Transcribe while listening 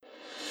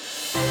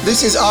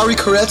This is Ari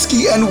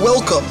Koretsky, and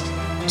welcome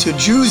to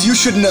Jews You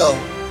Should Know,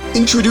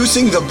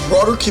 introducing the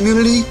broader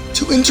community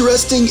to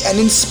interesting and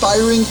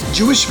inspiring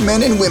Jewish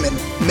men and women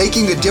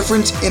making a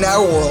difference in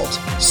our world.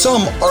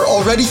 Some are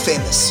already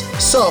famous,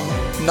 some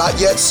not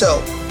yet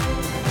so,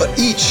 but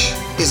each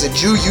is a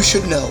Jew you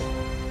should know.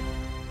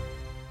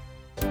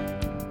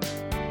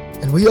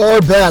 And we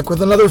are back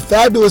with another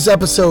fabulous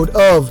episode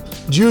of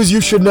Jews You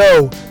Should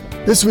Know,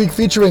 this week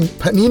featuring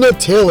Penina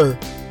Taylor.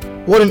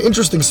 What an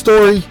interesting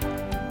story.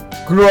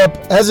 Grew up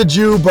as a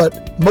Jew,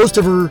 but most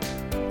of her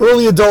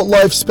early adult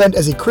life spent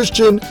as a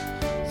Christian,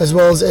 as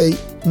well as a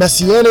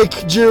Messianic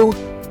Jew,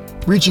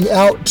 reaching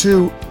out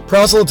to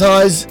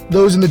proselytize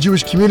those in the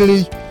Jewish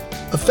community.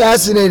 A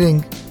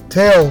fascinating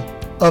tale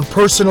of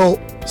personal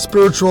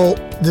spiritual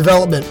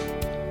development.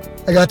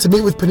 I got to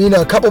meet with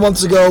Penina a couple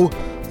months ago,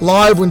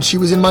 live when she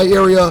was in my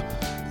area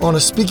on a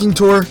speaking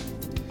tour.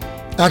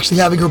 Actually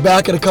having her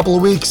back in a couple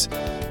of weeks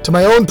to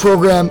my own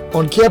program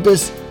on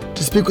campus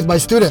to speak with my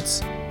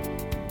students.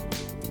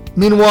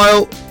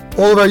 Meanwhile,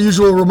 all of our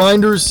usual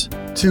reminders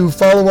to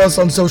follow us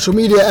on social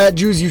media at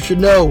Jews You Should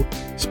Know,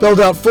 spelled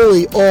out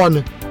fully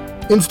on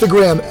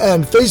Instagram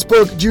and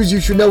Facebook, Jews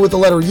You Should Know with the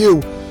letter U.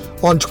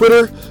 On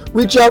Twitter,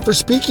 reach out for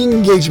speaking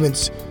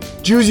engagements,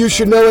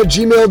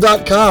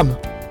 JewsYouShouldKnow@gmail.com.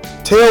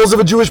 Tales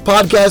of a Jewish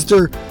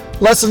podcaster,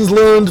 lessons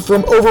learned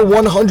from over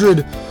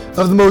 100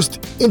 of the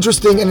most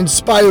interesting and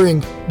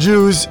inspiring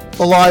Jews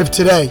alive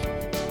today.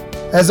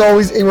 As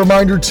always, a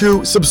reminder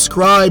to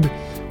subscribe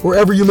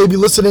wherever you may be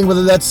listening,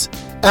 whether that's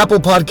Apple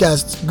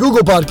Podcasts,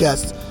 Google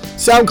Podcasts,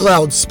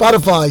 SoundCloud,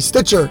 Spotify,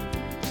 Stitcher,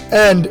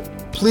 and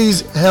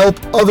please help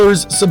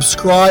others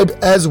subscribe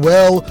as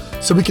well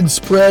so we can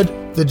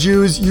spread the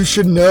Jews You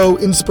Should Know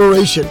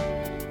inspiration.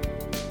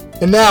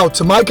 And now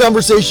to my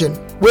conversation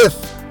with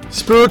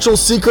spiritual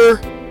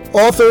seeker,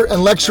 author,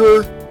 and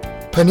lecturer,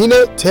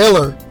 Penina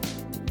Taylor.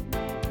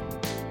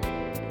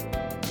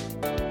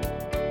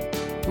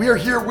 We are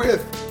here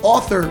with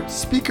author,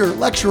 speaker,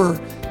 lecturer,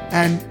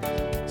 and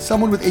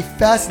someone with a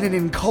fascinating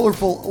and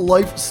colorful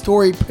life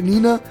story,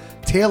 Penina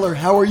Taylor.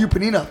 How are you,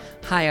 Penina?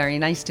 Hi, Ari.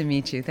 Nice to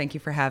meet you. Thank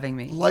you for having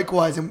me.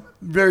 Likewise. I'm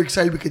very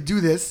excited we could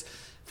do this.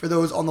 For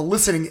those on the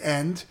listening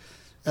end,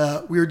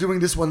 we are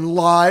doing this one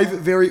live.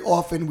 Very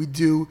often we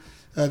do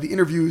the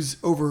interviews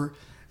over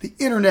the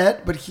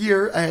internet, but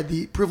here I had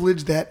the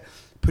privilege that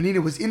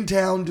Penina was in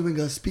town doing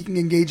a speaking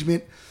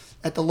engagement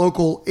at the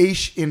local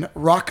Aish in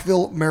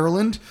Rockville,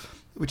 Maryland,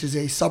 which is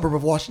a suburb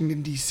of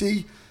Washington,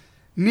 D.C.,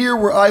 near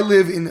where I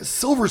live in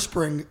Silver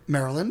Spring,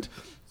 Maryland.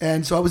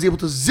 And so I was able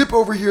to zip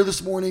over here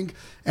this morning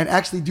and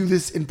actually do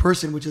this in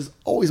person, which is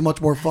always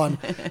much more fun.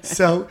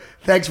 So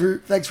thanks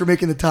for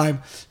making the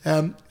time.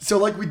 So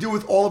like we do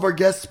with all of our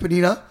guests,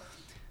 Penina,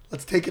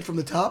 let's take it from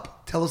the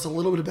top. Tell us a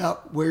little bit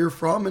about where you're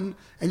from and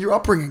your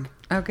upbringing.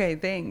 Okay,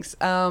 thanks.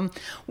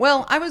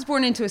 Well, I was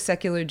born into a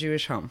secular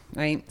Jewish home,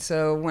 right?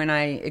 So when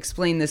I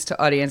explain this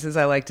to audiences,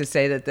 I like to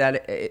say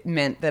that it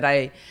meant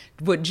that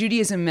what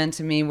Judaism meant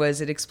to me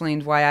was it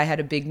explained why I had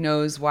a big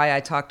nose, why I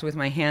talked with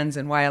my hands,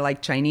 and why I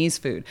liked Chinese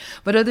food.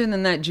 But other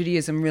than that,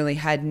 Judaism really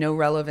had no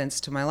relevance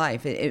to my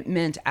life. It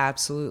meant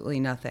absolutely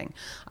nothing.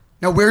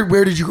 Now,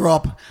 where did you grow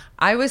up?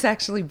 I was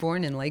actually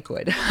born in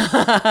Lakewood.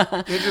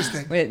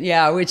 Interesting.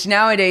 Which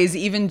nowadays,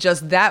 even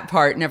just that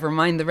part, never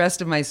mind the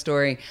rest of my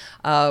story,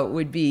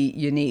 would be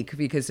unique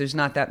because there's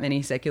not that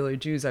many secular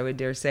Jews, I would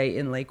dare say,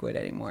 in Lakewood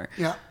anymore.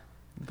 Yeah.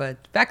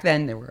 But back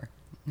then there were.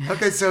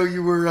 Okay, so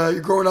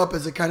you're growing up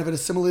as a kind of an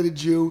assimilated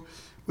Jew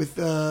with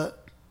a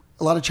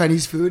lot of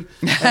Chinese food.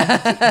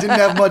 Didn't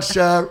have much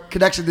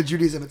connection to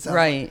Judaism itself.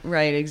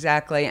 Right,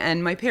 exactly.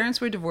 And my parents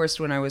were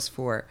divorced when I was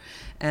 4.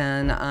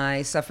 And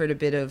I suffered a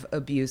bit of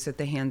abuse at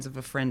the hands of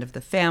a friend of the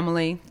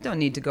family. Don't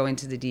need to go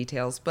into the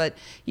details, but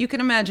you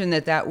can imagine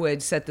that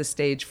would set the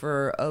stage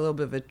for a little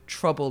bit of a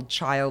troubled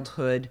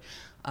childhood.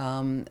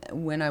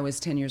 When I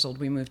was 10 years old,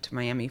 we moved to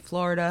Miami,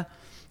 Florida.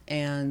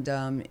 And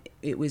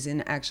it was in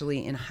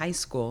high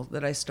school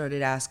that I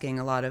started asking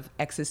a lot of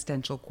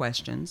existential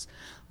questions,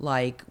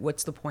 like,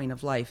 what's the point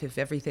of life? If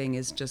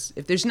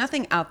there's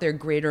nothing out there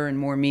greater and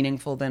more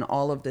meaningful than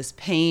all of this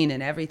pain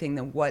and everything,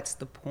 then what's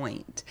the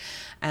point?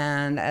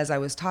 And as I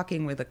was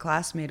talking with a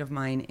classmate of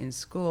mine in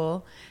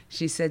school,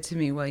 she said to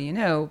me, well,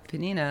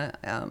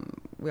 Penina,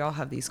 we all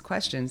have these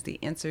questions. The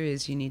answer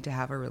is you need to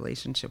have a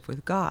relationship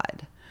with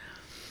God.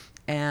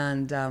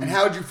 And how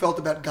had you felt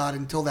about God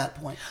until that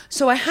point?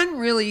 So I hadn't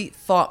really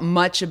thought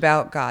much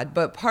about God,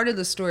 but part of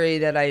the story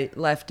that I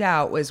left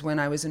out was when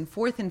I was in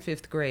 4th and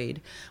 5th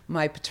grade,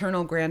 my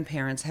paternal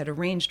grandparents had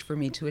arranged for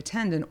me to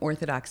attend an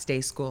Orthodox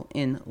day school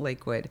in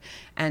Lakewood.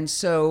 And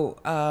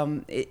so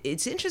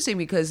it's interesting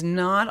because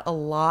not a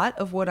lot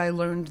of what I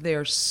learned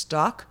there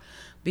stuck,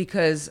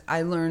 because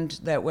I learned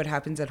that what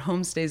happens at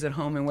home stays at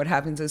home and what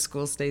happens at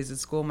school stays at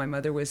school. My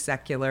mother was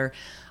secular,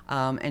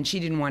 and she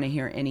didn't want to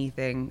hear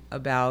anything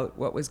about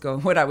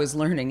what I was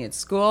learning at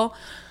school.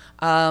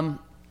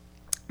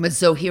 But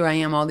so here I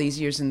am all these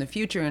years in the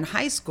future in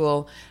high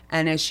school,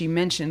 and as she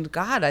mentioned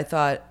God, I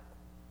thought,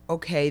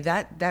 okay,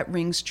 that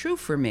rings true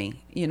for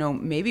me.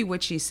 Maybe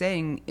what she's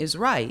saying is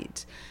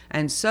right.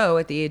 And so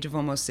at the age of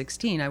almost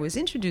 16, I was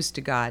introduced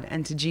to God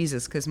and to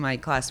Jesus because my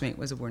classmate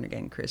was a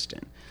born-again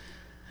Christian.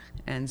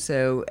 And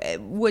so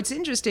what's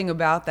interesting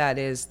about that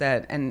is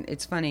that, and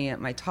it's funny,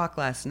 at my talk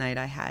last night,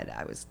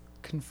 I was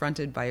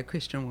confronted by a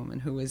Christian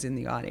woman who was in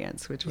the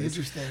audience, which was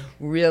interesting.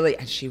 Really,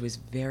 and she was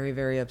very,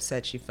 very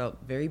upset. She felt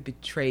very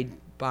betrayed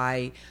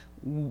by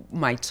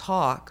my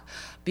talk,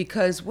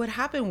 because what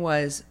happened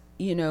was,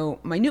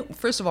 my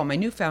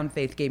newfound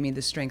faith gave me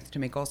the strength to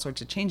make all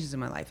sorts of changes in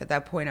my life. At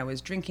that point, I was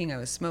drinking, I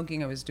was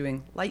smoking, I was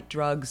doing light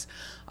drugs,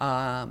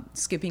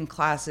 skipping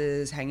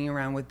classes, hanging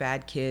around with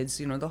bad kids,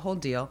 the whole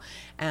deal.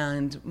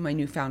 And my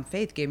newfound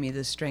faith gave me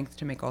the strength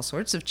to make all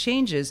sorts of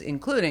changes,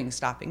 including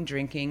stopping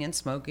drinking and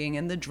smoking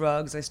and the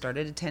drugs. I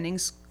started attending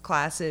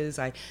classes.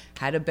 I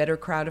had a better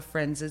crowd of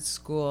friends at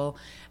school.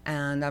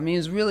 And it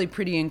was really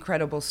pretty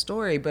incredible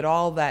story. But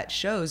all that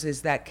shows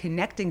is that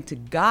connecting to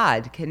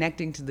God,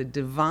 connecting to the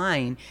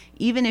divine,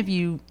 even if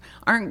you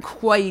aren't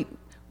quite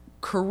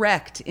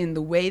correct in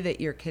the way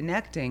that you're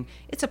connecting,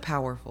 it's a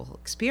powerful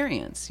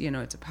experience.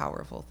 It's a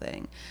powerful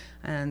thing.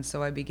 And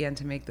so I began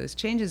to make those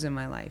changes in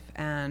my life.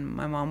 And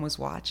my mom was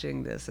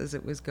watching this as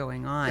it was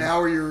going on. And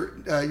how are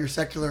your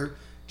secular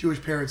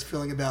Jewish parents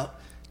feeling about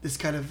this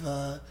kind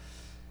of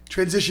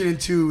transition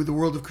into the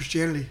world of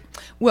Christianity?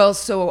 Well,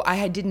 so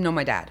I didn't know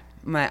my dad.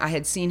 I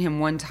had seen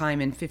him one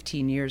time in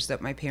 15 years that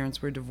my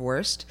parents were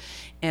divorced.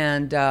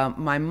 And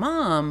my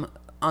mom,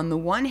 on the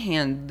one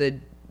hand, the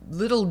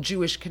little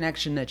Jewish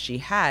connection that she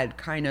had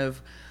kind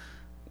of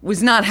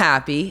was not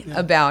happy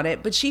about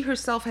it, but she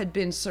herself had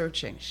been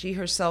searching. She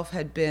herself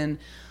had been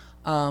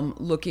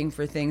looking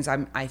for things.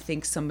 I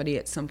think somebody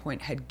at some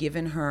point had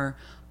given her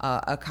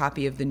a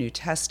copy of the New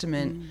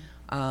Testament.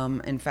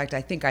 In fact,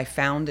 I think I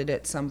found it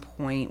at some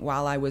point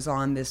while I was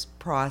on this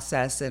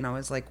process, and I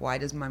was like, why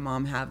does my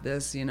mom have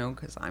this?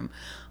 Because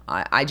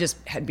I just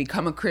had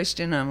become a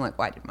Christian, and I'm like,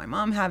 why did my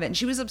mom have it? And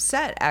she was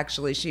upset,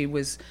 actually. She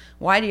was,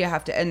 why do you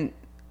have to? And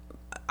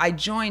I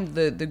joined,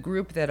 the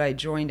group that I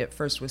joined at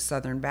first was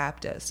Southern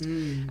Baptist.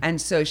 And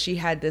so she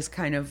had this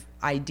kind of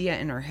idea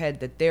in her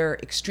head that they're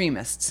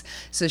extremists.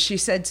 So she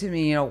said to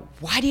me,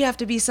 why do you have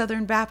to be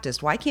Southern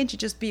Baptist? Why can't you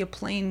just be a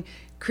plain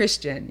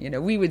Christian?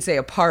 We would say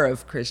a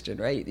Parav Christian,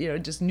 right?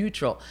 Just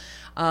neutral.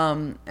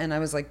 And I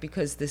was like,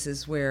 because this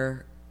is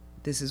where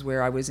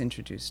I was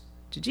introduced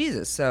to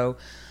Jesus. So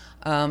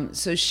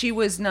she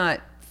was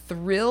not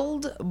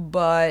thrilled,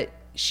 but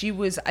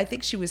I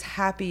think she was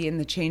happy in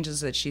the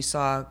changes that she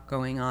saw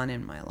going on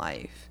in my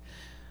life.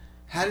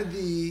 How did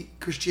the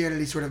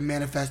Christianity sort of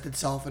manifest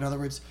itself? In other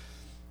words,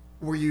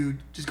 were you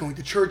just going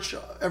to church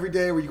every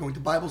day? Were you going to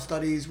Bible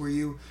studies? Were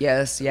you?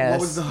 Yes. What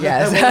was the?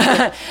 Yes.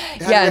 How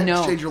did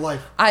that change your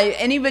life?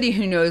 Anybody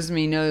who knows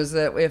me knows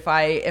that if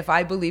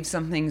I believe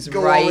something's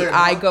Go right, all in,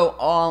 I huh? go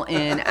all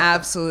in.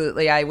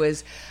 Absolutely. I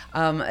was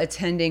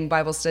attending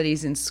Bible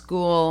studies in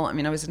school.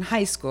 I was in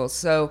high school,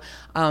 so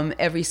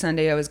every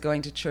Sunday I was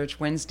going to church.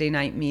 Wednesday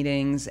night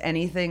meetings,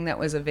 anything that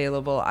was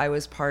available, I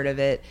was part of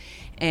it.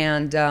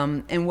 And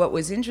what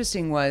was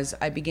interesting was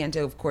I began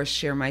to, of course,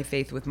 share my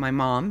faith with my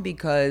mom,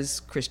 because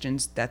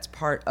Christians, that's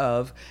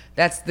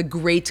the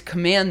great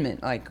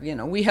commandment.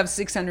 We have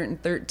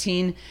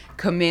 613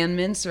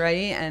 commandments,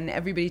 right? And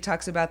everybody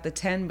talks about the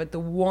 10, but the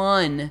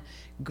one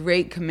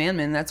great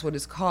commandment, that's what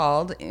it's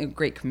called,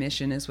 Great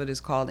Commission is what it's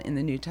called in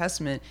the New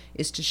Testament,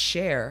 is to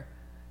share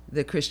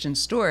the Christian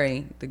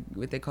story,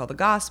 what they call the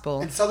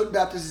gospel. And Southern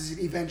Baptist is an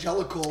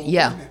evangelical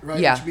movement, right?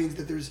 Yeah. Which means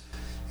that there's,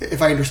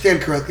 if I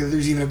understand correctly,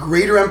 there's even a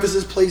greater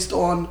emphasis placed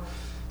on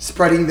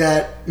spreading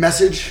that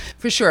message.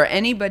 For sure.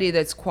 Anybody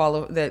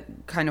that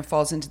kind of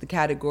falls into the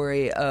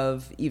category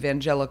of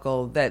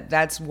evangelical,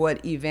 that's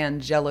what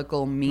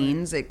evangelical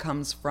means. Right. It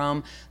comes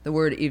from the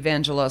word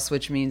evangelos,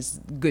 which means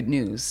good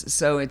news.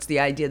 So it's the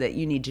idea that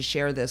you need to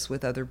share this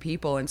with other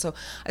people. And so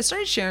I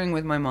started sharing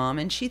with my mom,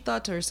 and she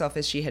thought to herself,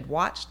 as she had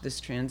watched this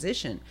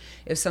transition,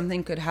 if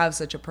something could have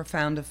such a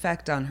profound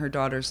effect on her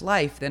daughter's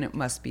life, then it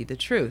must be the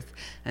truth.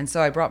 And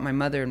so I brought my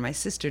mother and my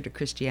sister to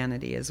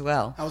Christianity as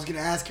well. I was going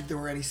to ask if there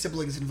were any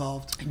siblings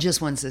involved.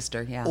 Just one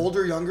sister, yeah.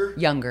 Older, younger?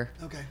 Younger.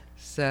 Okay.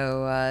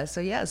 So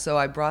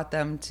I brought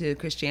them to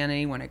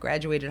Christianity. When I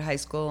graduated high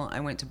school,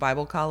 I went to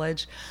Bible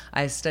college.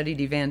 I studied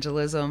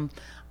evangelism.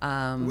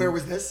 Where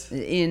was this?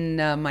 In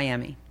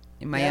Miami.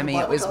 In Miami,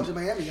 Bible it was. College in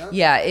Miami, huh?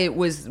 Yeah, it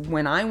was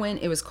when I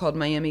went. It was called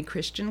Miami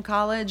Christian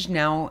College.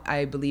 Now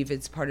I believe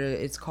it's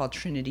called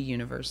Trinity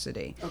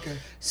University. Okay.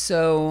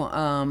 So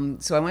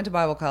I went to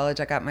Bible college.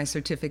 I got my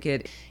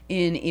certificate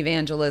in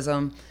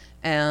evangelism.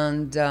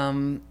 And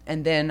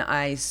then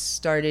I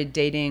started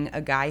dating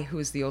a guy who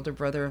was the older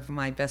brother of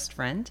my best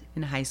friend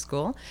in high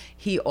school.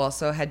 He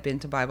also had been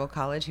to Bible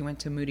college. He went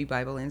to Moody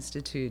Bible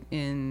Institute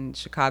in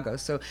Chicago.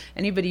 So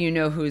anybody you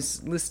know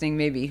who's listening,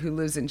 maybe who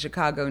lives in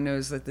Chicago,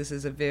 knows that this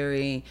is a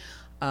very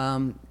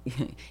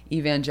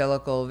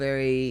evangelical,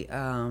 very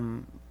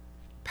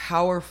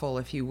powerful,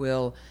 if you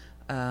will,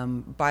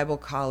 Bible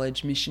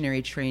college,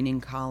 missionary training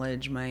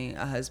college. My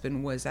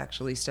husband was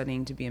actually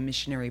studying to be a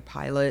missionary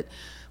pilot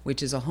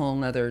which is a whole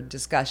nother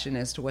discussion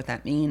as to what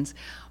that means.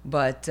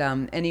 But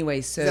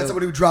anyway, so... Is that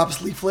someone who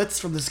drops leaflets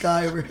from the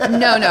sky over?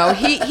 No.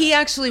 He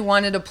actually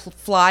wanted to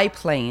fly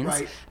planes,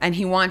 right. And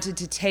he wanted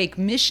to take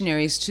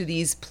missionaries to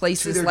these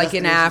places their like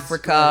in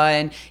Africa,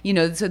 right.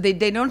 and so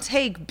they don't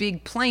take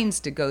big planes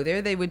to go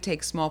there. They would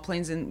take small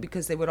planes, and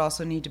because they would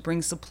also need to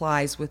bring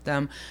supplies with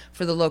them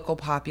for the local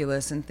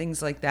populace and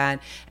things like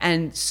that.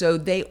 And so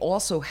they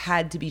also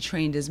had to be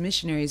trained as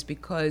missionaries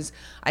because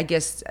I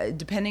guess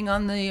depending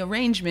on the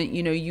arrangement,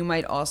 you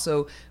might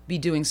also be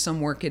doing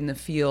some work in the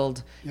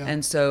field. Yeah.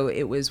 And so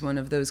it was one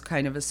of those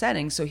kind of a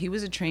setting. So he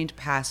was a trained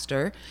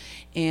pastor,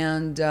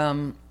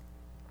 and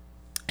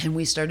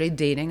we started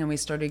dating, and we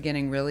started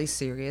getting really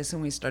serious,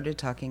 and we started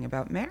talking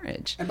about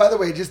marriage. And by the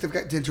way, just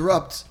to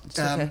interrupt,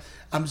 Okay.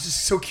 I'm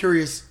just so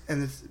curious,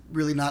 and it's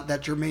really not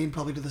that germane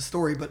probably to the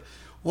story, but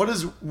what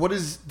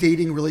does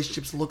dating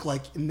relationships look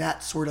like in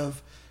that sort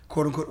of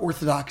quote unquote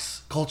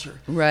orthodox culture?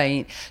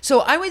 Right.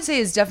 So I would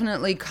say it's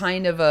definitely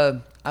kind of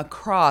a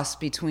cross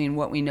between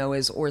what we know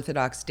as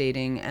orthodox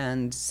dating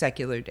and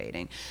secular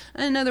dating.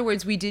 In other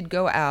words, we did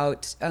go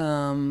out.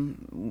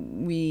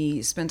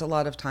 We spent a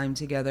lot of time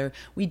together.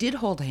 We did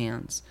hold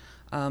hands.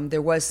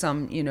 There was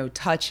some,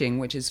 touching,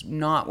 which is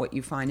not what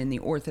you find in the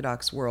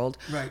Orthodox world.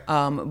 Right.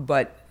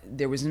 But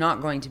there was not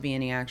going to be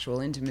any actual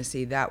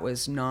intimacy. That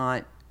was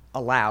not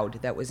allowed.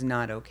 That was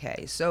not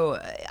okay.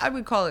 So I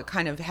would call it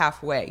kind of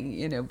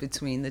halfway,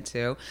 between the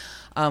two.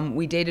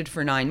 We dated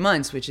for 9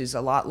 months, which is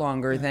a lot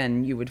longer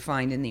than you would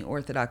find in the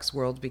Orthodox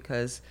world,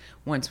 because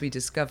once we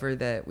discover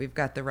that we've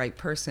got the right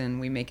person,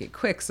 we make it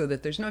quick so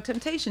that there's no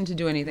temptation to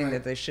do anything Right.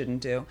 that they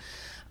shouldn't do.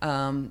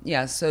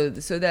 So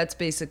that's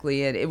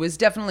basically it. It was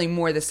definitely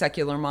more the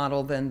secular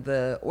model than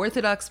the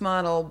Orthodox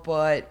model,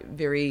 but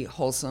very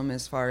wholesome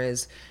as far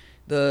as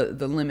the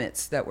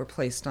limits that were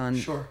placed on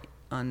Sure.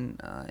 on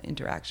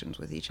interactions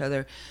with each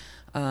other.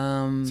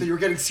 So you were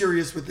getting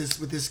serious with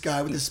this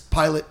guy, with this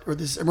pilot, or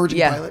this emerging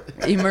pilot.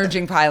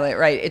 Emerging pilot,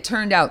 right. It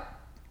turned out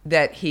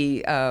that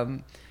he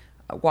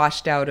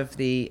washed out of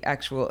the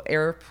actual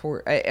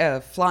airport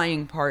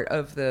flying part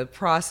of the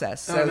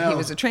process. So no. he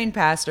was a trained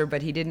pastor,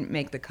 but he didn't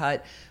make the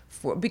cut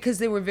because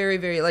they were very,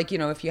 very,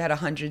 if you had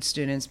 100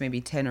 students,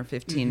 maybe 10 or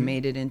 15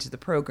 made it into the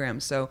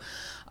program. So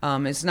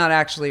it's not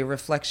actually a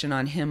reflection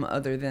on him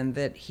other than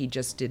that he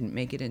just didn't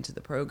make it into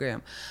the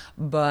program.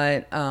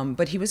 But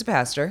he was a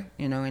pastor,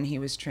 and he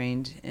was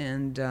trained,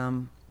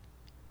 and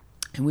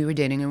we were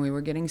dating, and we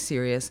were getting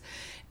serious.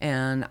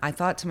 And I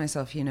thought to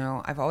myself,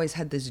 I've always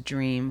had this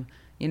dream.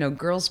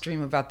 Girls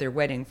dream about their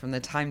wedding from the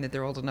time that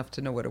they're old enough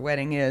to know what a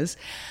wedding is.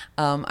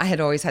 I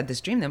had always had this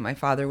dream that my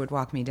father would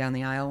walk me down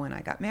the aisle when I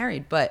got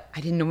married, but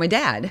I didn't know my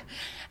dad.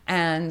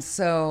 And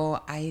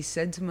so I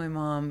said to my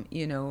mom,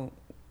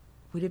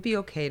 would it be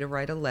okay to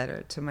write a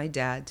letter to my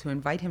dad to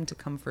invite him to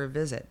come for a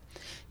visit?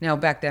 Now,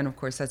 back then, of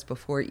course, that's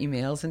before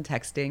emails and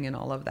texting and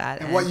all of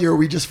that. And what year are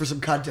we, just for some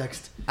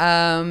context?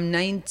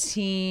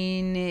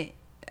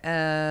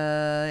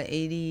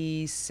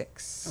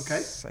 1986.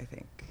 Okay. I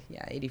think.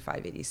 Yeah,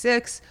 85,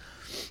 86.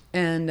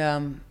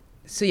 And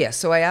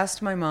so I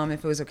asked my mom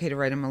if it was okay to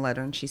write him a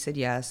letter, and she said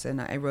yes. And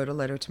I wrote a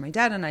letter to my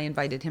dad, and I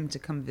invited him to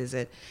come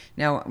visit.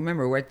 Now,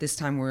 remember,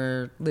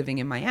 we're living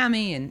in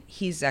Miami, and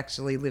he's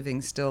actually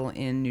living still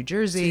in New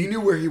Jersey. So you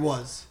knew where he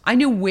was. I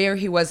knew where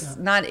he was,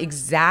 not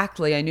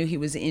exactly. I knew he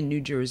was in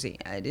New Jersey.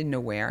 I didn't know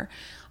where.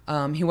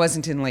 He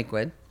wasn't in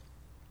Lakewood.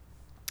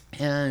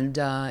 And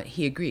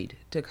he agreed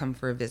to come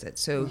for a visit.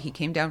 So he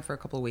came down for a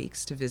couple of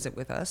weeks to visit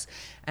with us,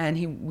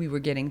 and we were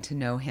getting to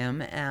know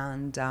him,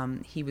 and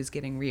he was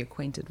getting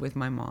reacquainted with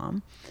my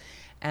mom.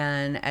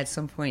 And at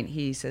some point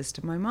he says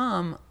to my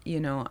mom,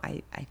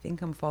 I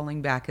think I'm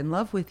falling back in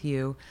love with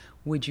you.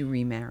 Would you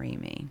remarry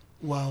me?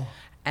 Wow.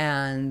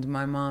 And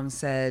my mom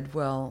said,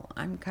 well,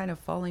 I'm kind of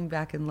falling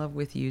back in love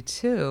with you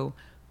too,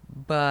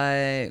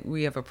 but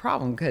we have a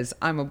problem because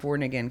I'm a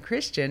born-again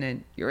Christian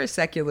and you're a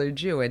secular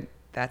Jew, and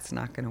that's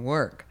not going to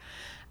work.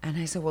 And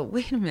I said, well,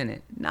 wait a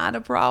minute, not a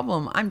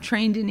problem. I'm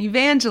trained in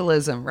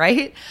evangelism,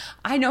 right?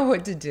 I know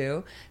what to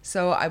do.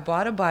 So I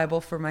bought a Bible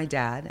for my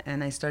dad,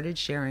 and I started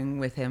sharing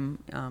with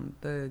him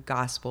the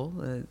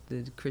gospel,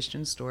 the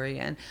Christian story,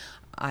 and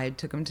I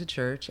took him to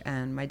church,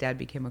 and my dad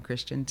became a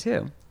Christian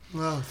too.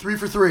 Wow, 3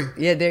 for 3.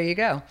 Yeah, there you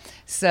go.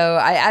 So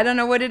I don't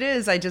know what it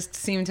is. I just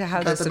seem to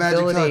have Got this the magic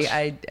ability.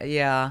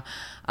 touch.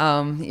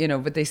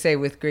 But they say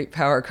with great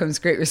power comes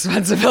great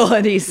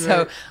responsibility. So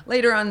Right.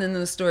 later on in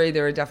the story,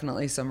 there were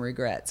definitely some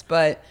regrets.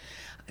 But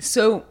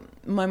so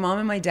my mom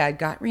and my dad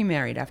got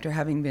remarried after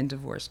having been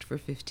divorced for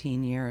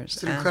 15 years.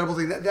 It's an incredible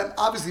thing. That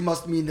obviously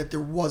must mean that it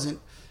wasn't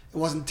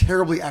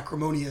terribly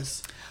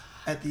acrimonious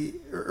at the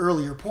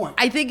earlier point.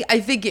 I think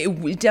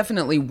it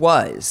definitely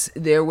was.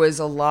 There was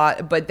a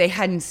lot, but they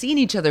hadn't seen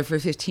each other for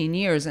 15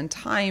 years, and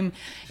time,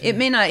 it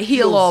may not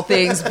heal all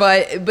things,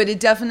 but it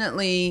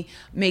definitely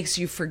makes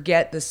you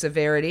forget the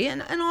severity.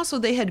 And also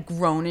they had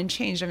grown and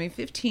changed. I mean,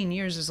 15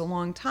 years is a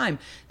long time.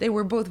 They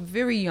were both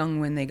very young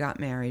when they got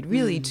married,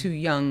 really too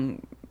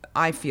young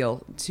I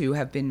feel, to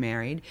have been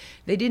married.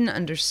 They didn't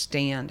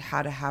understand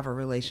how to have a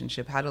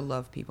relationship, how to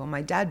love people.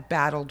 My dad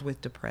battled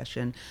with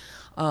depression.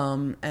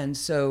 And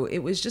so it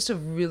was just a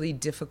really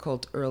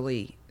difficult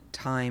early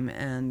time.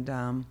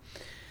 And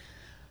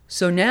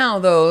so now,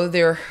 though,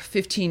 they're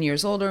 15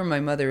 years older. My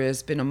mother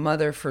has been a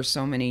mother for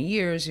so many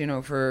years,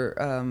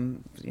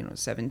 for,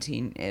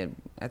 17,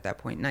 at that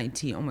point,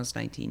 19, almost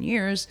 19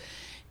 years.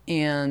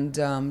 And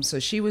so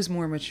she was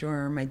more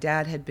mature. My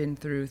dad had been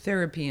through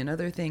therapy and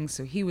other things,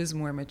 so he was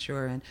more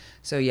mature. And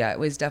so, yeah, it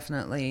was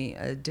definitely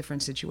a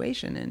different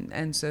situation.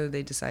 And so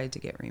they decided to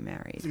get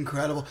remarried. It's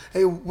incredible.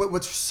 Hey,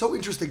 what's so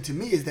interesting to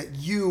me is that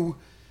you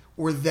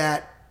were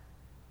that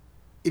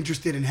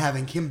interested in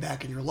having him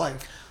back in your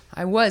life.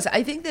 I was.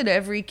 I think that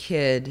every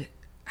kid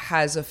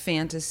has a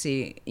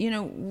fantasy.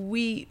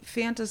 We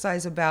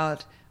fantasize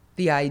about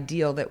the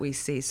ideal that we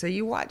see. So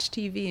you watch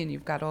TV and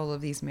you've got all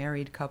of these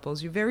married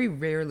couples. You very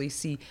rarely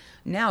see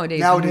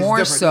nowadays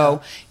more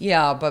so.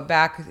 Yeah, but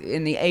back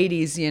in the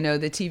 80s,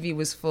 the TV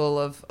was full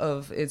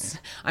of it's.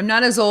 I'm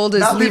not as old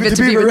as Leave It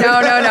to Beaver. No,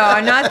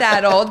 I'm not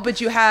that old.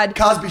 But you had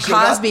Cosby Show.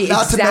 Not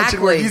exactly. To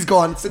mention where he's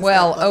gone since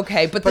well, then,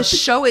 okay, but the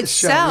show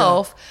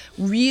itself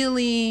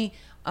really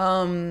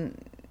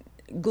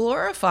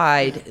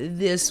glorified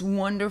this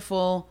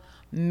wonderful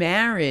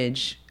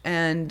marriage.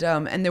 And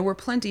there were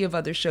plenty of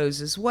other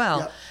shows as well.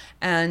 Yep.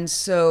 And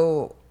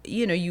so,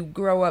 you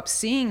grow up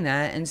seeing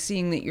that and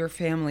seeing that your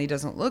family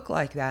doesn't look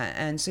like that.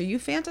 And so you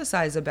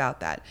fantasize about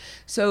that.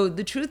 So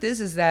the truth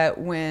is that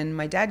when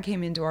my dad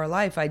came into our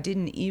life,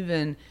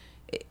 it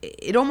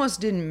almost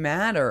didn't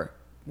matter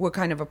what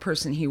kind of a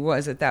person he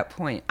was at that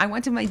point. I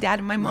wanted my dad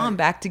and my mom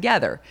back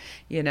together,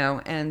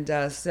 and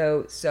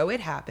so it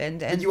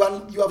happened. And you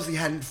obviously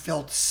hadn't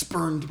felt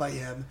spurned by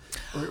him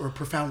or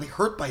profoundly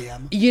hurt by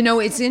him.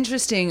 It's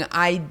interesting.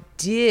 I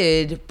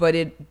did, but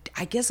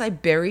I guess I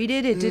buried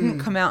it. It didn't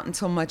come out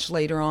until much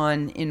later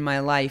on in my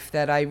life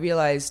that I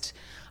realized,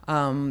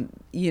 and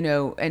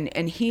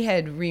he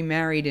had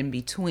remarried in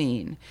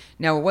between.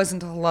 Now, it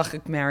wasn't a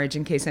halachic marriage,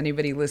 in case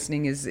anybody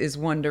listening is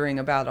wondering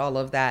about all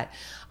of that.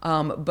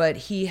 But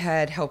he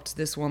had helped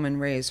this woman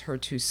raise her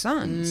 2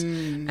 sons.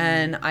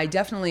 And I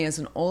definitely, as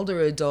an older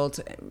adult,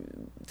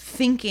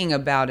 thinking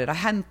about it, I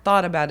hadn't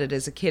thought about it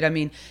as a kid. I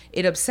mean,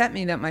 it upset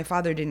me that my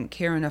father didn't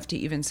care enough to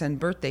even send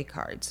birthday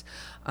cards.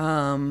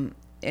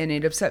 And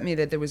it upset me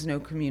that there was no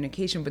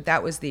communication, but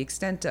that was the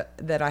extent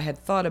that I had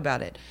thought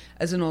about it.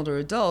 As an older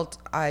adult,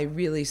 I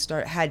really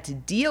had to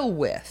deal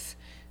with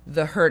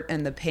the hurt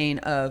and the pain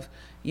of,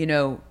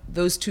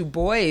 those 2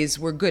 boys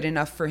were good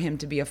enough for him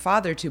to be a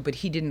father to, but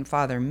he didn't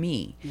father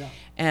me. Yeah.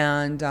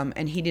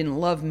 And he didn't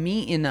love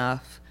me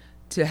enough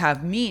to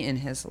have me in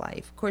his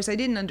life. Of course, I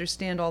didn't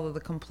understand all of the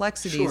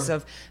complexities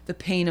of the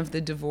pain of the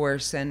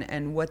divorce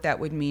and what that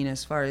would mean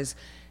as far as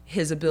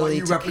his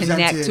ability to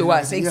connect to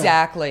us.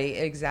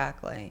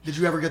 Exactly. Did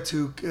you ever get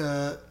to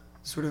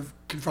sort of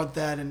confront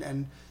that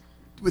and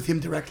with him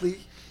directly?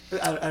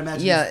 I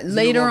imagine. Yeah,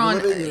 later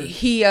on,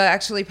 he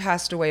actually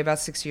passed away about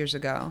 6 years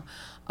ago.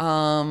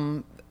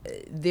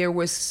 There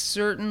was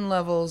certain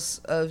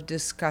levels of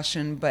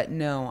discussion, but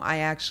no, I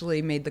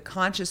actually made the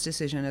conscious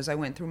decision as I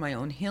went through my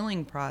own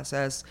healing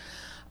process.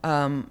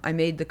 I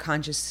made the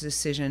conscious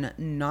decision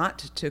not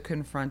to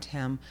confront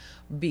him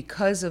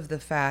because of the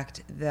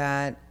fact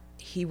that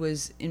he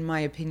was, in my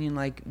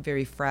opinion,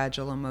 very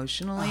fragile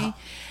emotionally.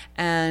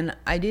 And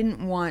I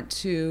didn't want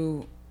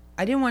to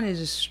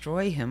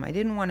destroy him. I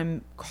didn't want to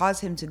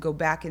cause him to go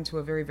back into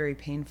a very, very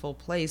painful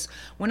place.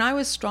 When I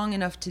was strong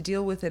enough to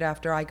deal with it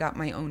after I got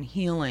my own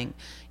healing,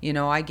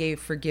 I gave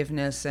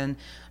forgiveness and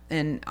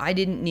I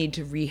didn't need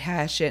to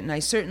rehash it. And I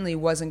certainly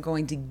wasn't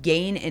going to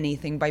gain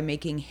anything by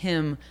making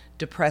him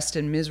depressed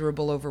and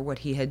miserable over what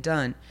he had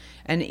done.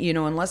 And,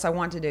 unless I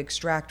wanted to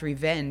extract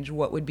revenge,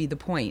 what would be the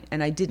point?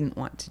 And I didn't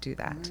want to do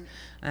that. Mm-hmm.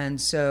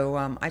 And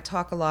so I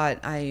talk a lot.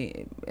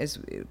 As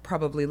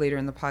probably later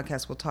in the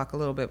podcast, we'll talk a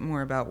little bit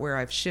more about where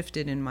I've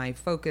shifted in my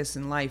focus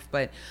in life.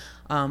 But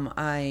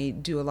I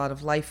do a lot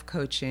of life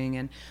coaching.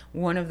 And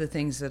one of the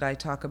things that I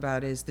talk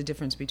about is the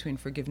difference between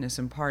forgiveness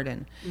and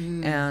pardon.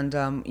 Mm-hmm. And,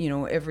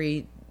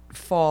 every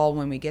fall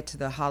when we get to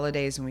the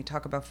holidays and we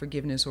talk about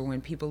forgiveness, or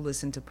when people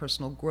listen to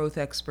personal growth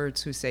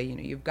experts who say,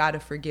 you've got to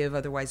forgive,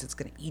 otherwise it's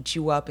going to eat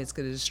you up, it's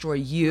going to destroy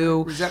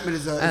you. Resentment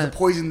is a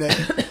poison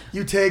that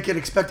you take and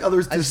expect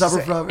others to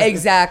suffer from.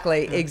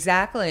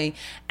 Exactly.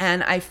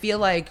 And I feel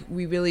like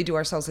we really do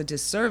ourselves a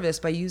disservice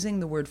by using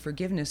the word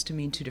forgiveness to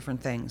mean 2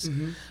 different things.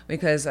 Mm-hmm.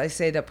 Because I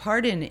say that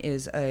pardon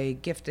is a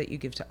gift that you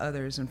give to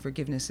others and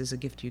forgiveness is a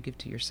gift you give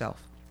to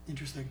yourself.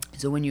 Interesting.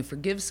 So when you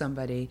forgive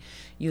somebody,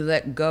 you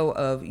let go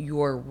of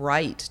your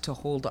right to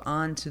hold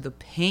on to the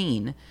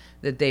pain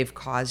that they've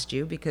caused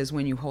you, because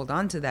when you hold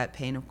on to that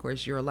pain, of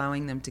course, you're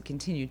allowing them to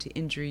continue to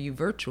injure you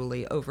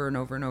virtually over and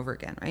over and over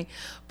again, right?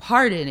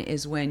 Pardon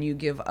is when you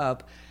give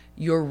up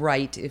your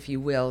right, if you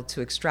will,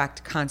 to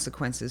extract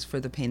consequences for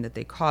the pain that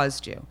they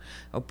caused you.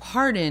 A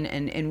pardon,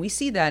 and we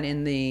see that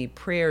in the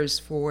prayers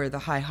for the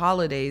high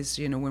holidays,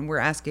 when we're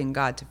asking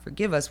God to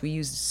forgive us, we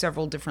use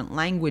several different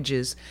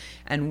languages,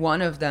 and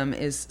one of them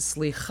is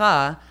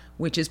slicha,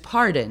 which is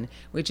pardon,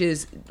 which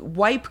is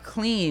wipe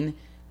clean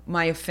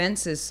my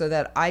offenses so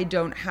that I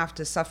don't have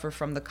to suffer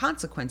from the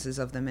consequences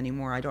of them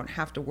anymore. I don't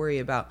have to worry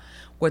about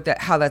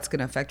how that's going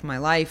to affect my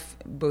life,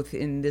 both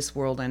in this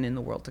world and in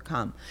the world to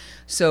come.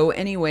 So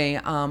anyway,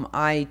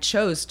 I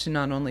chose to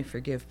not only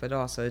forgive, but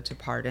also to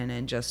pardon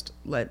and just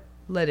let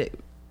it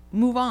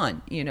move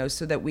on,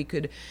 so that we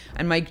could,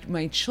 and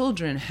my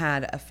children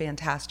had a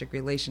fantastic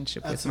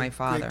relationship with my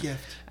father. Great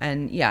gift.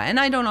 And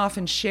I don't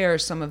often share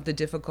some of the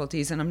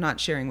difficulties, and I'm not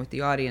sharing with the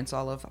audience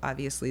all of,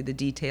 obviously, the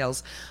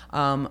details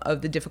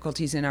of the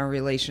difficulties in our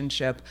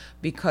relationship,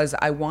 because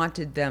I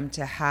wanted them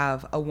to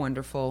have a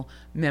wonderful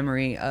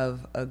memory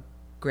of a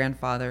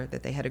grandfather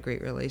that they had a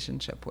great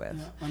relationship with.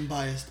 Yeah,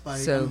 unbiased,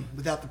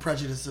 without the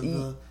prejudice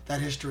of that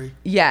history.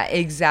 Yeah,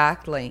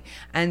 exactly.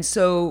 And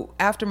so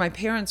after my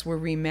parents were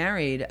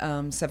remarried,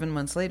 7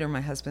 months later, my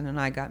husband and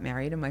I got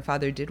married, and my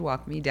father did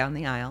walk me down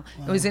the aisle.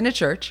 Wow. It was in a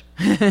church.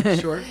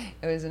 Sure.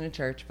 It was in a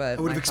church, but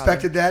I would have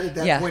expected that at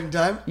that point in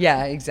time.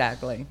 Yeah,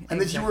 exactly.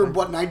 And then you were,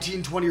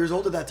 19, 20 years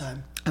old at that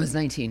time? I was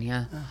 19,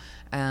 yeah. Oh.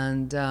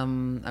 And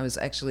I was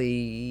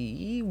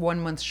actually 1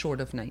 month short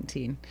of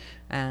 19.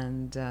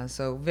 And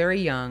so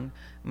very young.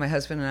 My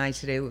husband and I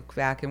today look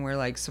back and we're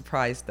like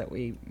surprised that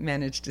we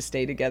managed to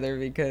stay together,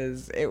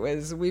 because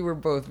we were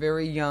both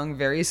very young,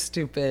 very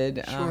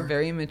stupid, Sure.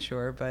 very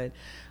immature, but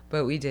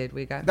we did.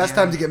 We got Best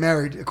married. time to get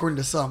married, according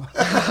to some.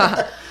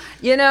 And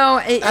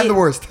the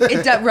worst.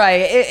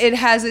 Right. It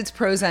has its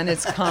pros and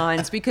its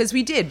cons, because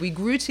we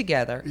grew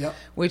together, Yep.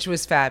 which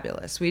was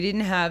fabulous. We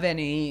didn't have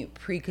any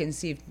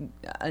preconceived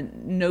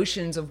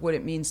notions of what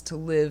it means to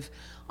live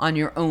on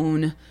your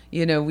own.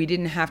 We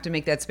didn't have to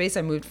make that space.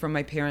 I moved from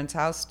my parents'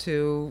 house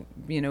to,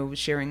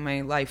 sharing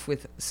my life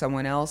with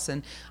someone else,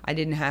 and I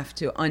didn't have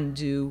to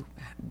undo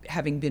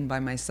having been by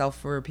myself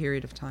for a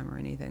period of time or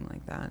anything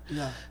like that.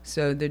 Yeah.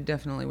 So there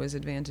definitely was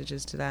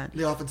advantages to that.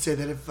 They often say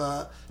that if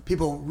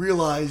people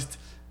realized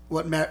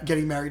what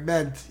getting married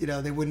meant,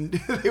 they wouldn't do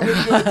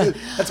it.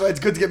 That's why it's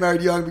good to get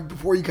married young,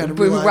 before you kind of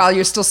realize. While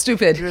you're still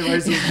stupid.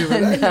 Obviously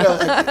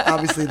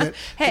that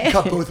can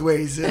cut both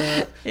ways.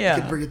 It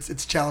can bring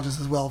its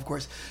challenges as well, of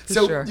course.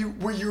 So sure.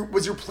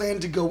 Was your plan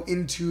to go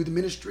into the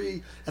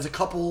ministry as a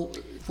couple?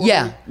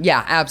 Yeah,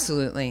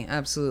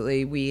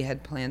 absolutely. We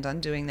had planned on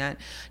doing that.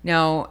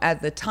 Now,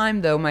 at the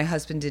time, though, my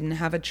husband didn't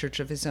have a church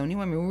of his own.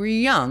 We were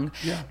young,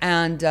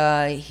 and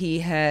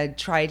he had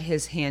tried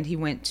his hand. He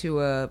went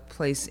to a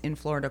place in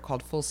Florida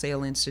called Full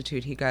Sail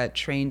Institute. He got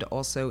trained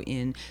also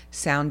in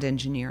sound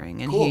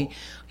engineering, and cool.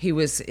 he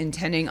was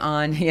intending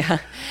on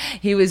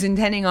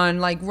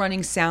like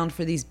running sound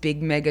for these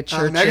big mega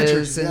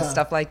churches and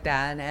stuff like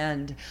that.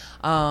 And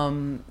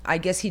I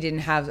guess he didn't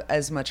have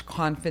as much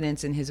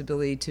confidence in his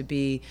ability to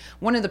be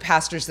one of the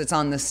pastors that's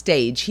on the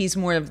stage. He's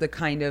more of the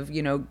kind of,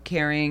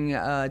 caring,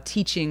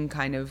 teaching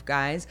kind of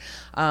guys.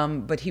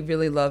 But he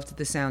really loved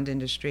the sound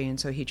industry, and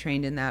so he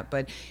trained in that.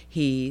 But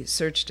he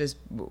searched as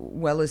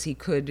well as he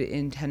could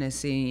in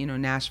Tennessee,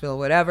 Nashville,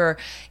 whatever.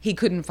 He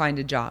couldn't find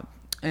a job.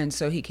 And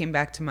so he came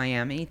back to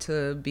Miami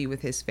to be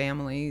with his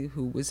family,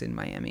 who was in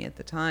Miami at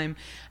the time.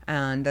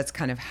 And that's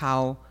kind of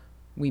how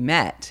we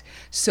met.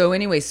 So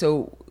anyway,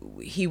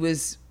 he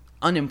was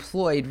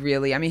unemployed,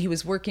 really. I mean, he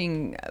was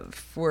working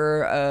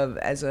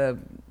as a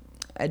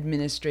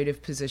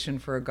administrative position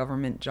for a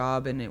government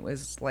job, and it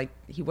was like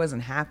he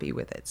wasn't happy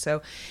with it.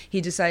 So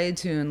he decided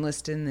to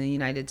enlist in the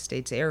United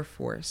States Air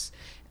Force.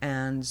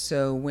 And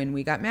so when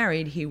we got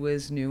married, he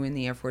was new in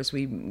the Air Force.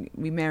 We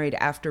married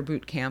after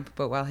boot camp,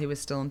 but while he was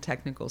still in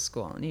technical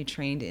school, and he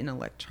trained in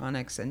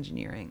electronics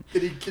engineering.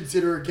 Did he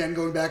consider again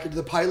going back into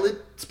the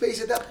pilot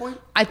space at that point?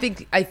 I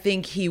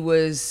think he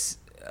was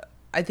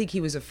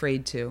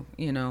afraid to.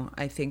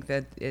 I think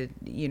that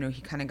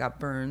he kind of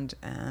got burned,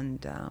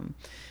 and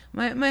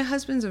my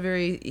husband's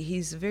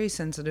he's a very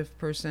sensitive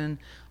person,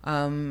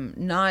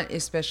 not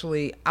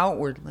especially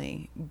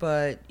outwardly,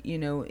 but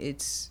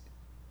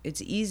it's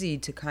easy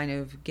to kind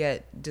of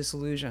get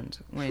disillusioned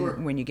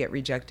when you get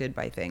rejected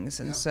by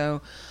things. And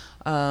so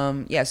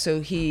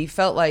he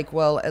felt like,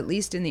 well, at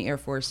least in the Air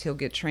Force, he'll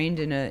get trained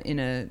in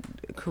a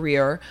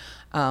career.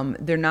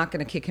 They're not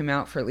going to kick him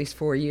out for at least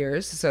 4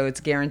 years, so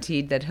it's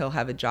guaranteed that he'll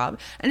have a job.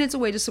 And it's a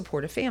way to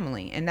support a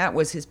family, and that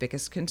was his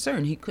biggest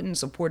concern. He couldn't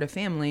support a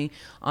family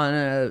on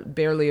a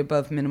barely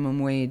above minimum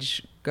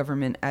wage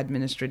government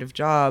administrative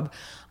job,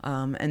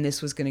 and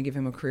this was going to give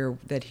him a career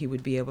that he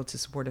would be able to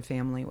support a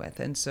family with.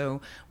 And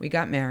so we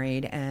got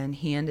married, and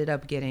he ended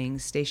up getting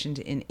stationed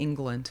in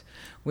England,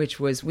 which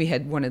was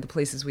one of the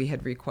places we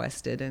had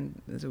requested,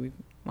 and so we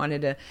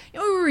wanted to, we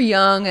were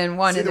young and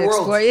wanted to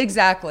explore.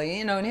 Exactly,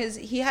 and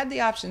he had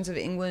the options of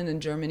England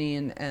and Germany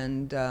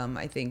and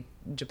I think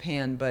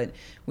Japan, but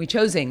we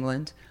chose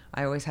England.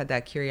 I always had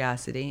that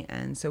curiosity.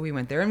 And so we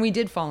went there, and we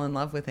did fall in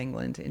love with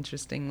England,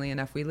 interestingly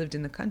enough. We lived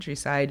in the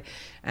countryside,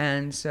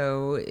 and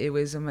so it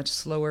was a much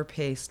slower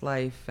paced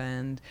life.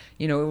 And,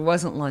 it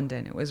wasn't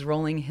London. It was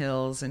rolling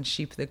hills and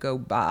sheep that go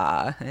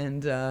ba.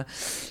 And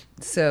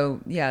so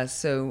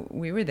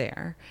we were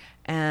there.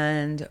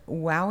 And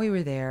while we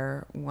were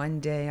there, one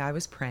day I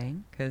was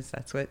praying, because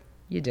that's what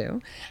you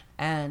do.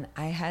 And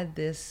I had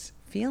this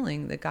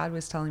feeling that God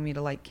was telling me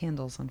to light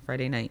candles on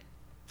Friday night.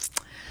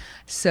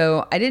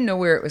 So I didn't know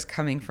where it was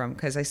coming from,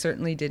 because I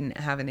certainly didn't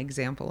have an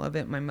example of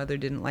it. My mother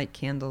didn't light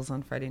candles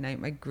on Friday night.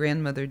 My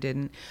grandmother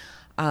didn't.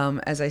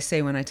 As I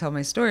say, when I tell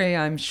my story,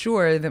 I'm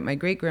sure that my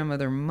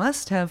great-grandmother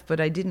must have,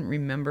 but I didn't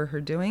remember her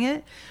doing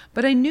it.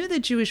 But I knew that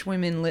Jewish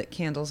women lit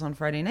candles on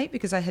Friday night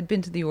because I had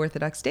been to the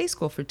Orthodox day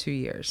school for 2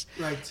 years.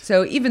 Right.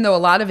 So even though a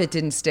lot of it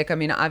didn't stick, I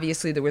mean,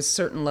 obviously there was a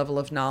certain level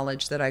of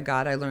knowledge that I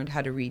got. I learned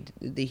how to read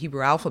the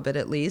Hebrew alphabet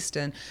at least,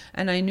 and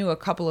I knew a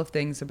couple of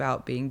things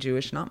about being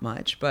Jewish, not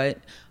much, but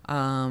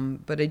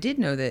I did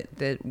know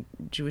that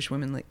Jewish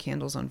women lit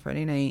candles on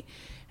Friday night.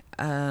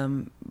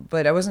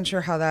 But I wasn't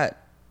sure how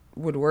that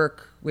would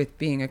work with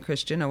being a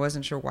Christian. I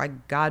wasn't sure why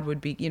God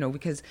would be,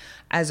 because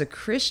as a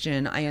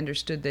Christian, I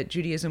understood that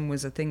Judaism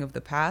was a thing of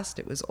the past.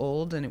 It was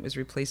old, and it was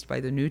replaced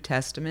by the New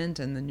Testament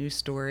and the new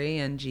story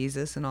and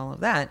Jesus and all of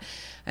that.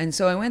 And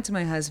so I went to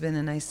my husband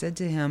and I said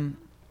to him,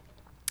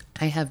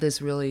 I have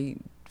this really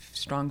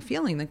strong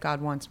feeling that God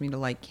wants me to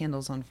light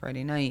candles on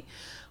Friday night.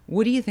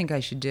 What do you think I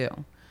should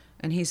do?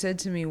 And he said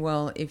to me,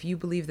 well, if you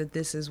believe that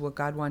this is what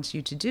God wants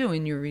you to do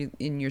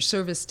in your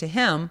service to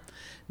him,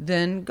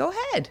 then go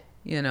ahead.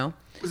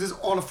 Was this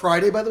on a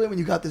Friday, by the way, when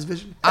you got this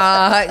vision?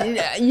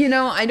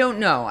 I don't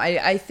know.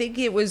 I think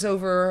it was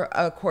over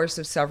a course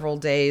of several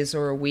days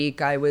or a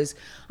week. I'm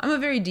a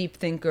very deep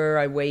thinker.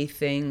 I weigh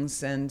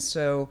things. And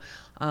so,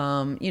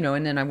 and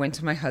then I went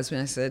to my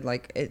husband. I said,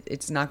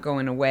 it's not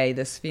going away,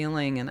 this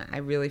feeling. And I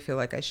really feel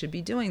like I should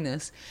be doing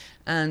this.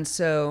 And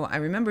so I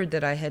remembered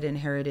that I had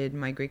inherited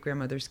my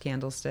great-grandmother's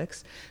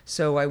candlesticks.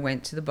 So I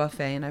went to the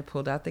buffet and I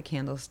pulled out the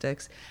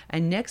candlesticks.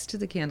 And next to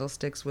the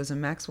candlesticks was a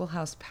Maxwell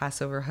House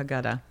Passover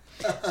Haggadah.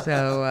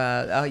 So,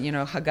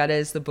 Haggadah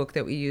is the book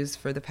that we use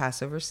for the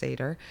Passover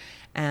Seder.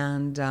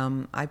 And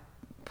I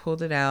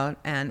pulled it out.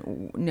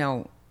 And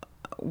now,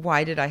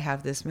 why did I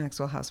have this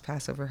Maxwell House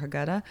Passover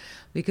Haggadah?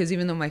 Because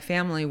even though my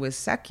family was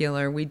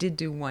secular, we did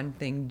do one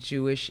thing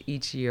Jewish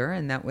each year,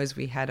 and that was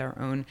we had our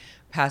own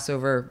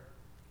Passover,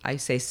 I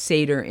say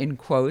Seder in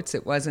quotes.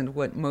 It wasn't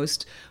what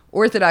most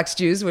Orthodox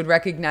Jews would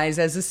recognize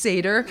as a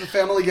Seder. A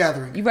family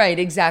gathering. Right,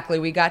 exactly.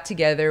 We got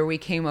together, we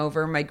came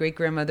over. My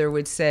great-grandmother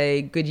would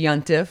say, Good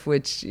Yontif,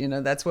 which,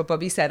 that's what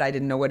Bubby said. I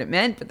didn't know what it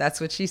meant, but that's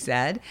what she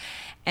said.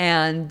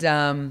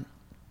 And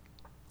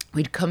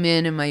we'd come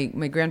in, and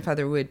my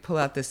grandfather would pull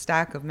out this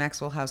stack of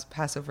Maxwell House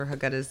Passover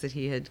Haggadahs that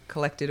he had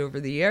collected over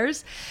the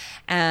years.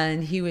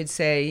 And he would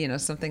say,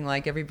 something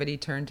like, everybody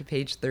turn to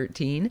page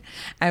 13.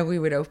 And we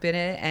would open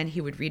it, and he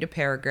would read a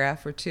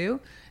paragraph or two.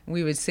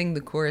 We would sing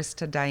the chorus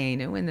to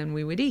Dayenu, and then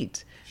we would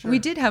eat. Sure. We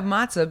did have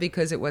matzah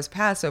because it was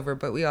Passover,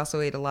 but we also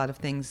ate a lot of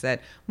things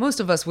that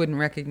most of us wouldn't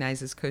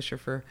recognize as kosher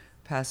for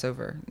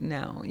Passover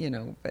now,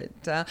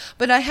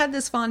 but I had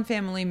this fond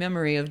family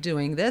memory of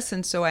doing this.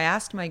 And so I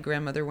asked my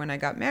grandmother when I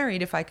got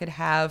married if I could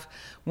have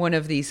one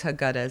of these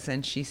Haggadahs.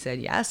 And she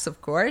said, yes,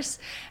 of course.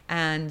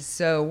 And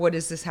so what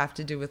does this have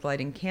to do with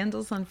lighting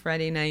candles on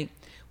Friday night?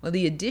 Well,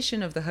 the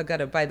addition of the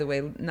Haggadah, by the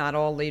way, not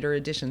all later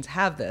editions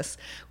have this,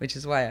 which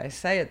is why I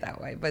say it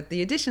that way. But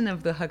the addition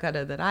of the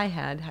Haggadah that I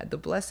had the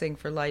blessing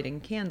for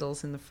lighting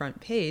candles in the front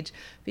page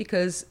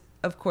because,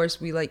 of course,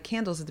 we light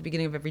candles at the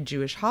beginning of every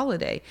Jewish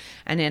holiday.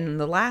 And then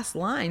the last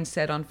line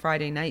said on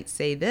Friday night,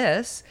 say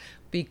this,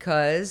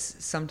 because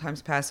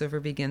sometimes Passover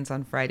begins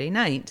on Friday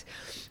night.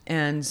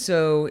 And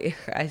so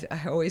I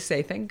always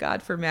say, thank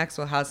God for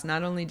Maxwell House.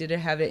 Not only did it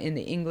have it in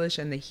the English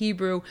and the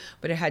Hebrew,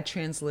 but it had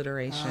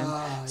transliteration.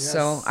 Yes.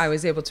 So I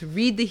was able to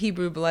read the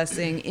Hebrew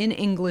blessing in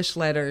English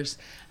letters,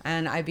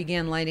 and I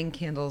began lighting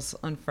candles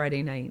on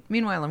Friday night.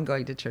 Meanwhile, I'm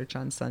going to church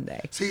on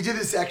Sunday. So you did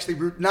this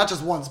actually not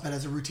just once, but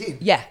as a routine.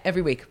 Yeah,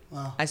 every week.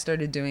 Wow. I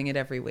started doing it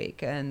every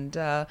week. And,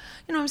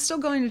 I'm still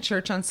going to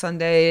church on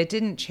Sunday. It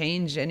didn't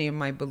change any of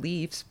my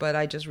beliefs, but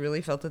I just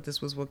really felt that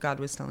this was what God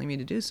was telling me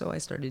to do, so I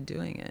started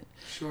doing it.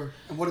 Sure.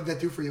 And what did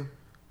that do for you?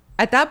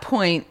 At that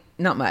point,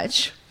 not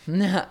much.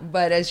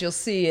 But as you'll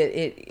see,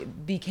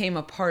 it became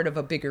a part of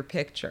a bigger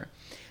picture.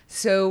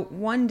 So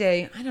one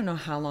day, I don't know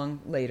how long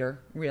later,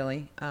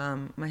 really,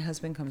 my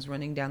husband comes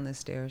running down the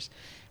stairs,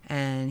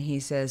 and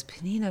he says,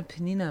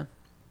 Penina,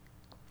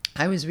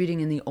 I was reading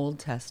in the Old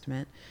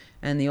Testament,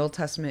 and the Old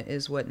Testament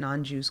is what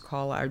non-Jews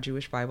call our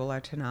Jewish Bible,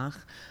 our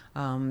Tanakh.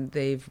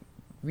 They've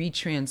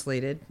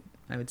retranslated,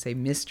 I would say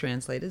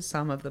mistranslated,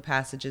 some of the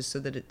passages so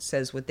that it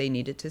says what they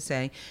need it to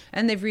say,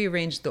 and they've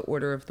rearranged the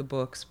order of the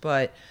books,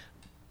 but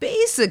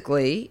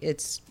basically,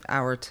 it's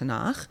our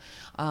Tanakh.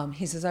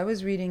 He says, I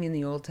was reading in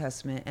the Old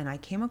Testament and I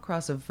came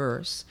across a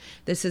verse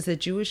that says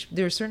that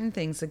there are certain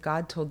things that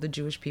God told the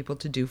Jewish people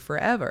to do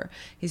forever.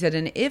 He said,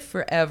 and if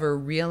forever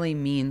really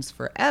means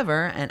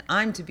forever, and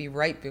I'm to be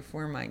right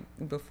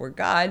before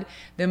God,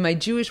 then my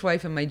Jewish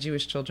wife and my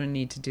Jewish children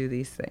need to do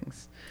these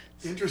things.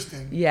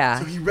 Interesting. Yeah.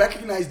 So he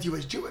recognized you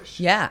as Jewish.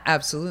 Yeah,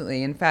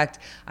 absolutely. In fact,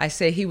 I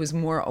say he was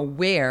more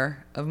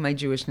aware of my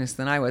Jewishness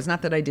than I was.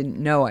 Not that I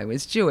didn't know I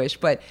was Jewish,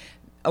 but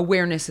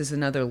awareness is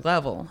another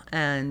level.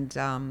 And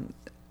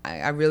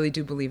I really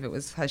do believe it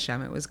was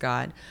Hashem, it was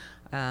God.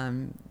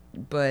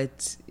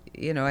 But,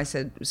 I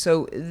said,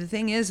 so the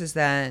thing is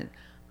that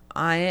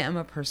I am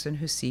a person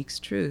who seeks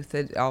truth.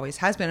 It always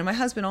has been. And my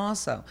husband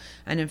also.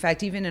 And in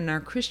fact, even in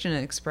our Christian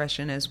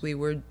expression, as we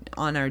were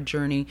on our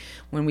journey,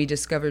 when we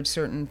discovered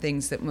certain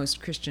things that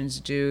most Christians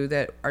do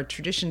that are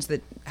traditions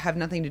that have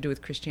nothing to do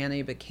with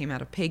Christianity but came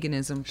out of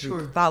paganism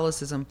through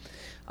Catholicism,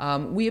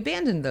 we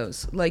abandoned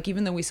those. Like,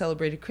 even though we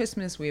celebrated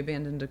Christmas, we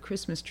abandoned a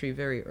Christmas tree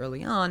very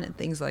early on and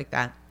things like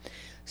that.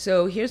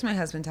 So here's my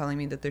husband telling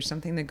me that there's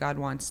something that God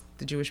wants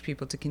the Jewish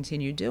people to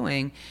continue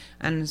doing.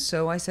 And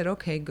so I said,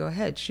 okay, go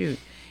ahead, shoot.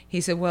 He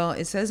said, well,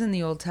 it says in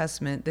the Old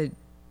Testament that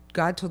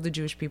God told the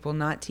Jewish people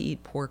not to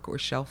eat pork or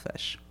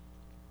shellfish.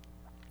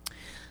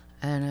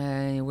 And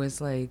I was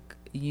like,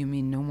 you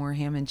mean no more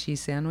ham and cheese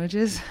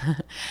sandwiches?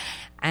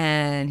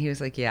 And he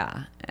was like,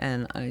 yeah.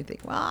 And I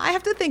think, well, I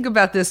have to think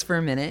about this for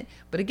a minute.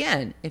 But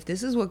again, if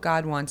this is what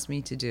God wants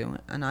me to do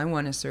and I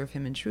want to serve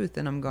him in truth,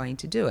 then I'm going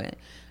to do it.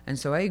 And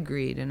so I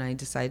agreed, and I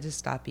decided to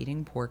stop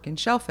eating pork and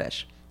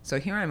shellfish. So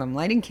here I am, I'm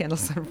lighting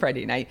candles on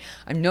Friday night.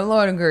 I'm no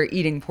longer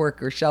eating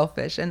pork or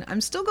shellfish, and I'm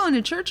still going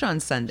to church on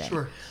Sunday.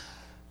 Sure.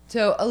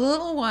 So a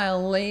little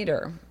while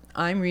later,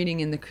 I'm reading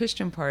in the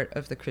Christian part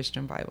of the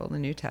Christian Bible, the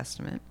New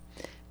Testament,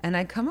 and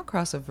I come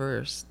across a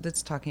verse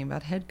that's talking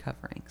about head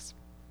coverings.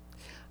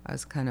 I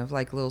was kind of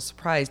like a little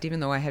surprised,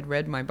 even though I had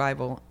read my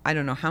Bible, I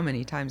don't know how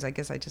many times. I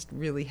guess I just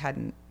really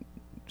hadn't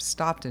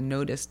stopped and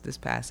noticed this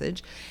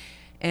passage.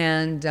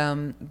 And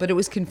but it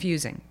was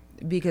confusing,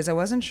 because I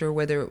wasn't sure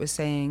whether it was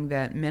saying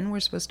that men were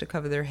supposed to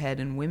cover their head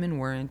and women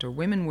weren't, or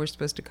women were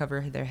supposed to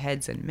cover their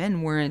heads and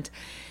men weren't.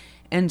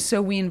 And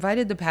so we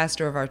invited the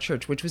pastor of our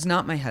church, which was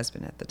not my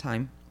husband at the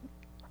time.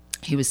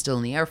 He was still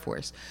in the Air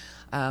Force.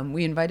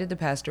 We invited the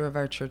pastor of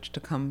our church to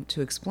come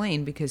to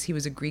explain, because he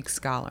was a Greek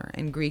scholar,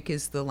 and Greek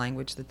is the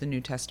language that the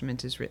New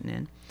Testament is written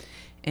in.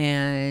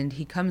 And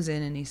he comes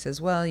in and he says,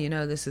 well,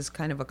 this is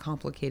kind of a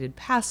complicated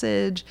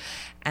passage.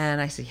 And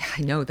I said, yeah,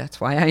 I know,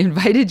 that's why I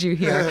invited you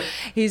here.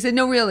 He said,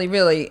 no,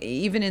 really,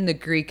 even in the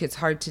Greek, it's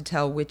hard to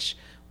tell which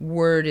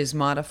word is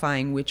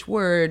modifying which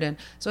word. And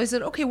so I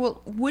said, okay,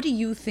 well, what do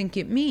you think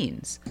it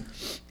means?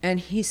 And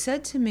he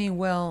said to me,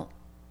 well,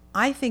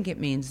 I think it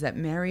means that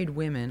married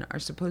women are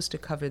supposed to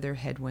cover their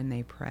head when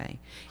they pray.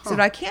 He said,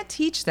 I can't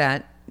teach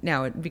that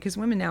now, because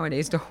women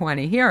nowadays don't want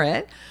to hear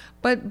it,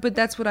 but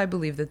that's what I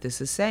believe that this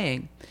is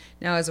saying.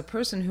 Now, as a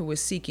person who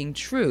was seeking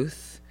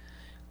truth,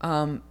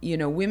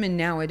 women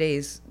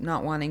nowadays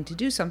not wanting to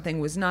do something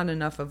was not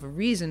enough of a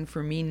reason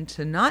for me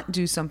to not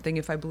do something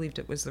if I believed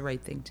it was the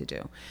right thing to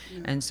do.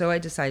 Yeah. And so I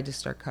decided to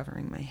start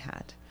covering my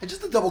head. And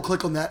just to double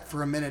click on that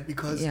for a minute,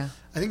 because I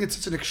think it's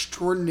such an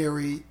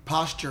extraordinary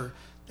posture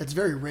that's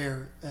very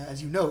rare,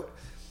 as you note.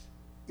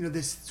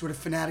 This sort of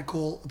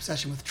fanatical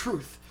obsession with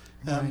truth.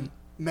 Right.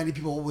 Many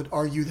people would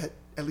argue that,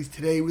 at least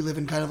today, we live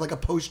in kind of like a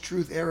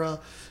post-truth era.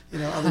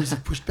 Others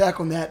have pushed back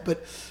on that.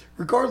 But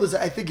regardless,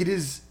 I think it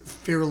is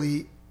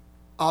fairly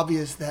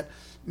obvious that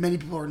many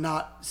people are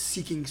not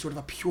seeking sort of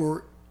a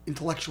pure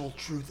intellectual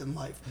truth in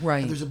life.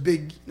 Right. There's a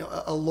big,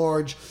 a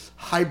large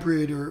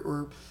hybrid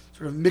or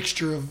sort of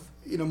mixture of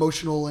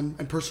emotional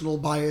and personal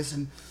bias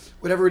and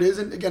whatever it is.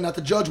 And again, not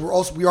to judge,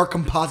 we are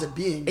composite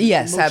beings.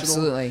 Yes,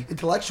 absolutely.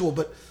 Intellectual,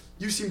 but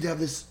you seem to have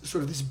this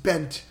sort of this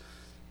bent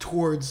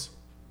towards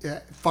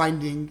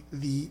finding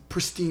the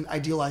pristine,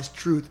 idealized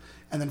truth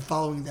and then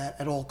following that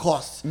at all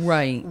costs.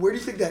 Right. Where do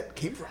you think that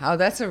came from? Oh,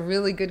 that's a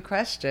really good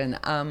question.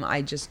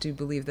 I just do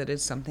believe that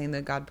it's something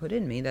that God put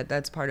in me,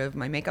 that's part of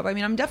my makeup. I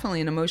mean, I'm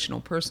definitely an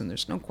emotional person.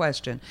 There's no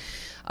question.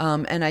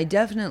 And I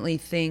definitely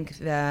think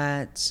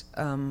that,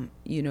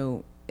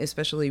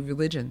 especially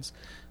religions,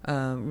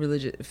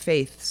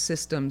 faith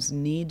systems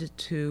need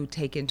to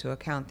take into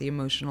account the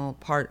emotional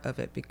part of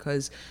it,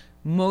 because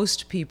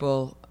most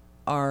people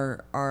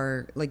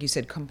are, like you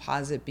said,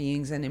 composite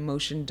beings, and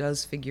emotion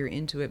does figure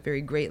into it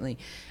very greatly.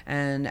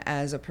 And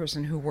as a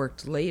person who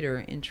worked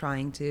later in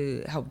trying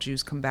to help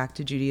Jews come back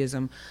to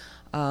Judaism,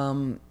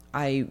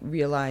 I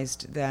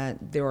realized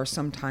that there are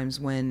some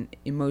times when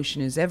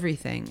emotion is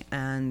everything,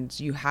 and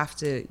you have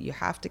to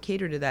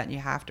cater to that, and you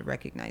have to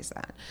recognize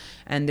that.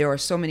 And there are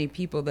so many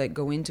people that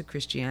go into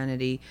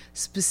Christianity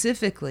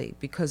specifically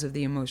because of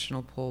the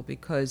emotional pull,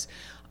 because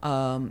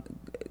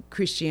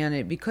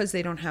Christianity, because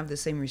they don't have the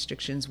same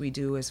restrictions we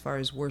do as far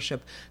as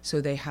worship, so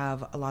they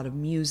have a lot of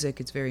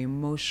music. It's very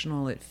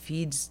emotional. It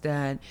feeds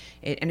that,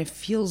 and it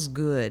feels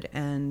good.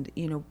 And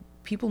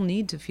people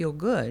need to feel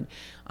good.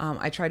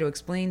 I try to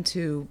explain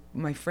to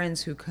my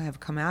friends who have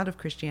come out of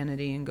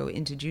Christianity and go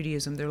into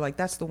Judaism, they're like,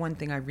 that's the one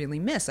thing I really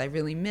miss. I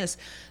really miss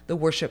the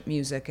worship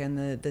music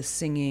and the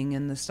singing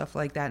and the stuff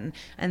like that.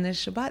 And the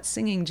Shabbat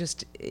singing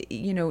just,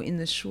 in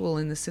the shul,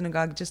 in the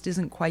synagogue, just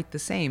isn't quite the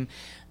same.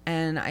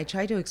 And I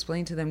try to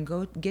explain to them,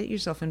 go get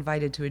yourself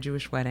invited to a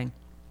Jewish wedding,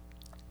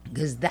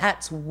 because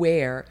that's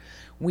where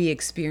we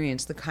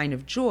experience the kind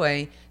of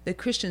joy that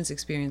Christians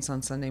experience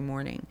on Sunday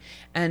morning.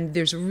 And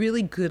there's a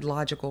really good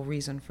logical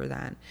reason for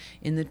that.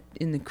 In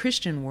the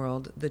Christian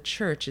world, the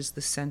church is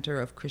the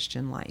center of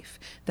Christian life.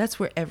 That's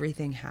where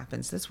everything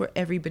happens. That's where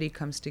everybody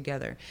comes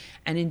together.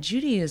 And in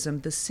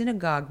Judaism, the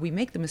synagogue, we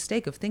make the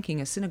mistake of thinking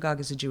a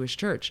synagogue is a Jewish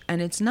church,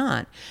 and it's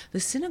not.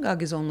 The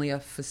synagogue is only a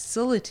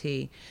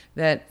facility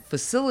that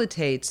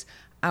facilitates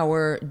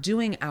our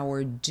doing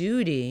our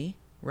duty,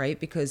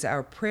 right? Because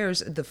our prayers,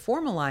 the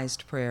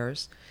formalized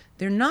prayers,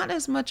 they're not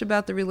as much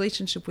about the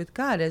relationship with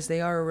God as they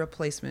are a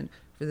replacement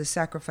for the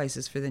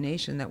sacrifices for the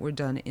nation that were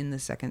done in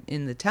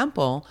the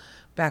temple,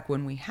 back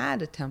when we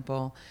had a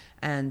temple.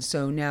 And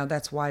so now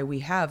that's why we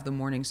have the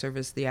morning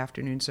service, the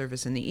afternoon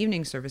service, and the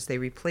evening service. They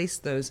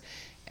replaced those,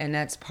 and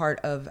that's part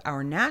of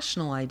our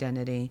national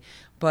identity.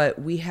 But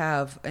we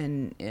have,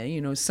 and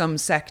some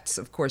sects,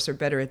 of course, are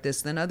better at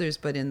this than others,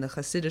 but in the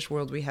Hasidic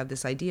world, we have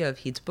this idea of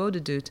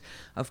hitbodedut,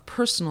 of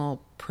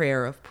personal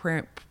prayer, of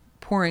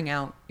pouring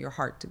out your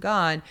heart to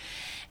God.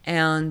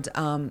 And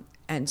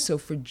so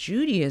for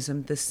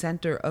Judaism, the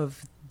center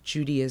of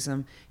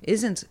Judaism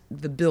isn't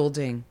the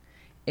building,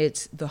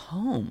 it's the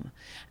home.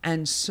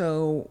 And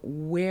so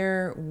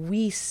where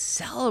we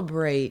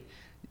celebrate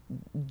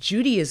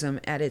Judaism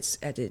at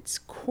its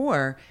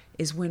core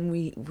is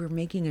when we're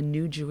making a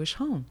new Jewish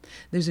home.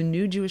 There's a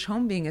new Jewish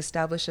home being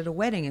established at a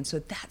wedding, and so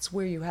that's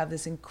where you have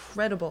this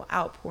incredible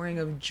outpouring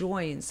of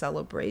joy and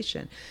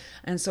celebration.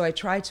 And so I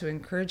try to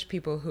encourage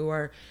people who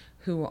are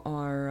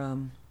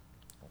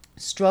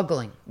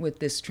struggling with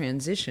this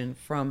transition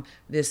from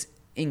this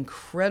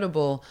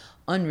incredible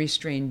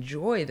unrestrained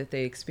joy that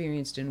they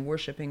experienced in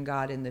worshiping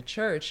God in the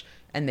church,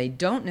 and they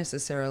don't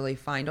necessarily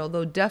find,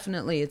 although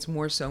definitely it's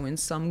more so in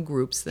some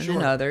groups than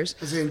in others.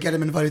 Get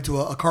them invited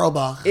to a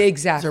Carlebach.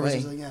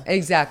 Exactly.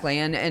 Exactly.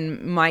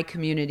 And my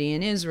community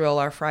in Israel,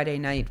 our Friday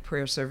night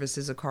prayer service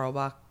is a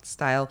Carlebach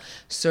style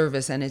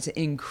service, and it's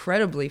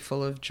incredibly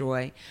full of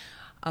joy.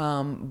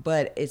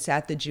 But it's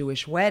at the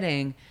Jewish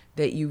wedding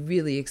that you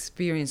really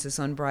experience this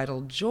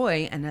unbridled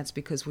joy, and that's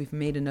because we've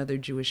made another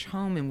Jewish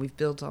home, and we've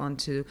built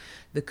onto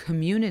the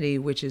community,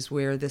 which is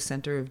where the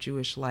center of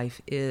Jewish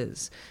life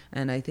is.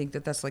 And I think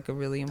that that's like a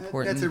really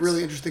important That's a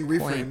really interesting reframe.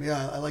 point.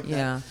 Yeah, I like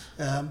that.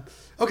 Yeah.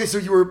 Okay, so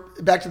you were,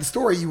 back to the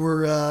story, you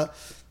were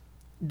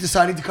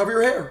deciding to cover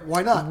your hair.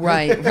 Why not?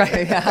 Right.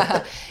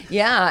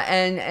 Yeah,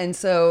 and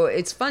so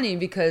it's funny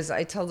because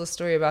I tell the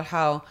story about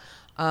how,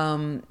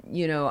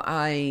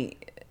 I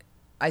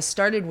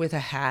started with a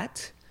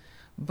hat,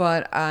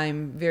 but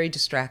I'm very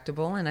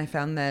distractible, and I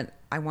found that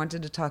I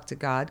wanted to talk to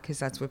God, because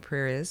that's what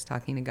prayer is,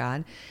 talking to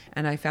God.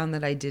 And I found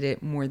that I did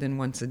it more than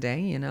once a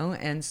day,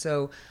 and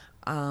so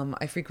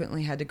I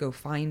frequently had to go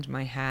find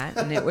my hat,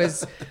 and it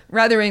was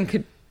rather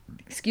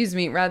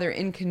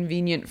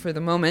inconvenient for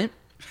the moment.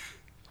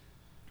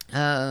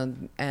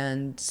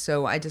 And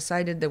so I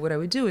decided that what I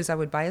would do is I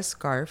would buy a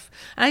scarf.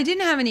 And I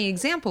didn't have any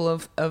example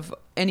of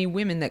any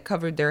women that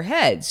covered their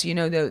heads.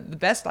 The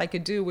best I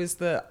could do was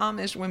the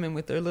Amish women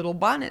with their little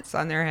bonnets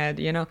on their head,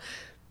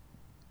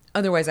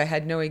 Otherwise, I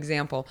had no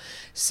example.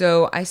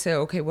 So I said,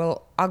 okay,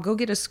 well, I'll go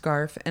get a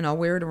scarf and I'll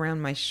wear it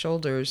around my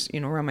shoulders,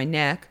 around my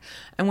neck.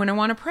 And when I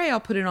want to pray, I'll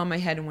put it on my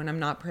head. And when I'm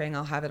not praying,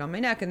 I'll have it on my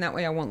neck. And that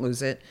way I won't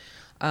lose it.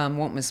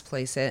 Won't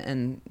misplace it,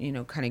 and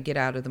kind of get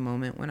out of the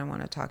moment when I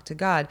want to talk to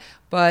God.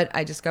 But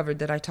I discovered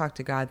that I talk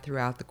to God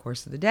throughout the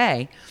course of the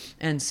day,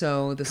 and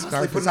so the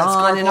scarf is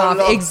on and off.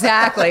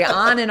 Exactly,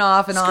 on and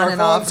off and on and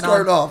off.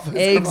 Scarf off.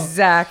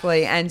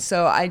 Exactly, and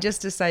so I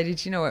just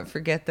decided, you know what,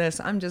 forget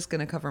this. I'm just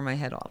going to cover my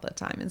head all the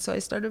time, and so I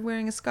started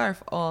wearing a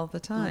scarf all the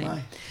time. Oh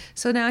my.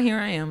 So now here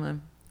I am.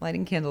 I'm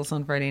lighting candles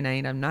on Friday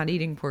night. I'm not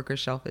eating pork or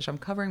shellfish. I'm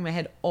covering my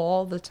head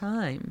all the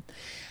time,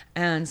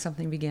 and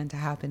something began to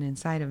happen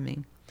inside of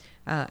me.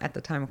 At the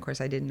time, of course,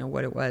 I didn't know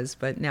what it was,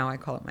 but now I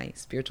call it my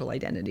spiritual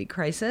identity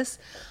crisis.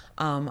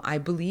 I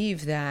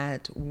believe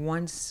that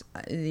once,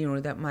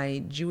 that my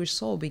Jewish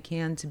soul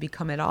began to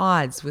become at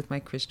odds with my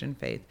Christian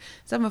faith.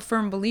 So I'm a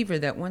firm believer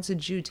that once a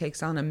Jew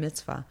takes on a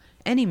mitzvah,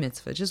 any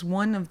mitzvah, just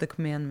one of the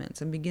commandments,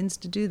 and begins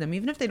to do them,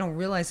 even if they don't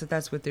realize that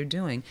that's what they're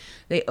doing,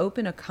 they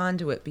open a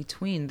conduit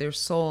between their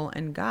soul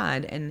and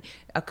God, and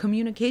a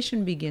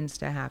communication begins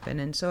to happen.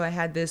 And so I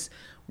had this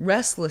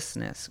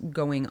restlessness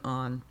going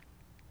on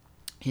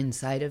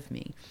inside of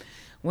me.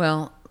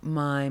 Well,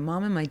 my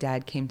mom and my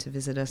dad came to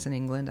visit us in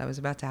England. I was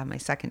about to have my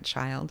second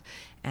child,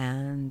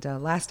 and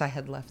last I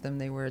had left them,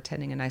 they were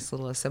attending a nice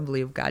little Assembly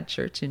of God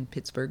church in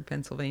Pittsburgh,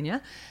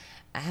 Pennsylvania,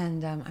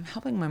 and I'm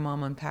helping my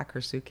mom unpack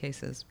her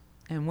suitcases,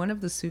 and one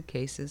of the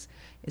suitcases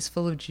is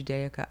full of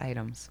Judaica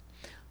items.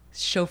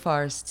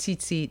 Shofars,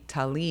 tzitzit,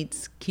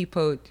 talits,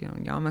 kippot,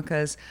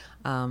 yarmulkes,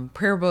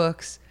 prayer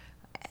books,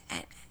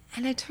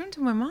 And I turned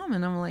to my mom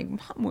and I'm like,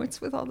 Mom, what's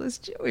with all this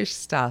Jewish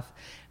stuff?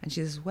 And she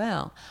says,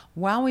 well,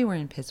 while we were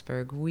in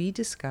Pittsburgh, we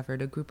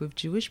discovered a group of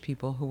Jewish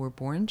people who were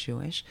born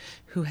Jewish,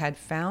 who had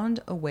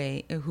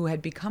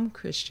become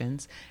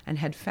Christians and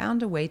had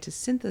found a way to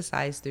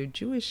synthesize their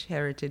Jewish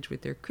heritage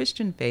with their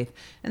Christian faith.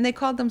 And they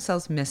called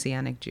themselves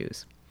Messianic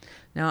Jews.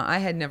 Now, I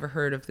had never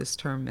heard of this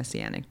term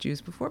Messianic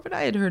Jews before, but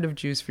I had heard of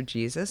Jews for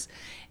Jesus.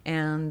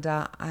 And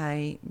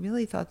I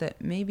really thought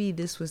that maybe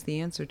this was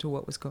the answer to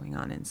what was going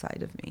on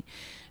inside of me.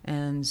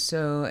 And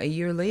so a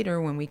year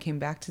later, when we came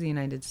back to the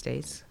United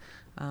States,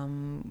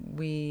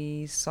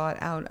 we sought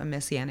out a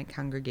Messianic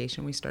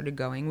congregation. We started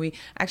going. We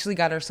actually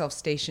got ourselves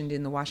stationed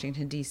in the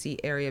Washington, D.C.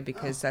 area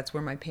because that's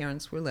where my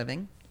parents were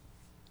living.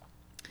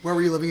 Where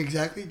were you living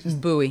exactly?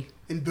 Bowie.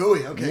 In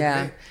Bowie, okay.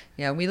 Yeah, great.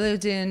 yeah. We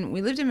lived in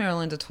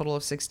Maryland a total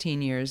of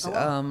 16 years. Oh,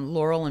 wow.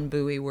 Laurel and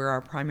Bowie were our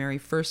primary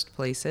first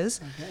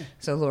places. Okay.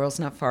 So Laurel's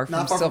not far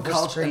from Silver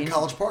Spring.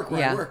 College Park,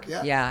 where I work.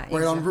 Yeah. Yeah. Right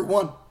exactly. on Route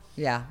 1.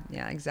 Yeah,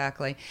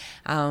 exactly.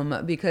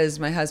 Because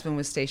my husband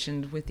was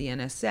stationed with the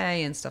NSA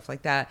and stuff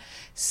like that.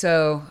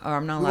 So,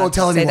 I'm not allowed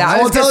to say that.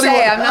 I was going to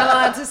say, I'm not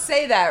allowed to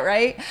say that,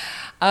 right?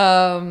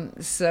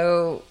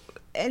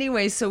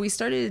 Anyway, so we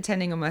started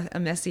attending a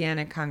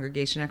Messianic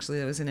congregation, actually,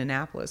 that was in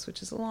Annapolis,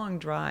 which is a long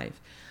drive.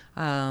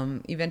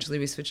 Eventually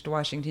we switched to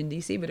Washington,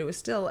 D.C., but it was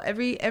still,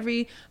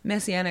 every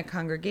Messianic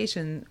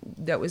congregation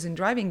that was in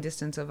driving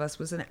distance of us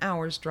was an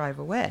hour's drive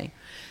away.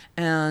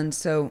 And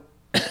so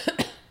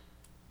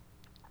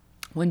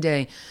one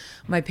day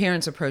my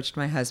parents approached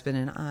my husband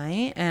and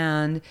I,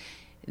 and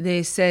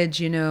they said,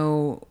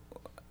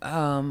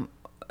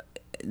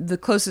 the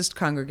closest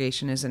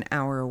congregation is an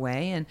hour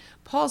away, and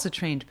Paul's a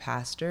trained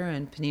pastor,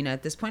 and Penina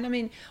at this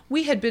point,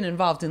 we had been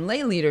involved in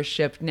lay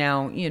leadership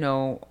now,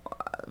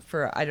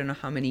 for I don't know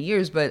how many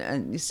years, but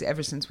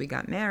ever since we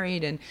got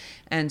married,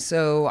 and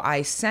so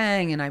I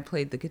sang and I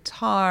played the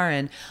guitar,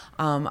 and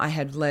I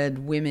had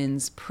led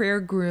women's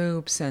prayer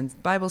groups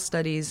and Bible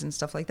studies and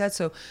stuff like that.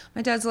 So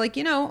my dad's like,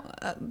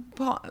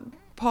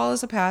 Paul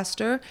is a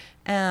pastor,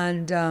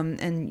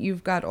 and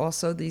you've got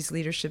also these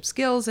leadership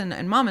skills,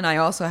 and Mom and I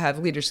also have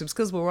leadership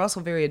skills, but we're also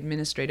very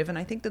administrative, and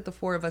I think that the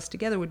four of us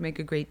together would make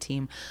a great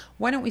team.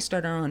 Why don't we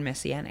start our own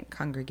Messianic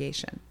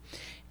congregation?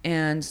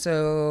 And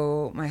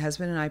so my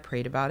husband and I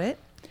prayed about it,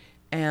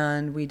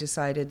 and we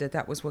decided that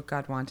that was what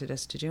God wanted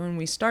us to do, and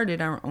we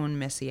started our own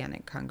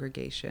Messianic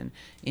congregation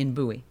in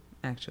Bowie,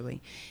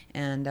 actually.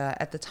 And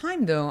at the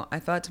time, though, I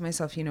thought to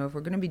myself, if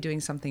we're going to be doing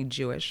something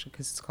Jewish,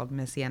 because it's called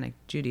Messianic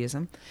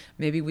Judaism,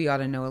 maybe we ought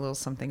to know a little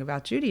something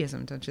about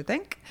Judaism, don't you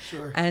think?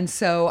 Sure. And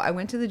so I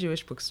went to the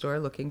Jewish bookstore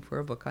looking for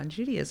a book on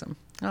Judaism.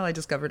 Well, I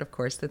discovered, of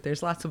course, that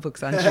there's lots of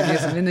books on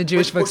Judaism in the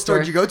Jewish bookstore. What bookstore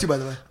did you go to, by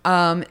the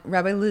way?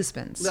 Rabbi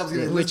Lisbon's. Was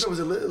it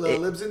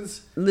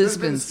Libson's?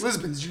 Lisbon's.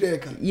 Lisbon's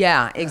Judaica.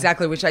 Yeah,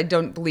 exactly, which I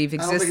don't believe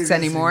exists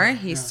anymore.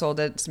 He Yeah.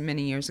 sold it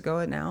many years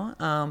ago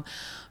now.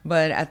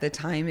 But at the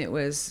time, it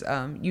was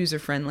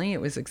user-friendly. It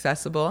was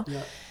accessible.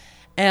 Yeah.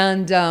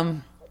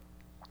 And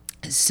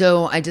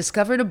so I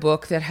discovered a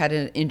book that had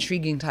an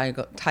intriguing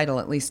title,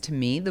 at least to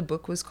me. The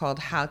book was called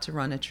How to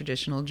Run a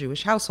Traditional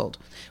Jewish Household.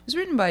 It was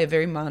written by a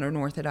very modern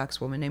Orthodox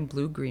woman named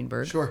Blue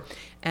Greenberg. Sure.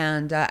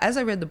 And as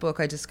I read the book,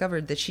 I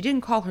discovered that she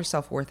didn't call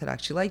herself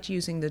Orthodox. She liked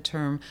using the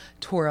term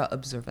Torah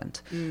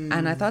observant.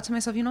 And I thought to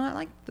myself, I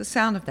like the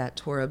sound of that,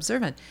 Torah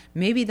observant.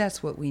 Maybe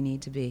that's what we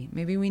need to be.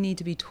 Maybe we need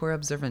to be Torah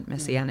observant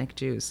Messianic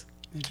Jews.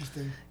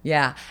 Interesting.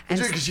 Yeah.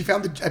 Because she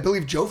founded, I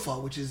believe,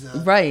 JOFA, which is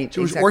right,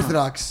 Jewish exactly.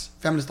 Orthodox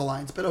Feminist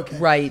Alliance, but okay.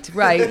 Right,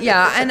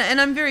 yeah. And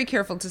I'm very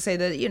careful to say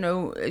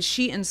that,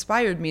 she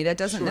inspired me. That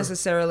doesn't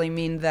necessarily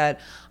mean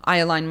that I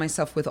align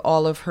myself with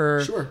all of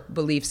her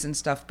beliefs and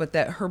stuff, but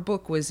that her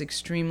book was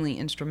extremely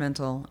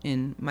instrumental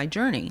in my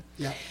journey.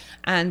 Yeah.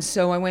 And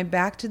so I went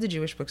back to the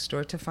Jewish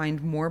bookstore to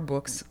find more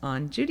books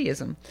on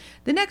Judaism.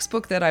 The next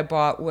book that I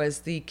bought was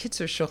the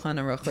Kitzur Shulchan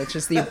Aruch, which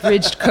is the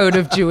abridged code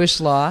of Jewish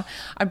law.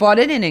 I bought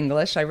it in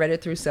English. I read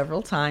it through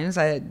several times.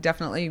 It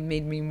definitely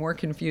made me more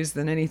confused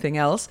than anything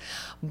else,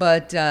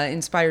 but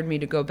inspired me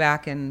to go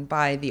back and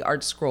buy the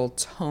Art Scroll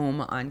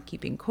tome on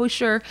keeping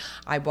kosher.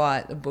 I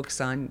bought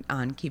books on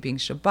keeping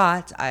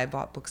Shabbat. I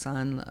bought books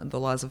on the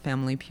laws of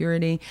family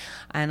purity.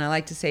 And I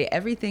like to say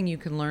everything you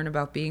can learn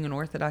about being an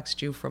Orthodox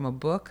Jew from a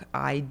book,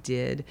 I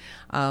did.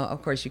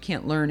 Of course, you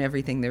can't learn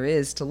everything there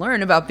is to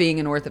learn about being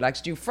an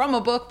Orthodox Jew from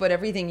a book, but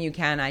everything you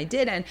can, I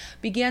did, and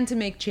began to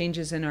make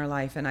changes in our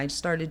life. And I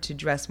started to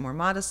dress more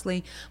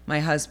modestly.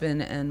 My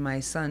husband and my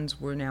sons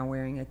were now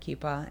wearing a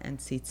kippah and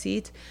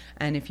tzitzit.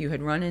 And if you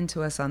had run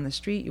into us on the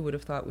street, you would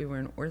have thought we were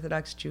an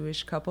Orthodox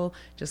Jewish couple,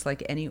 just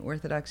like any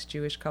Orthodox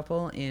Jewish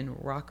couple in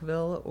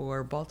Rockville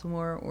or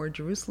Baltimore or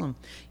Jerusalem.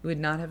 You would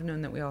not have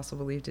known that we also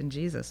believed in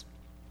Jesus.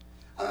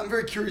 I'm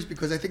very curious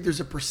because I think there's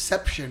a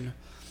perception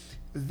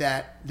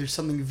that there's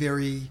something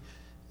very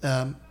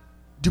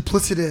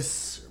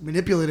duplicitous,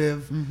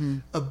 manipulative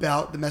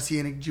about the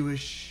Messianic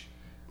Jewish,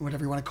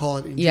 whatever you want to call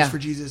it, in Jews for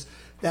Jesus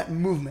that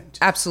movement.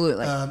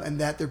 Absolutely. And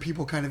that they're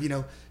people kind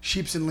of,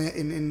 sheep's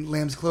in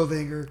lamb's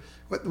clothing or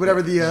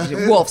whatever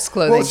the... wolf's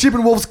clothing. Well, sheep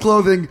in wolf's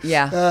clothing.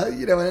 Yeah.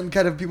 And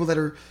kind of people that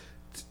are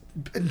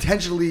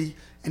intentionally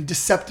and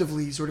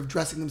deceptively sort of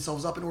dressing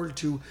themselves up in order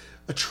to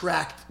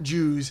attract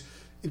Jews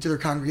into their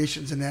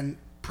congregations and then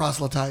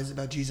proselytize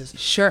about Jesus.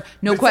 Sure,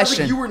 no but it question. sounds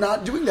like you were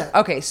not doing that.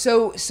 Okay,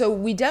 so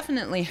we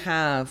definitely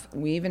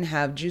we even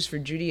have Jews for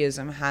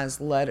Judaism has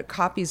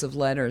copies of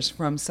letters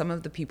from some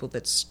of the people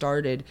that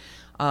started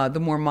the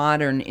more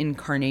modern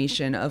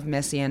incarnation of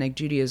Messianic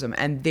Judaism,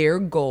 and their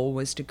goal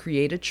was to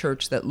create a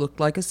church that looked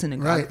like a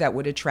synagogue that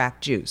would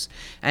attract Jews,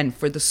 and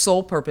for the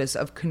sole purpose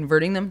of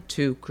converting them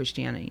to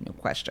Christianity, no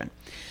question.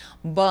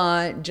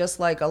 But just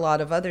like a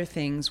lot of other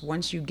things,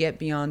 once you get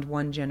beyond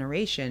one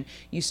generation,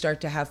 you start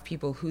to have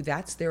people who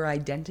that's their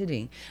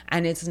identity.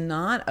 And it's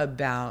not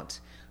about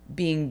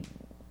being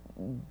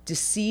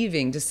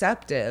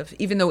deceptive,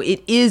 even though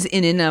it is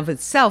in and of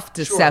itself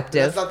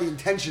deceptive. Sure, that's not the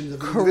intentions of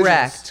the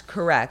individuals.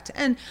 Correct.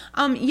 And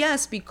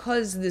yes,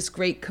 because this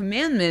great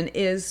commandment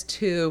is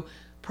to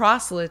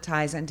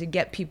proselytize and to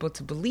get people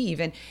to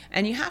believe.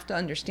 And you have to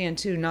understand,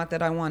 too, not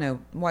that I want to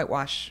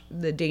whitewash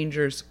the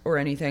dangers or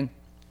anything,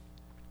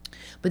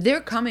 but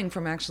they're coming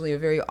from actually a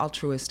very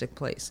altruistic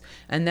place.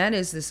 And that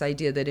is this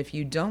idea that if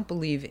you don't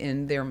believe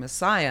in their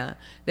Messiah,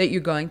 that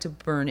you're going to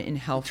burn in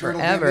hell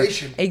Eternal forever.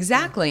 damnation.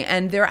 Exactly. Yeah.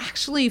 And they're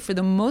actually, for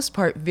the most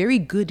part, very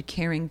good,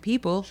 caring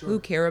people who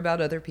care about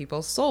other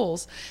people's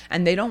souls.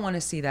 And they don't want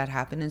to see that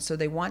happen. And so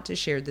they want to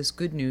share this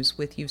good news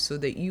with you so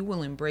that you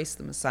will embrace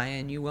the Messiah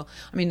and you will...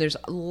 I mean, there's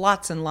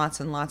lots and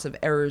lots and lots of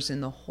errors in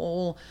the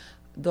whole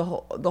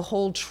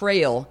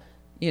trail,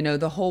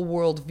 the whole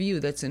worldview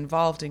that's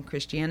involved in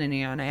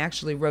Christianity. And I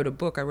actually wrote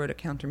a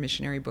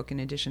counter-missionary book in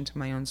addition to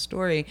my own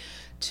story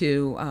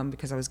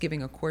because I was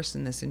giving a course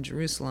in this in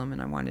Jerusalem and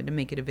I wanted to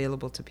make it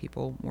available to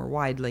people more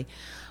widely.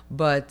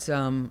 But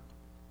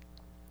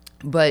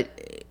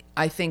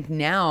I think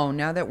now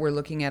that we're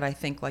looking at, I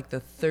think, like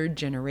the third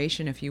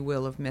generation, if you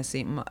will, of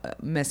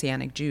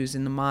Messianic Jews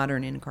in the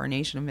modern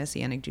incarnation of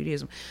Messianic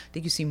Judaism, I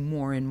think you see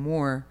more and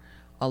more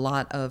a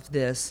lot of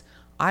this.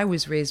 I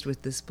was raised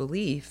with this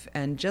belief,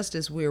 and just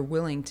as we're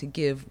willing to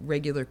give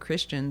regular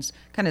Christians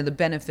kind of the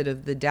benefit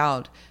of the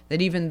doubt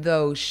that even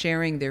though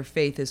sharing their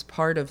faith is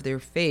part of their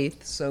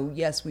faith, so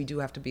yes, we do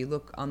have to be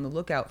on the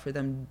lookout for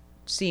them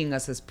seeing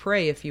us as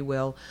prey, if you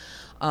will,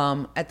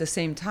 at the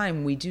same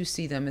time, we do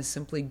see them as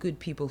simply good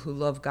people who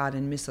love God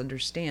and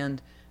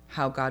misunderstand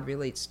how God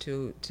relates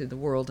to the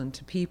world and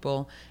to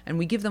people, and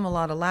we give them a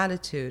lot of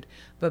latitude.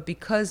 But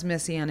because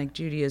Messianic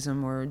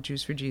Judaism, or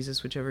Jews for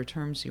Jesus, whichever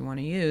terms you want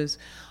to use,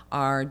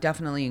 are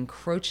definitely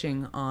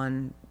encroaching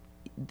on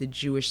the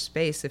Jewish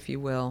space, if you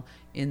will,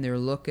 in their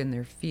look and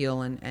their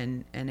feel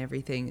and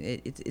everything,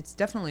 it's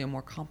definitely a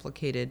more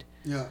complicated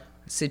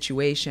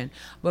situation.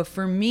 But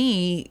for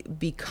me,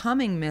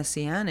 becoming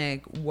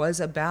Messianic was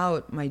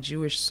about my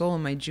Jewish soul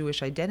and my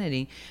Jewish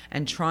identity,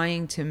 and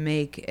trying to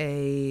make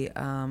a...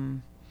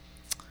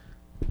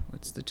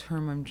 what's the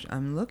term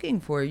I'm looking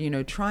for?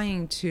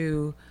 Trying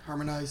to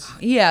harmonize.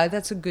 Yeah,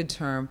 that's a good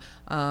term.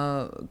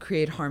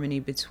 Create harmony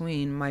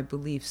between my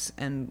beliefs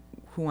and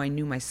who I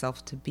knew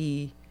myself to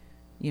be,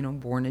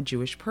 born a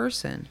Jewish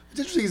person. It's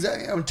interesting is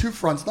that on two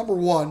fronts. Number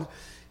one,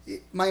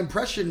 my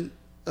impression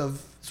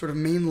of sort of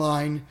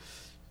mainline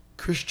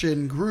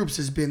Christian groups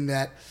has been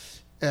that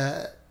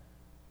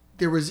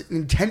there was an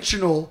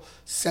intentional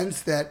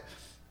sense that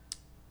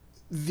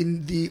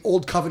the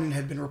old covenant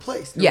had been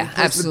replaced.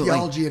 Absolutely.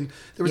 Theology, and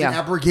there was an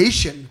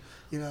abrogation.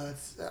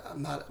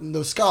 I'm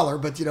no scholar,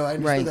 but I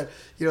understood that.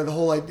 The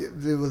whole idea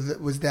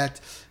was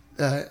that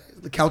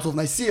the Council of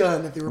Nicaea,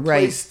 and that they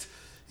replaced.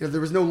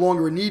 There was no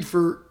longer a need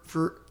for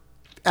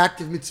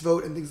active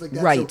mitzvot and things like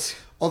that. Right. So,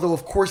 although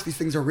of course these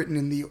things are written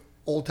in the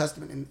Old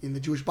Testament in the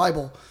Jewish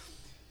Bible,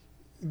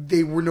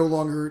 they were no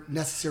longer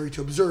necessary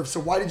to observe. So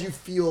why did you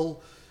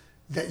feel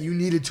that you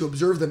needed to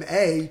observe them?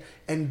 A,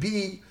 and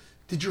B,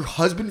 did your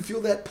husband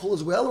feel that pull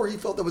as well, or he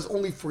felt that was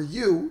only for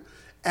you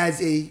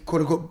as a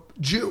quote-unquote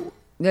Jew?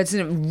 That's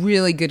a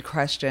really good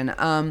question.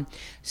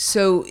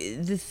 So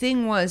the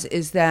thing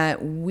is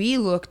that we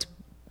looked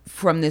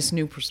from this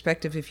new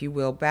perspective, if you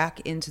will, back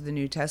into the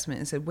New Testament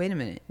and said, wait a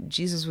minute,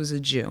 Jesus was a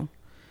Jew.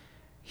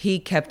 He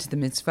kept the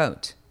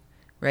mitzvot,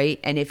 right?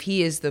 And if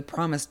he is the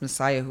promised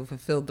Messiah who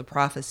fulfilled the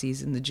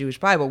prophecies in the Jewish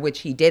Bible,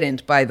 which he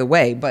didn't, by the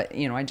way, but,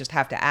 I just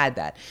have to add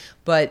that.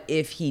 But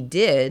if he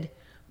did,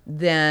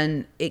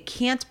 then it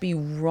can't be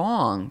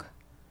wrong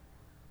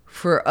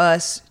for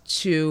us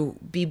to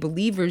be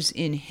believers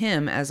in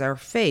him as our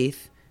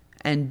faith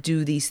and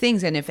do these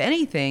things. And if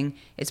anything,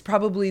 it's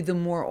probably the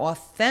more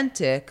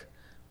authentic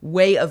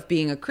way of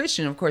being a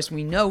Christian. Of course,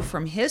 we know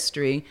from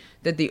history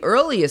that the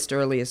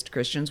earliest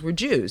Christians were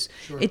Jews.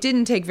 Sure. It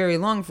didn't take very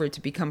long for it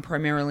to become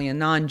primarily a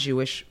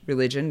non-Jewish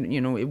religion.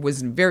 It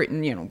was very,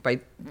 by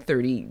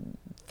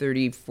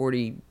 30,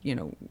 40,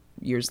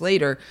 years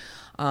later,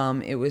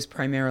 it was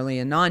primarily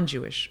a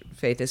non-Jewish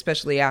faith,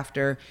 especially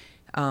after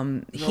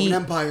Roman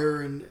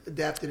Empire and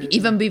adapted it.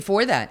 Even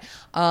before that,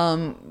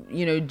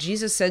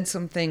 Jesus said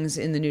some things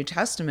in the New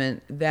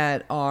Testament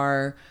that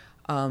are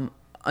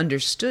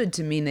understood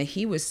to mean that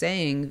he was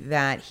saying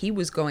that he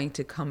was going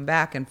to come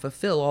back and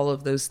fulfill all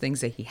of those things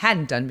that he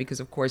hadn't done,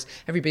 because of course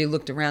everybody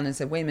looked around and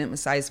said, wait a minute,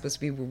 Messiah is supposed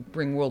to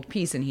bring world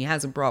peace, and he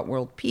hasn't brought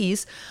world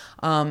peace.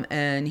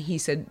 And he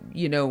said,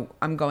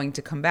 I'm going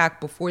to come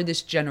back before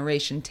this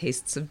generation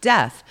tastes of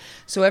death.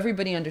 So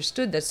everybody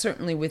understood that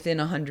certainly within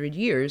 100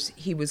 years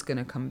he was going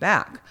to come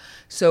back.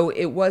 So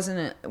it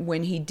wasn't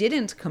when he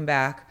didn't come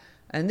back.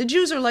 And the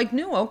Jews are like,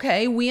 no,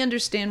 okay, we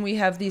understand we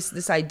have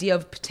this idea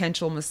of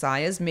potential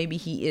messiahs. Maybe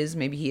he is,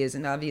 maybe he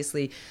isn't.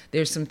 Obviously,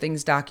 there's some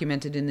things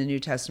documented in the New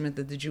Testament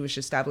that the Jewish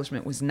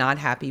establishment was not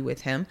happy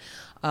with him.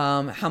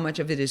 How much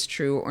of it is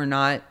true or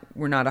not,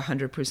 we're not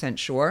 100%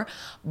 sure.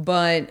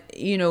 But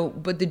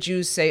the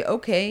Jews say,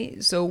 okay,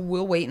 so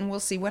we'll wait and we'll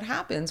see what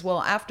happens.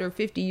 Well, after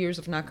 50 years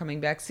of not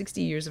coming back,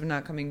 60 years of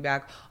not coming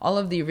back, all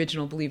of the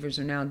original believers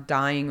are now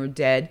dying or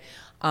dead.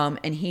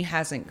 And he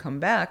hasn't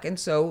come back. And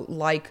so,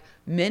 like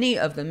many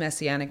of the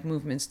messianic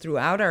movements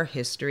throughout our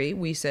history,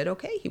 we said,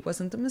 okay, he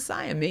wasn't the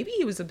Messiah. Maybe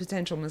he was a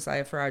potential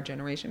Messiah for our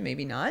generation,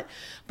 maybe not.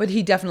 But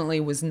he definitely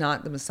was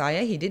not the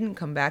Messiah. He didn't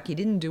come back. He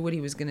didn't do what he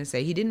was going to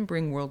say. He didn't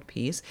bring world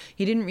peace.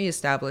 He didn't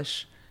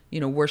reestablish,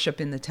 worship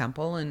in the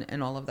temple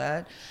and all of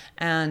that.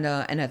 And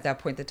at that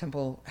point, the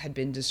temple had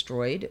been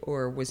destroyed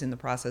or was in the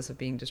process of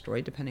being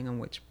destroyed, depending on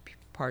which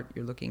part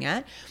you're looking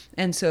at.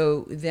 And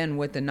so then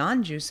what the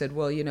non-Jews said,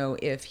 well,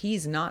 if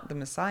he's not the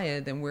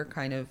Messiah, then we're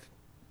kind of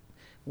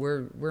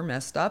we're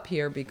messed up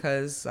here,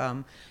 because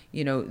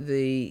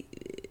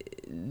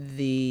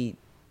the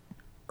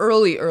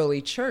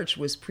early church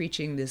was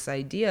preaching this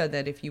idea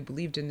that if you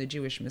believed in the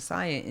Jewish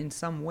Messiah, in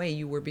some way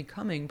you were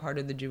becoming part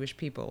of the Jewish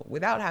people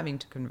without having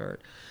to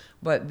convert,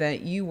 but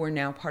that you were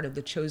now part of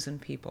the chosen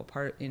people,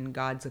 part in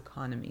God's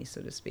economy,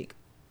 so to speak.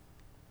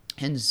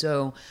 And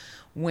so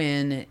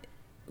when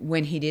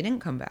he didn't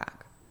come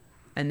back,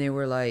 and they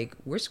were like,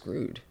 we're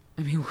screwed.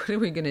 I mean, what are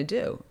we going to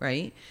do,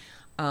 right?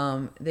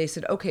 They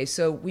said, okay,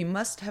 so we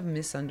must have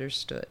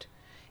misunderstood.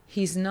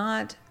 He's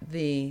not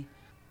the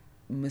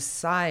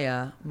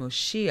Messiah,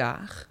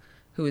 Moshiach,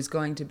 who is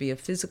going to be a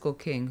physical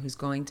king, who's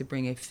going to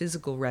bring a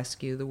physical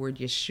rescue. The word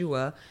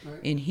Yeshua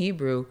in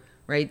Hebrew,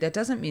 right? That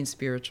doesn't mean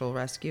spiritual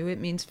rescue. It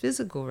means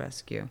physical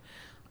rescue.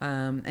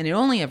 And it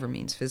only ever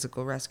means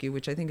physical rescue,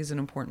 which I think is an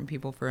important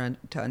people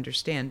to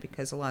understand,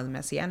 because a lot of the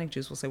Messianic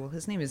Jews will say, well,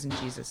 his name isn't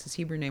Jesus. His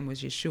Hebrew name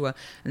was Yeshua,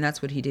 and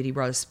that's what he did. He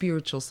brought a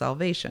spiritual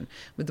salvation.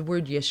 But the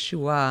word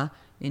Yeshua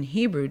in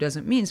Hebrew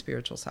doesn't mean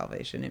spiritual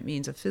salvation. It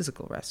means a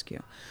physical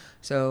rescue.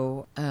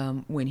 So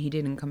when he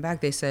didn't come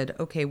back, they said,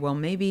 okay, well,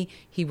 maybe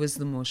he was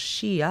the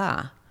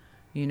Moshiach.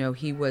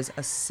 He was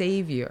a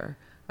savior,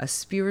 a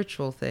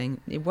spiritual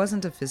thing. It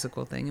wasn't a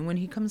physical thing. And when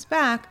he comes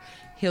back,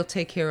 he'll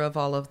take care of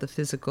all of the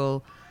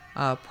physical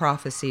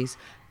prophecies.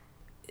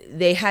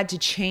 They had to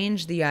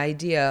change the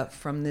idea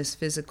from this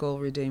physical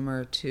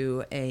redeemer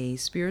to a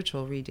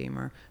spiritual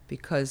redeemer,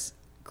 because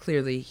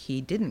clearly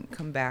he didn't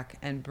come back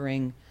and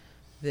bring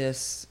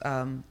this,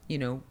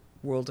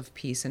 world of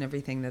peace and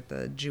everything that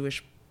the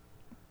Jewish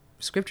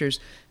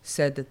scriptures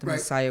said that the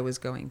Messiah was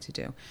going to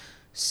do.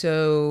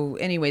 So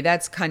anyway,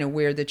 that's kind of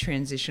where the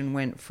transition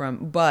went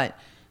from. But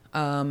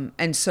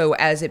and so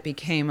as it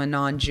became a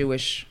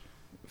non-Jewish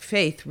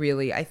faith,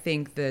 really, I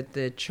think that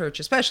the church,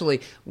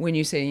 especially when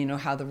you say,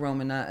 how the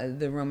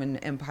Roman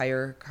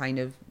Empire kind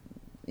of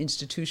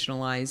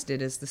institutionalized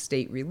it as the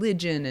state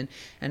religion,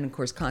 and of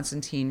course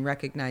Constantine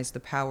recognized the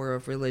power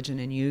of religion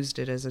and used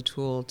it as a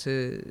tool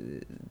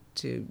to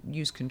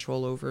use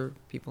control over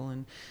people,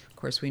 and of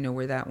course we know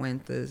where that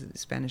went, the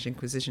Spanish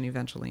Inquisition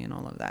eventually and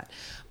all of that.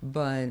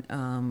 But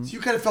so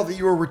you kind of felt that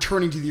you were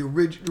returning to the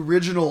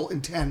original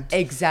intent,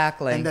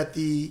 exactly, and that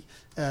the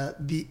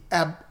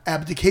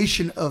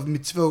abdication of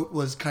mitzvot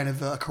was kind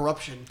of a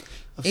corruption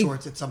of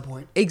sorts at some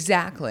point.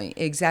 Exactly.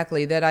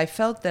 That I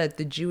felt that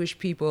the Jewish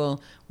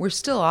people were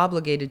still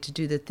obligated to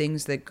do the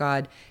things that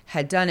God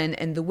had done.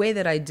 And the way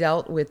that I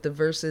dealt with the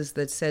verses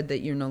that said that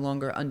you're no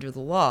longer under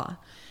the law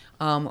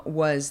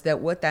was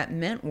that what that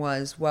meant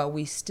was, while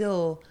we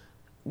still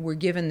were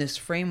given this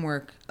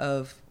framework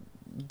of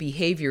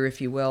behavior, if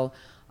you will,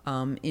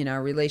 in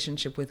our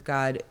relationship with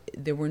God,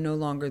 there were no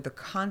longer the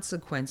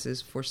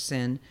consequences for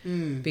sin,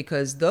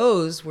 because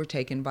those were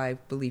taken by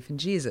belief in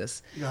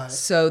Jesus.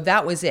 So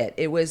that was it.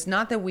 It was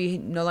not that we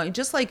no longer,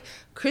 just like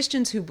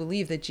Christians who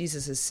believe that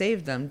Jesus has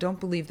saved them don't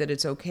believe that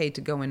it's okay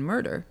to go and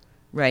murder,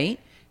 right?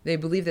 They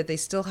believe that they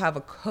still have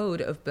a code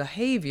of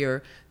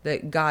behavior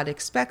that God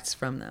expects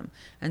from them.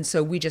 And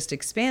so we just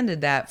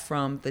expanded that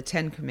from the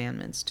 10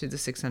 Commandments to the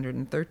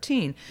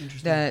 613.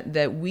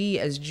 That we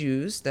as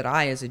Jews, that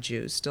I as a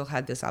Jew, still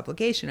had this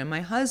obligation. And my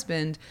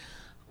husband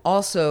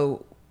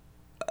also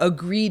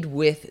agreed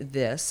with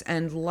this,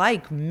 and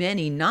like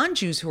many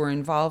non-Jews who are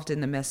involved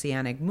in the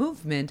Messianic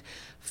movement,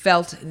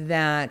 felt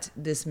that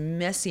this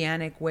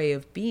Messianic way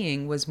of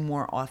being was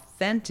more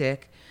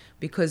authentic,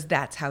 because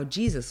that's how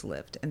Jesus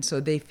lived. And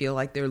so they feel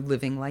like they're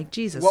living like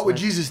Jesus What would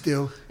lived. Jesus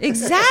do?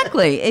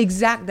 Exactly.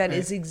 That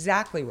is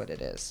exactly what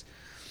it is.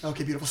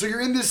 Okay, beautiful. So you're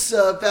in this,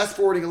 fast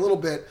forwarding a little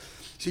bit.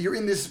 So you're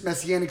in this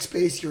Messianic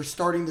space. You're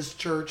starting this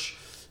church.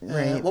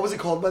 Right. What was it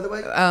called, by the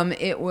way?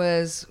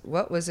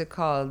 What was it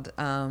called?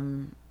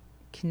 Knesset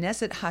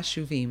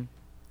Hashuvim.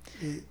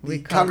 The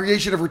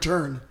Congregation of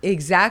Return.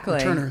 Exactly.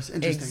 Returners.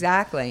 Interesting.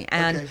 Exactly.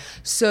 And Okay.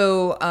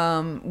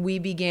 so we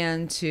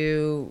began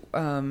to,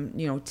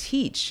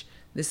 teach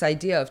this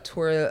idea of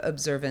Torah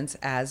observance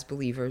as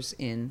believers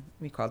in,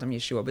 we called him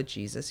Yeshua, but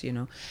Jesus,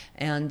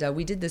 And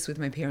we did this with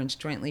my parents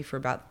jointly for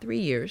about 3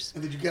 years.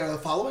 And did you get a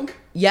following?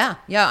 Yeah.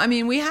 I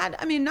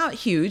mean, not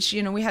huge.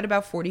 We had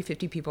about 40,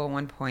 50 people at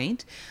one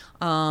point.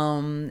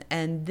 And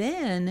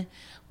then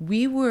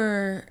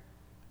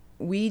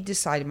we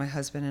decided, my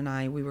husband and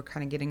I, we were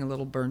kind of getting a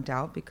little burnt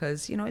out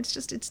because,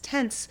 it's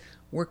tense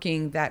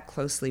working that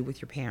closely with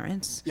your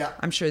parents. Yeah.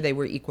 I'm sure they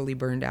were equally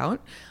burned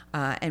out.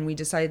 And we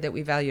decided that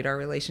we valued our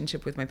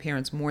relationship with my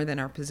parents more than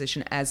our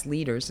position as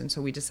leaders. And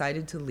so we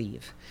decided to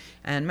leave.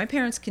 And my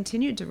parents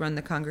continued to run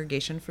the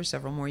congregation for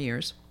several more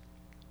years.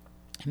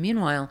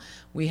 Meanwhile,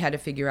 we had to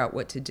figure out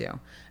what to do.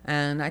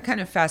 And I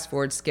kind of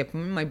skip.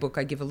 In my book,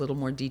 I give a little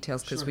more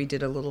details because we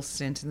did a little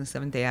stint in the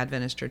Seventh-day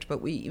Adventist Church,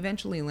 but we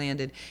eventually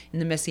landed in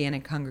the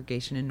Messianic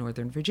congregation in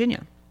Northern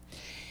Virginia.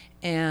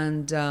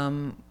 And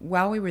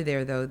while we were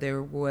there, though,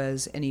 there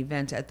was an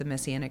event at the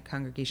Messianic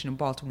congregation in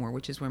Baltimore,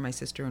 which is where my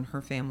sister and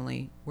her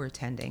family were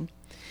attending.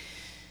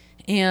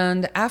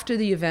 And after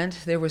the event,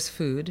 there was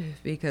food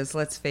because,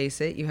 let's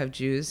face it, you have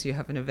Jews, you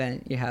have an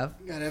event, you have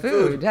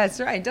food. That's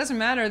right. It doesn't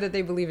matter that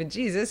they believe in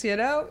Jesus,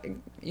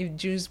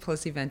 Jews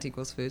plus event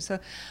equals food. So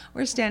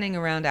we're standing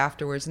around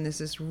afterwards, and there's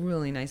this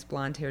really nice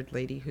blonde-haired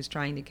lady who's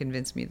trying to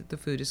convince me that the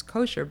food is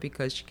kosher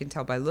because she can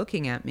tell by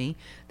looking at me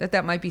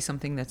that might be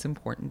something that's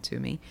important to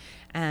me.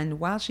 And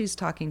while she's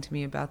talking to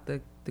me about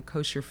the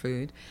kosher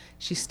food,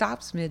 she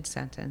stops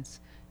mid-sentence.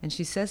 And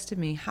she says to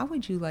me, how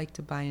would you like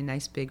to buy a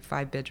nice big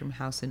 5-bedroom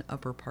house in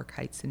Upper Park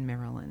Heights in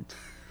Maryland?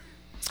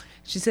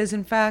 She says,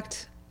 in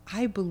fact,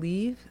 I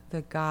believe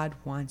that God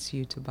wants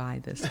you to buy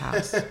this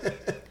house.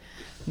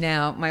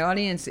 Now, my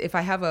audience, if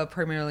I have a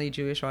primarily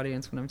Jewish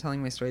audience when I'm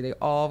telling my story, they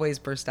always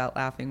burst out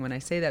laughing when I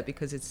say that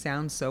because it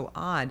sounds so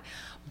odd.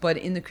 But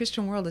in the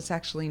Christian world, it's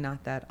actually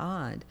not that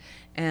odd.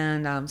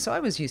 And so I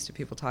was used to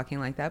people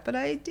talking like that, but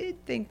I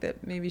did think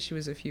that maybe she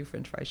was a few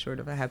French fries short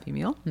of a Happy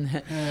Meal.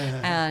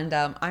 And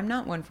I'm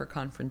not one for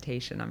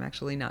confrontation. I'm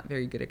actually not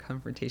very good at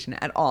confrontation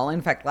at all.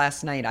 In fact,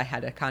 last night I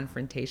had a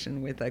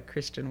confrontation with a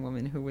Christian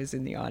woman who was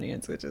in the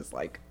audience, which is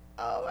like,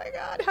 oh my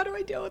God, how do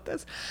I deal with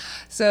this?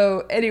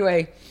 So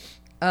anyway,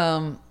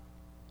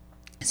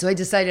 so I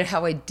decided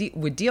how I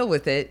would deal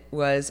with it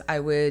was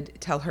I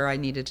would tell her I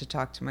needed to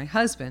talk to my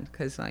husband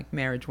because, like,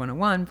 marriage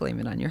 101, blame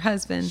it on your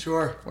husband.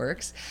 Sure.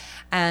 Works.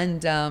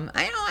 And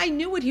I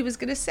knew what he was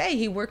going to say.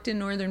 He worked in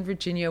Northern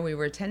Virginia. We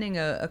were attending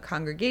a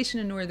congregation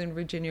in Northern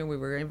Virginia. We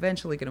were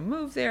eventually going to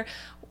move there.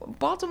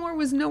 Baltimore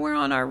was nowhere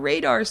on our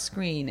radar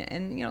screen.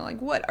 And,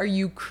 what? Are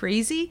you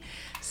crazy?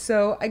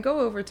 So I go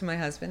over to my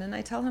husband and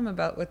I tell him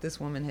about what this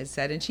woman had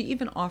said. And she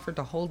even offered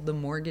to hold the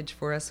mortgage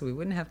for us so we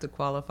wouldn't have to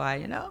qualify,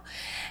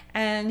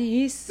 And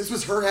This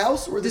was her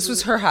house? Or this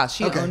was her house.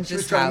 She owned she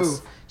was this trying house.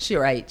 to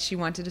move. She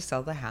wanted to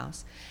sell the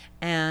house.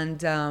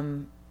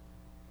 And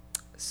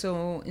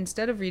so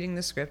instead of reading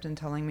the script and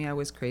telling me I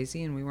was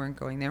crazy and we weren't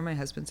going there, my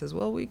husband says,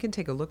 well, we can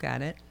take a look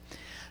at it.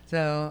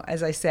 So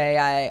as I say,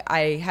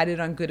 I had it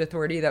on good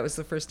authority. That was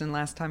the first and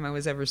last time I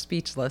was ever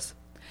speechless.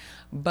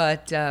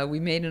 But we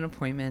made an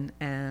appointment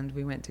and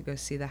we went to go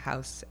see the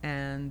house.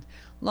 And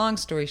long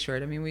story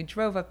short, we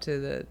drove up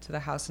to the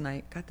house and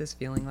I got this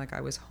feeling like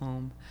I was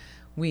home.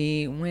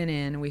 We went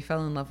in, we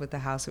fell in love with the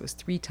house. It was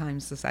 3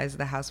 times the size of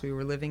the house we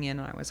were living in,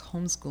 and I was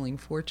homeschooling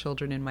 4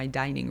 children in my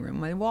dining room.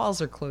 My walls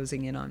are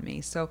closing in on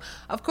me. So,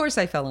 of course,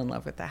 I fell in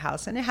love with the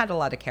house, and it had a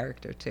lot of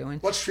character, too.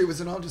 And what street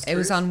was it on? it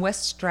was on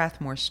West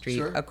Strathmore Street,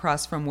 Sure.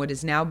 Across from what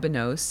is now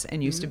Benos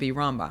and used to be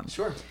Rambam.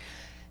 Sure.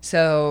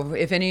 So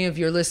if any of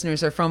your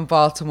listeners are from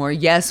Baltimore,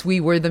 yes, we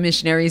were the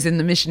missionaries in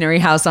the missionary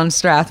house on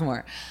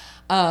Strathmore.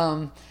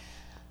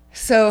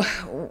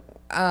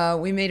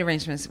 We made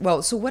arrangements.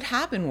 Well, so what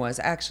happened was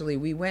actually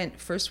we went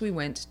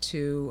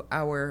to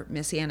our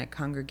Messianic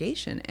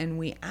congregation and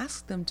we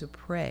asked them to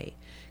pray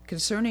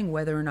concerning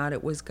whether or not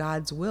it was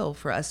God's will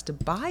for us to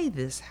buy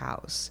this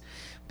house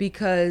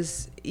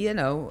because,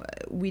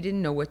 we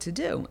didn't know what to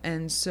do.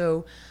 And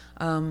so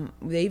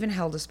they even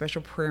held a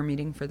special prayer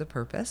meeting for the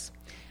purpose.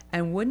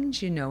 And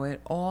wouldn't you know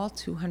it, all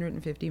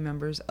 250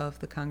 members of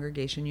the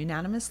congregation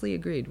unanimously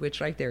agreed,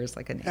 which right there is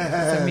like it's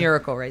a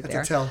miracle right there.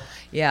 That's a tell.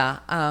 Yeah,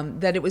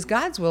 that it was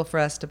God's will for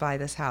us to buy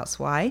this house.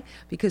 Why?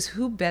 Because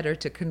who better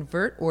to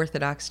convert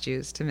Orthodox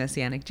Jews to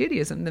Messianic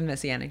Judaism than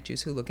Messianic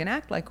Jews who look and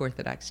act like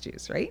Orthodox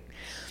Jews, right?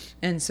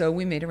 And so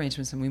we made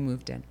arrangements and we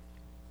moved in.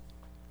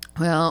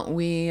 Well,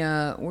 we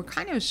were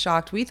kind of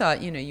shocked. We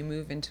thought, you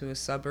move into a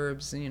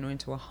suburbs,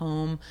 into a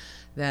home,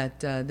 that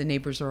the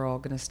neighbors are all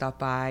going to stop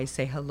by,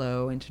 say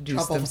hello, introduce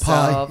Drop off a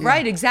themselves. pie, yeah.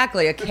 Right,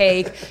 exactly. A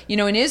cake.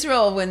 In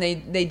Israel, when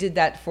they did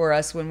that for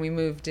us when we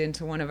moved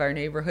into one of our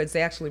neighborhoods,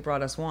 they actually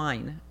brought us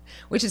wine,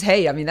 which is,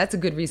 hey, I mean, that's a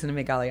good reason to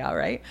make aliyah,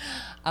 right?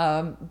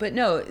 But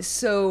no,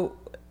 so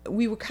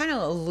we were kind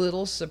of a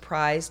little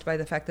surprised by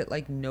the fact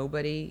that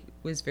nobody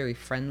was very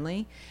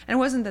friendly. And it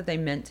wasn't that they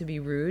meant to be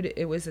rude.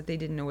 It was that they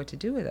didn't know what to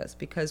do with us,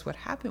 because what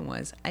happened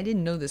was, I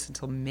didn't know this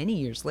until many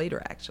years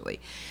later, actually,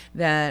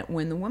 that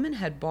when the woman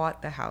had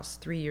bought the house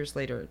 3 years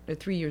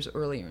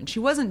earlier, and she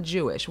wasn't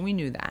Jewish, we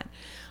knew that.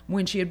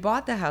 When she had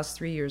bought the house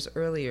 3 years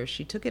earlier,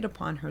 she took it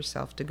upon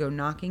herself to go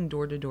knocking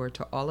door to door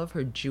to all of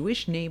her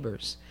Jewish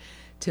neighbors,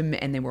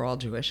 and they were all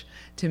Jewish,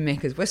 to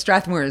make it. West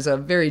Strathmore is a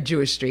very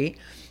Jewish street,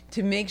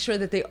 to make sure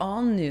that they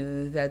all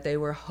knew that they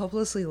were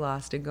hopelessly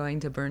lost and going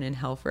to burn in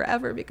hell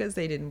forever because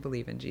they didn't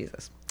believe in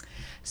Jesus.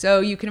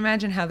 So you can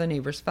imagine how the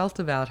neighbors felt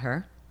about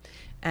her,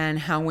 and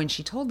how when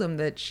she told them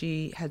that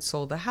she had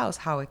sold the house,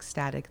 how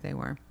ecstatic they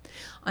were.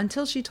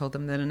 Until she told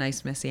them that a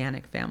nice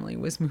Messianic family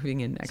was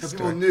moving in next door. So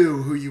people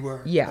knew who you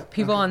were. Yeah,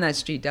 people on that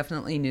street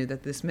definitely knew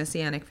that this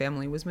Messianic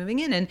family was moving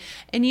in. And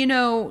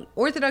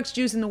Orthodox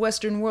Jews in the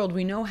Western world,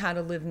 we know how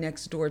to live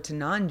next door to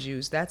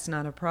non-Jews. That's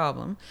not a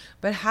problem.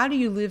 But how do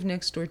you live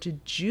next door to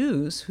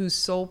Jews whose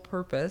sole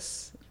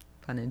purpose,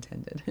 pun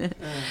intended,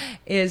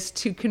 is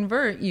to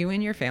convert you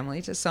and your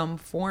family to some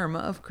form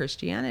of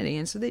Christianity?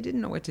 And so they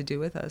didn't know what to do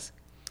with us.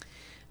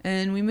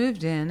 And we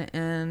moved in,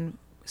 and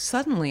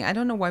suddenly, I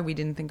don't know why we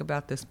didn't think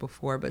about this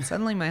before, but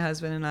suddenly my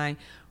husband and I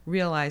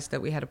realized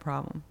that we had a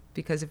problem.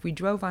 Because if we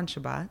drove on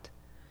Shabbat,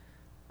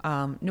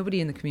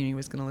 nobody in the community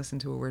was going to listen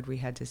to a word we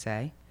had to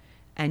say.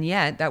 And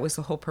yet, that was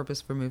the whole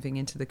purpose for moving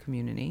into the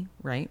community,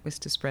 right? Was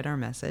to spread our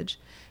message.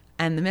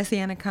 And the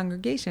Messianic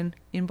congregation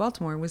in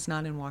Baltimore was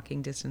not in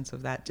walking distance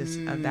of that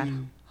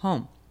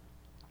home.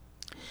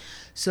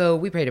 So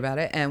we prayed about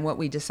it, and what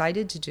we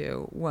decided to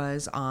do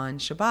was on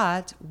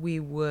Shabbat, we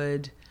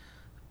would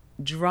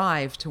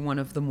drive to one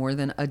of the more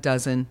than a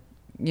dozen,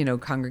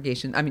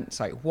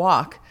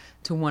 walk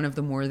to one of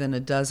the more than a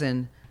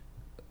dozen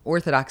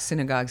Orthodox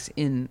synagogues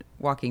in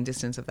walking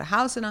distance of the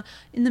house. And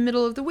in the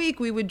middle of the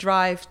week, we would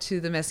drive to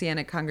the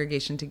Messianic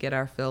congregation to get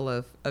our fill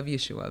of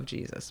Yeshua, of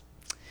Jesus.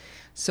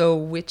 So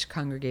which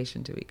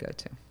congregation do we go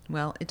to?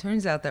 Well, it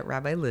turns out that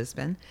Rabbi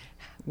Lisbon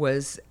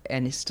was,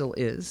 and still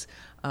is,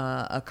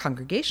 a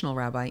congregational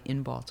rabbi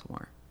in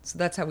Baltimore. So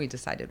that's how we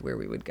decided where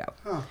we would go.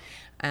 Huh.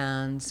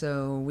 And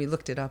so we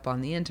looked it up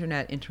on the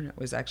internet. Internet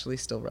was actually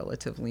still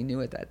relatively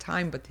new at that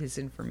time, but his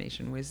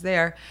information was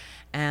there.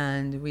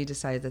 And we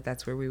decided that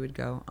that's where we would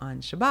go on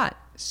Shabbat.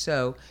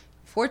 So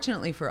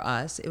fortunately for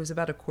us, it was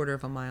about a quarter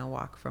of a mile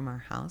walk from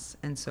our house.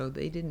 And so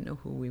they didn't know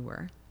who we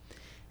were.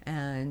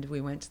 And we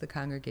went to the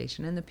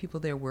congregation, and the people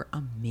there were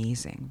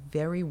amazing,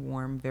 very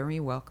warm, very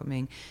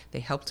welcoming. They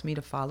helped me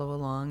to follow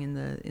along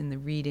in the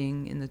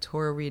reading, in the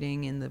Torah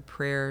reading, in the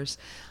prayers.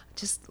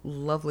 Just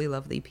lovely,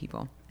 lovely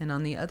people. And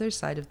on the other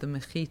side of the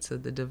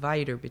mechitza, the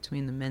divider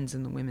between the men's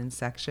and the women's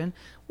section,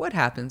 what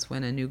happens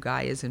when a new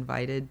guy is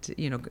invited,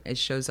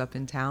 shows up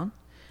in town?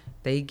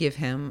 They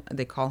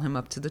call him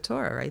up to the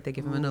Torah, right? They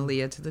give him an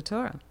aliyah to the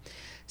Torah.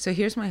 So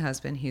here's my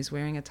husband. He's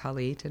wearing a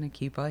talit and a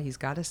kippah. He's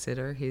got a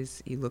siddur.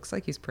 He looks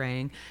like he's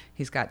praying.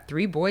 He's got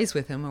 3 boys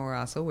with him who are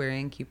also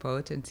wearing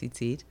kippot and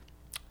tzitzit.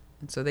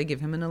 And so they give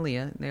him an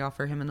aliyah. They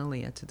offer him an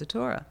aliyah to the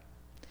Torah.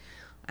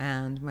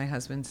 And my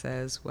husband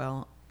says,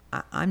 well,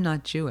 I'm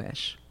not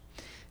Jewish.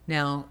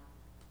 Now,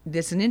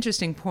 that's an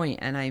interesting point,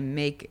 and I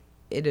make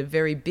it a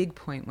very big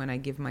point when I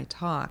give my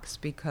talks,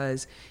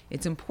 because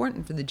it's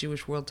important for the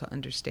Jewish world to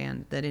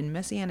understand that in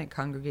Messianic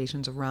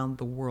congregations around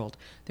the world,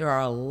 there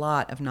are a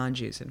lot of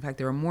non-Jews. In fact,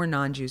 there are more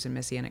non-Jews in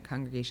Messianic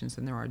congregations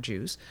than there are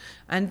Jews.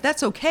 And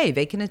that's okay.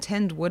 They can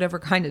attend whatever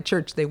kind of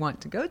church they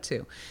want to go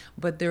to.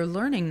 But they're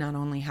learning not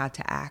only how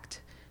to act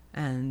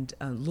and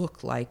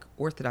look like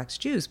Orthodox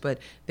Jews, but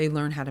they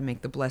learn how to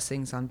make the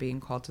blessings on being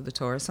called to the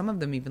Torah. Some of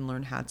them even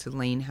learn how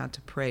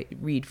to pray,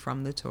 read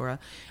from the Torah.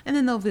 And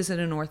then they'll visit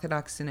an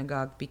Orthodox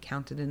synagogue, be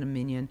counted in a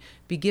minyan,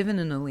 be given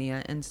an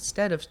aliyah, and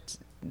instead of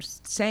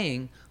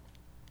saying,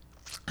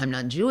 I'm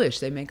not Jewish,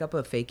 they make up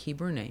a fake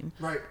Hebrew name.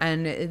 Right.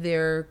 And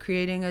they're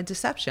creating a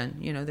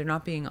deception. They're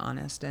not being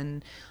honest.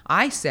 And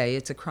I say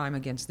it's a crime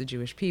against the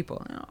Jewish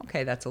people.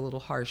 Okay, that's a little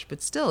harsh,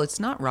 but still, it's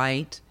not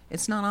right.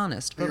 It's not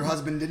honest. But your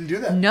husband didn't do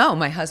that? No,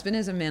 my husband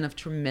is a man of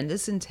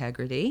tremendous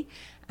integrity,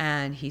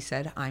 and he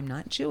said, I'm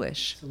not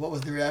Jewish. So what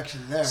was the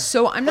reaction there?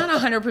 So I'm not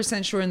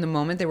 100% sure in the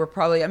moment. They were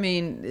probably,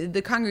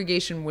 the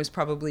congregation was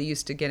probably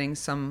used to getting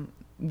some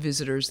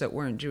visitors that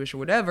weren't Jewish or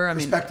whatever.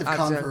 Prospective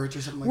converts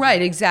or something like that.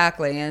 Right,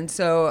 exactly. And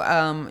so,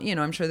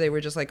 I'm sure they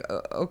were just like,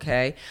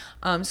 okay.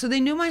 So they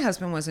knew my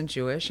husband wasn't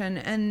Jewish,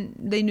 and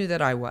they knew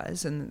that I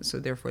was, and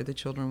so therefore the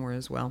children were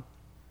as well.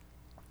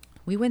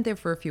 We went there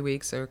for a few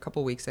weeks, or a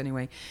couple weeks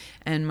anyway,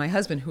 and my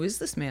husband, who is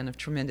this man of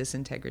tremendous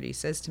integrity,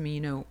 says to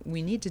me,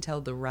 we need to tell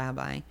the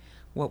rabbi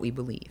what we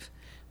believe,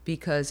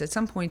 because at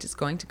some point it's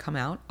going to come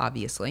out,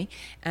 obviously,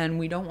 and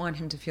we don't want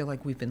him to feel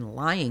like we've been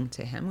lying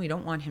to him. We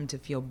don't want him to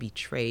feel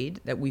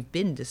betrayed, that we've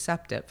been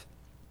deceptive.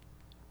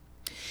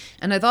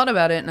 And I thought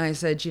about it and I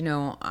said,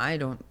 I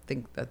don't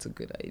think that's a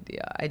good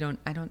idea. I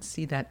don't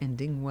see that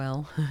ending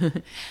well.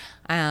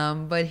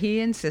 But he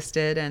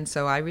insisted, and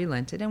so I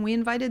relented, and we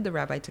invited the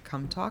rabbi to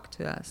come talk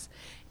to us.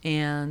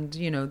 And,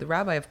 the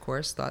rabbi, of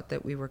course, thought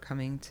that we were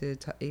coming to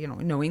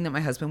knowing that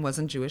my husband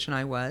wasn't Jewish and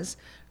I was,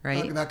 right?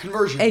 Talking about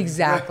conversion.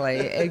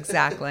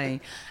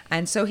 Exactly.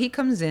 And so he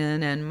comes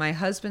in and my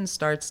husband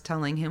starts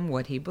telling him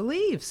what he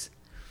believes.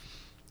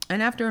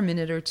 And after a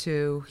minute or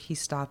two, he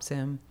stops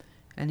him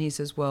and he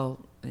says,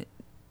 well,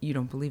 you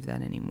don't believe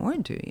that anymore,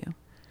 do you?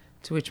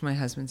 To which my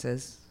husband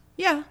says,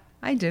 yeah,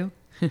 I do.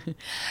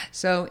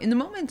 So in the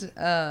moment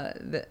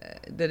that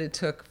it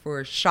took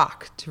for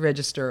shock to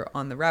register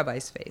on the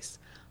rabbi's face,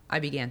 I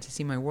began to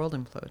see my world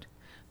implode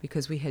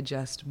because we had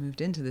just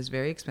moved into this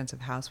very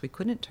expensive house. We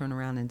couldn't turn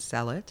around and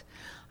sell it.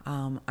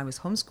 I was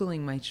homeschooling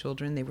my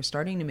children. They were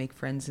starting to make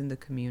friends in the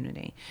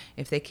community.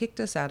 If they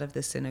kicked us out of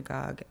the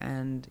synagogue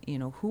and,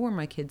 who were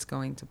my kids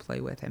going to play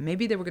with? And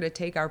maybe they were going to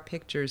take our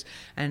pictures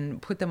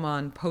and put them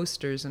on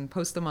posters and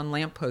post them on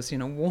lampposts,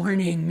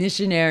 warning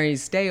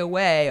missionaries, stay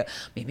away.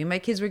 Maybe my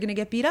kids were going to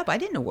get beat up. I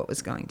didn't know what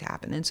was going to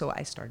happen. And so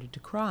I started to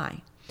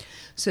cry.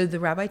 So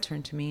the rabbi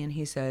turned to me and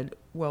he said,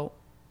 well,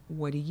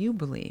 what do you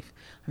believe?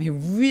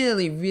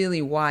 Really,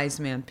 really wise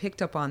man,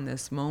 picked up on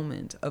this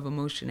moment of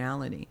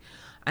emotionality.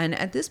 And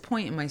at this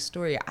point in my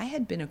story, I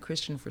had been a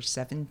Christian for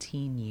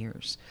 17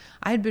 years.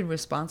 I had been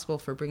responsible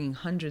for bringing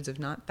hundreds, if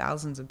not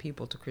thousands of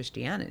people to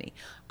Christianity.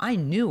 I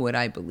knew what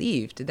I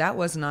believed. That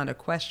was not a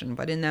question.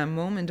 But in that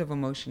moment of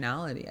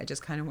emotionality, I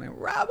just kind of went,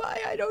 Rabbi,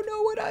 I don't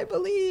know what I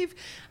believe.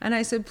 And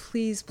I said,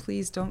 please,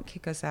 please don't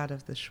kick us out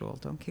of the shul.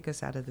 Don't kick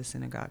us out of the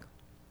synagogue.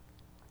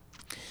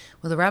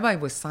 Well, the rabbi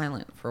was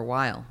silent for a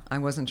while. I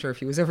wasn't sure if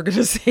he was ever going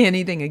to say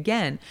anything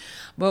again.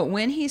 But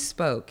when he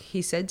spoke,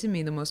 he said to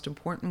me the most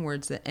important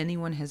words that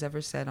anyone has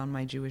ever said on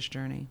my Jewish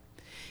journey.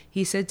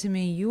 He said to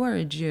me, you are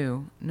a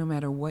Jew no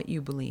matter what you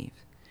believe,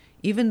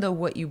 even though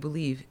what you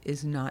believe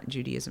is not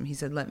Judaism. He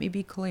said, let me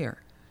be clear.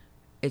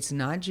 It's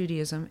not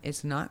Judaism.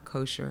 It's not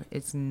kosher.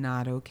 It's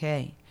not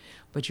okay.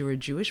 But you're a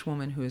Jewish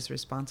woman who is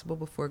responsible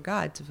before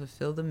God to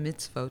fulfill the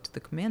mitzvot, the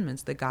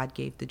commandments that God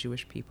gave the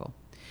Jewish people.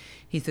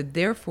 He said,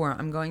 therefore,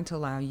 I'm going to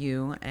allow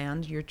you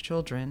and your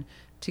children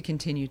to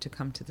continue to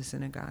come to the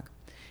synagogue.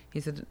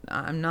 He said,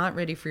 I'm not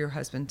ready for your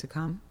husband to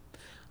come,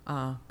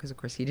 because, of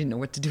course, he didn't know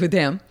what to do with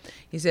him.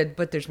 He said,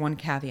 but there's one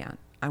caveat.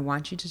 I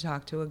want you to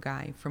talk to a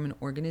guy from an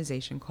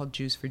organization called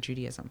Jews for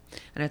Judaism.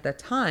 And at that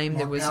time, Mark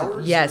there was...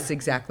 Powers, yes,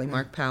 exactly,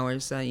 Mark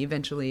Powers.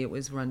 Eventually, it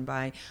was run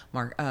by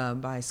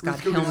Scott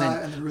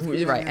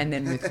Hillman. Right, and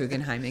then Ruth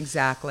Guggenheim,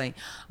 exactly.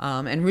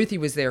 And Ruthie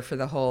was there for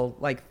the whole,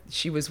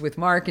 she was with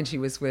Mark and she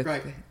was with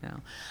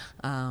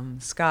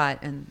Scott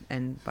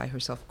and by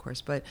herself, of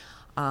course. But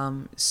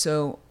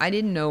so I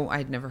didn't know,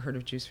 I'd never heard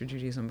of Jews for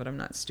Judaism, but I'm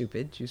not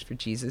stupid. Jews for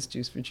Jesus,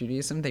 Jews for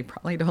Judaism. They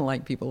probably don't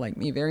like people like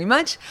me very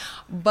much.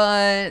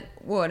 But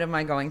what am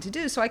I going to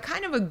do? So I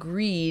kind of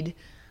agreed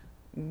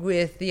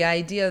with the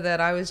idea that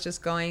I was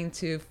just going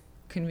to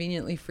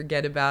conveniently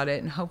forget about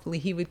it, and hopefully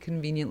he would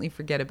conveniently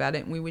forget about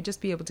it, and we would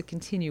just be able to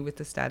continue with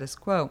the status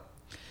quo.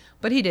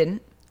 But he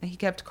didn't. He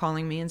kept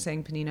calling me and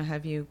saying, Penina,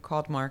 have you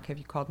called Mark? Have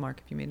you called Mark?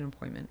 Have you made an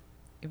appointment?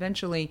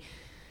 Eventually,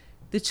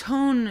 the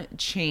tone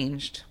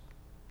changed.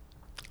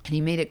 And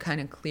he made it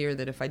kind of clear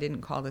that if I didn't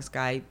call this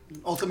guy...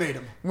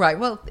 Ultimatum. Right.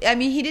 Well,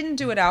 he didn't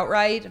do it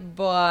outright,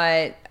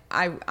 but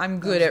I'm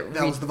good at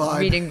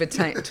reading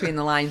between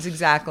the lines.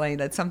 Exactly.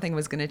 That something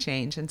was going to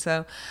change. And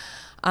so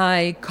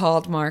I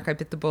called Mark. I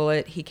bit the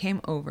bullet. He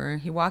came over.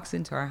 He walks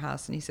into our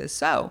house and he says,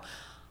 so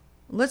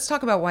let's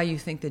talk about why you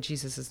think that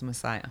Jesus is the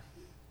Messiah.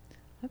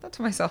 I thought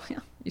to myself,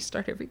 you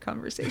start every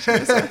conversation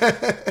with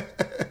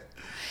that.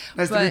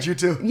 Nice to meet you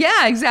too.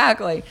 Yeah,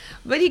 exactly.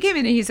 But he came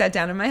in and he sat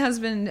down, and my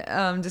husband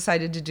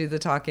decided to do the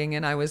talking,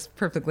 and I was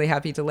perfectly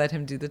happy to let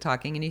him do the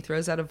talking. And he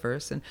throws out a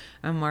verse, and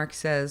Mark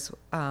says,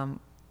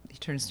 he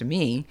turns to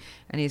me,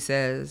 and he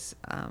says,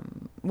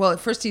 well, at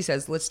first he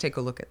says, let's take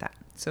a look at that.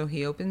 So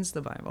he opens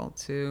the Bible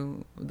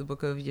to the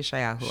book of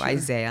Yeshayahu, sure.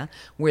 Isaiah,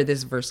 where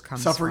this verse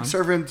comes Suffering from.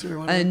 servant?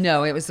 Or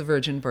no, it was the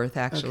virgin birth,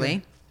 actually.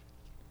 Okay.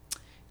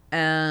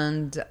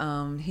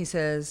 And he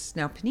says,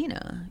 now,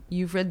 Penina,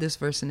 you've read this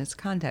verse in its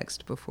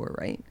context before,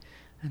 right?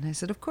 And I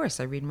said, of course.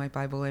 I read my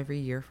Bible every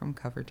year from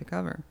cover to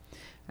cover.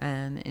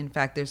 And in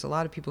fact, there's a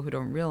lot of people who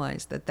don't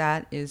realize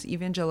that is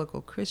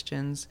evangelical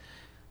Christians.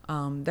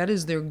 That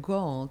is their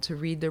goal, to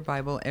read their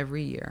Bible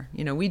every year.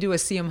 We do a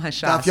Siyum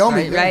Hashas,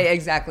 right? Yeah. Right,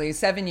 exactly.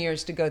 7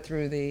 years to go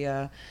through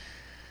the...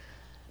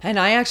 And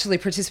I actually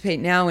participate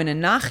now in a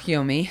Nach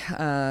Yomi,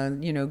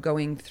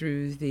 going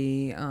through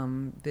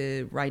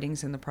the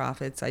writings and the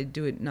prophets. I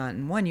do it not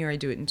in 1 year, I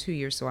do it in 2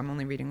 years, so I'm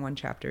only reading one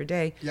chapter a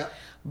day. Yeah.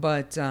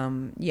 But,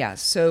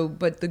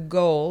 but the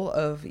goal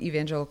of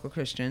evangelical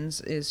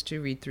Christians is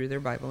to read through their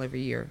Bible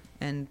every year,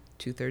 and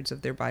 2/3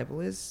 of their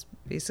Bible is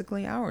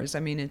basically ours. I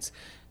mean, it's,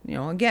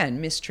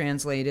 again,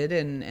 mistranslated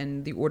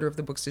and the order of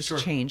the books has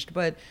changed,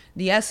 but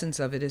the essence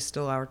of it is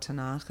still our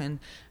Tanakh.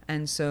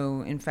 And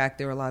so, in fact,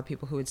 there are a lot of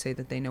people who would say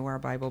that they know our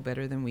Bible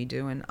better than we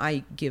do. And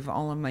I give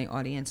all of my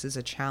audiences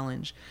a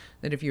challenge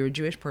that if you're a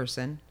Jewish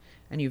person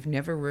and you've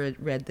never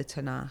read the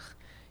Tanakh,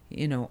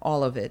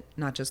 all of it,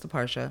 not just the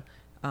Parsha,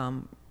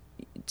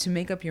 to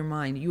make up your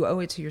mind, you owe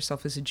it to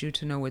yourself as a Jew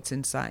to know what's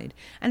inside.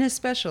 And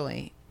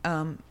especially,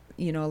 a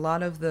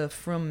lot of the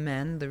frum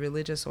men, the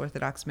religious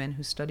Orthodox men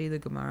who study the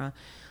Gemara,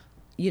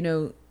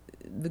 the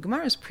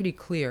Gemara is pretty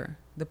clear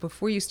that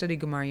before you study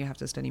Gemara, you have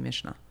to study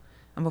Mishnah.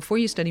 And before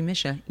you study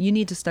Mishnah, you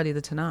need to study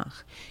the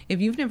Tanakh. If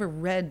you've never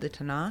read the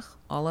Tanakh,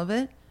 all of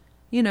it,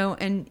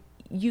 and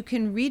you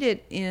can read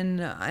it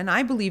and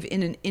I believe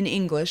in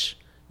English,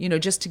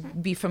 just to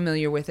be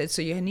familiar with it.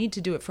 So you need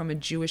to do it from a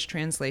Jewish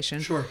translation.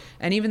 Sure.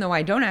 And even though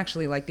I don't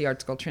actually like the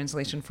ArtScroll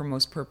translation for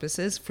most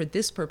purposes, for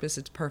this purpose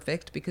it's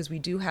perfect because we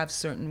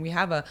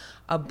have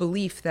a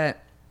belief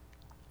that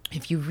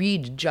if you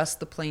read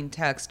just the plain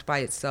text by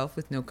itself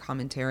with no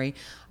commentary,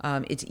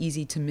 it's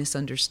easy to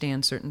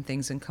misunderstand certain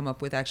things and come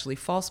up with actually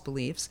false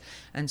beliefs.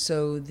 And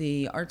so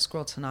the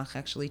ArtScroll Tanakh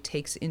actually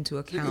takes into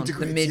account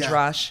the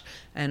Midrash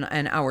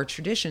and our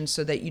tradition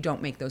so that you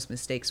don't make those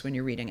mistakes when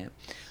you're reading it.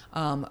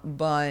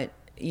 But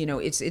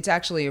it's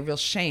actually a real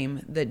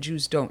shame that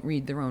Jews don't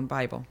read their own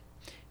Bible.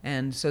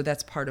 And so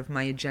that's part of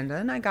my agenda.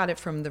 And I got it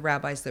from the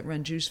rabbis that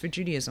run Jews for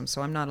Judaism,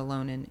 so I'm not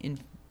alone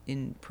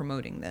in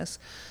promoting this.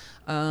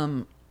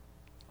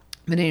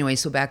 But anyway,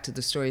 so back to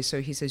the story.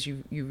 So he says,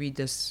 you read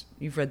this,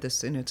 you've read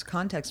this in its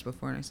context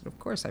before. And I said, of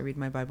course, I read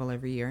my Bible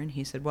every year. And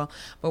he said, well,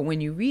 but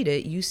when you read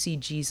it, you see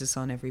Jesus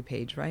on every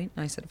page, right?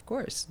 And I said, of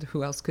course.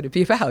 Who else could it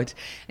be about?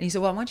 And he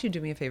said, well, I want you to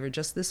do me a favor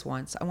just this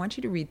once. I want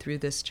you to read through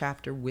this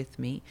chapter with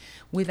me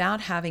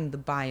without having the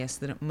bias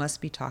that it must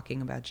be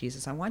talking about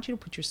Jesus. I want you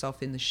to put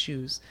yourself in the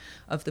shoes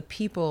of the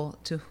people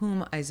to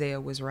whom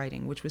Isaiah was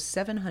writing, which was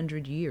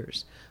 700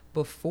 years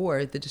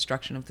before the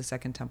destruction of the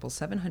Second Temple,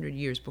 700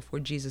 years before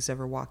Jesus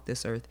ever walked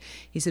this earth.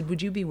 He said,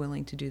 would you be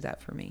willing to do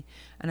that for me?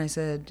 And I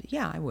said,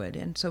 yeah, I would.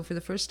 And so for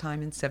the first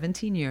time in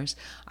 17 years,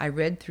 I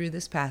read through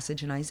this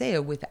passage in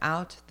Isaiah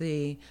without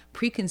the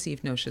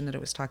preconceived notion that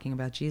it was talking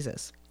about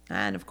Jesus.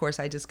 And of course,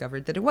 I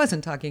discovered that it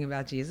wasn't talking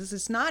about Jesus.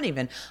 It's not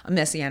even a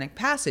messianic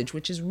passage,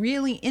 which is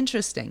really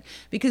interesting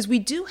because we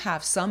do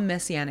have some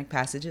messianic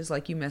passages,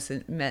 like you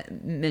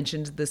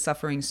mentioned, the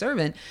suffering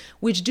servant,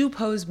 which do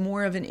pose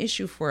more of an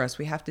issue for us.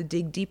 We have to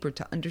dig deeper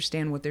to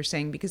understand what they're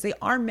saying because they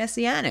are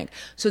messianic.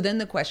 So then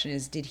the question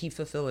is, did he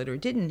fulfill it or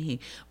didn't he?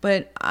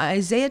 But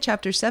Isaiah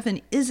chapter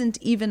 7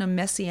 isn't even a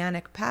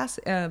messianic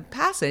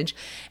passage,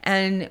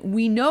 and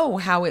we know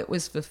how it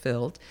was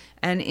fulfilled.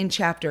 And in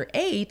chapter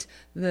 8,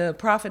 the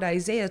prophet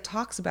Isaiah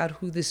talks about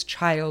who this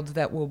child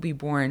that will be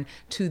born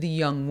to the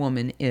young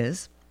woman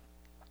is.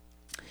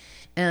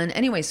 And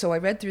anyway, so I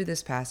read through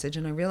this passage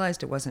and I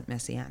realized it wasn't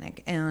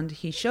messianic. And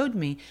he showed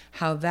me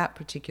how that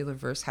particular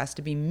verse has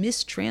to be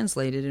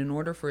mistranslated in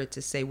order for it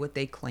to say what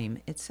they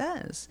claim it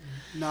says.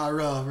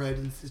 Na'ara, right?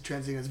 It's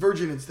translated as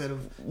virgin instead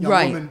of young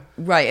woman.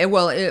 Right.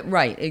 Well,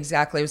 right,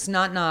 exactly. It's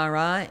not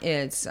Na'ara.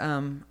 It's,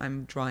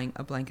 I'm drawing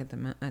a blank at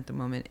the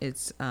moment.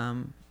 It's,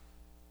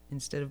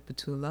 instead of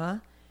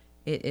Betula,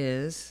 it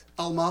is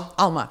Alma.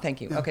 Alma,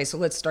 thank you. Yeah. Okay, so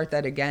let's start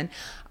that again.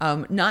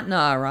 Not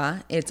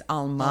Na'ara, it's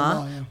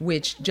Alma,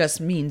 which just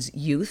means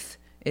youth.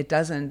 It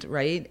doesn't,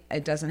 right?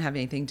 It doesn't have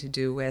anything to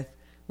do with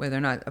whether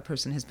or not a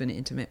person has been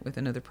intimate with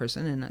another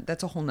person, and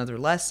that's a whole nother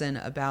lesson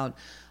about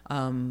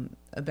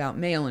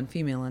male and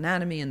female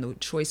anatomy and the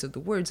choice of the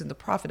words. And the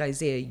prophet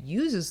Isaiah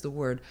uses the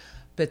word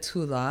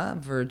Betula,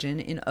 virgin,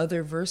 in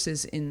other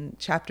verses in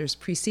chapters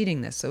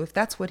preceding this. So if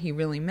that's what he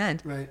really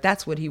meant, right,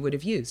 that's what he would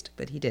have used,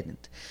 but he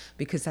didn't,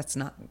 because that's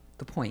not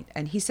the point.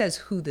 And he says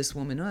who this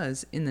woman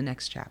was in the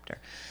next chapter.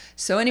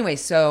 So anyway,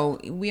 so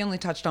we only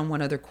touched on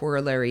one other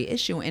corollary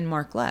issue, and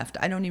Mark left.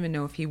 I don't even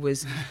know if he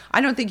was,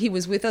 I don't think he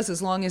was with us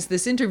as long as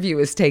this interview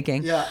is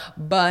taking,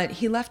 but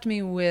he left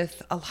me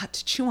with a lot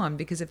to chew on,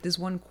 because if there's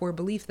one core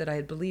belief that I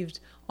had believed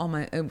all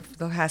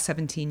the past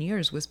 17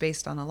 years was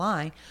based on a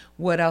lie,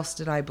 what else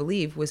did I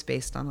believe was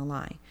based on a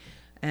lie?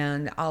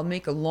 And I'll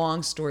make a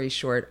long story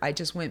short. I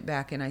just went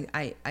back and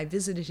I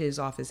visited his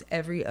office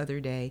every other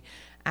day,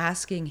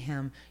 asking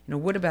him,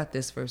 what about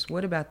this verse?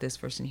 What about this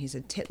verse? And he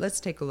said, let's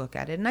take a look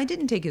at it. And I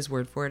didn't take his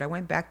word for it. I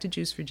went back to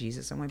Jews for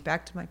Jesus. I went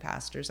back to my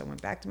pastors. I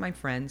went back to my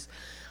friends.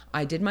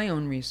 I did my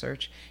own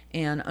research.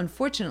 And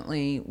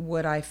unfortunately,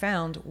 what I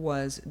found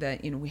was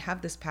that, we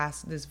have this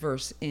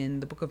verse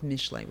in the book of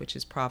Mishlei, which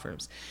is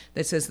Proverbs,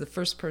 that says the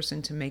first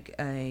person to make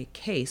a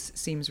case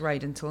seems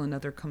right until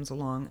another comes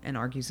along and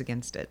argues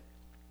against it.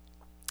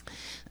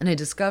 And I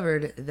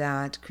discovered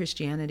that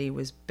Christianity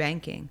was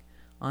banking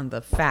on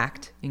the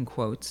fact, in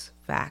quotes,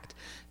 fact,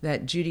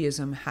 that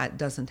Judaism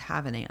doesn't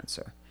have an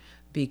answer.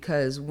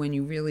 Because when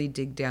you really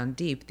dig down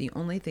deep, the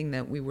only thing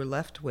that we were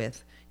left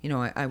with,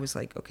 I was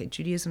like, okay,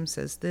 Judaism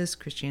says this,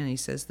 Christianity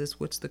says this,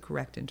 what's the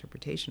correct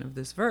interpretation of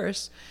this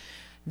verse?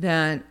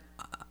 That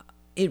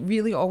it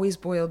really always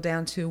boiled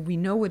down to, we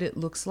know what it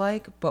looks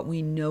like, but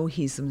we know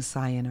he's the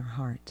Messiah in our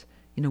heart.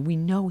 We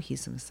know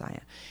he's the Messiah.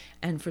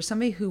 And for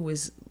somebody who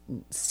was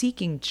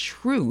seeking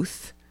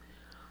truth,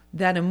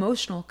 that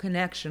emotional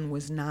connection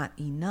was not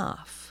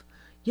enough.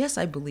 Yes,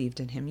 I believed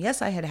in him.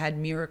 Yes, I had had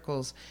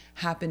miracles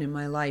happen in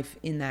my life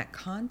in that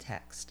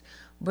context.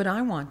 But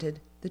I wanted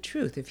the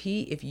truth.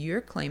 If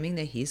you're claiming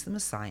that he's the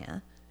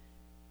Messiah,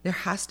 there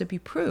has to be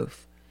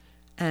proof.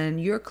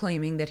 And you're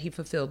claiming that he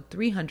fulfilled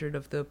 300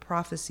 of the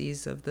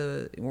prophecies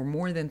or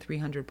more than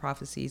 300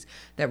 prophecies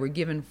that were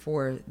given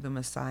for the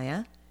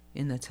Messiah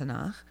in the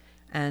Tanakh.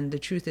 And the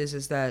truth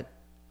is that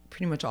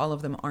pretty much all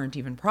of them aren't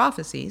even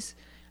prophecies.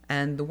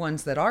 And the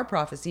ones that are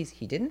prophecies,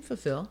 he didn't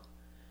fulfill.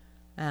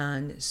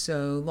 And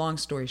so, long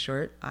story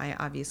short, I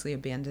obviously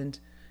abandoned,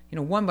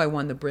 one by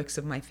one, the bricks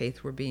of my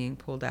faith were being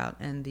pulled out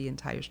and the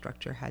entire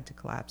structure had to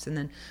collapse. And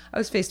then I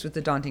was faced with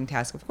the daunting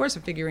task, of course,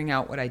 of figuring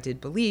out what I did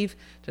believe.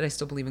 Did I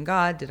still believe in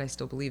God? Did I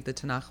still believe the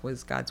Tanakh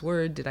was God's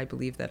word? Did I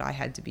believe that I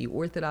had to be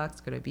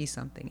Orthodox? Could I be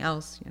something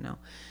else,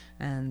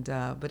 And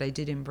but I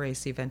did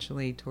embrace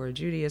eventually Torah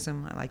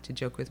Judaism. I like to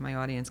joke with my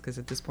audience because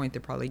at this point they're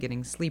probably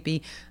getting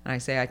sleepy, and I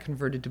say I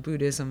converted to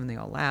Buddhism, and they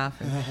all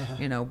laugh.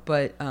 And,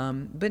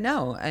 but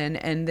no,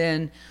 and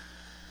then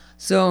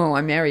so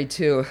I'm married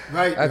to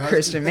a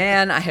Christian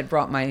man. I had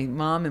brought my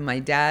mom and my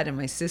dad and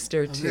my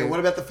sister to.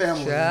 What about the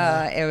family?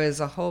 It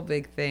was a whole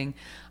big thing,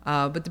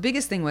 but the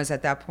biggest thing was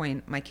at that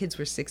point my kids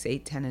were 6,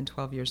 8, 10, and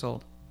 12 years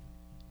old.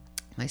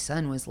 My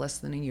son was less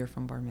than a year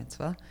from bar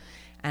mitzvah.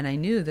 And I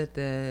knew that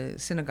the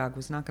synagogue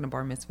was not going to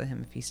bar mitzvah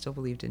him if he still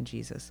believed in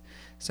Jesus.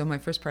 So my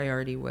first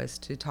priority was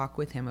to talk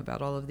with him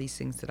about all of these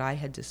things that I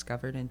had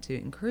discovered and to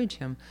encourage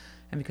him.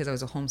 And because I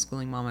was a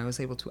homeschooling mom, I was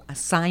able to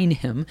assign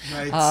him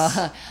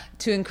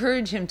to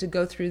encourage him to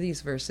go through these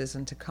verses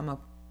and to come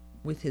up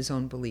with his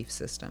own belief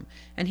system.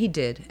 And he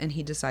did. And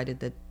he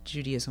decided that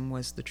Judaism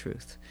was the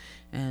truth.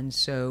 And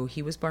so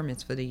he was bar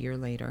mitzvahed a year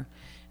later.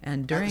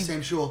 And during at the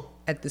same shul.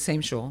 At the same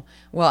shul.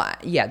 Well,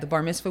 yeah, the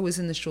bar mitzvah was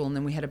in the shul, and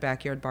then we had a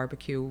backyard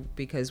barbecue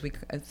because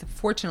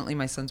fortunately,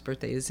 my son's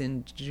birthday is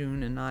in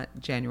June and not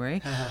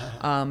January,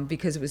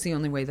 because it was the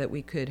only way that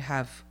we could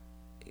have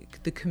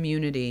the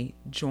community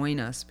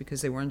join us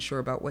because they weren't sure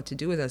about what to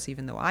do with us,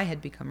 even though I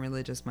had become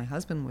religious. My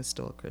husband was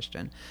still a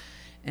Christian.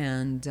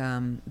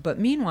 And but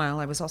meanwhile,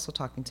 I was also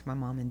talking to my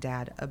mom and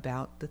dad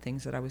about the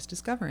things that I was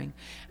discovering.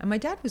 And my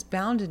dad was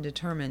bound and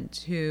determined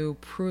to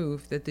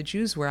prove that the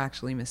Jews were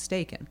actually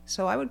mistaken.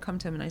 So I would come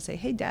to him and I'd say,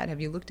 "Hey, Dad, have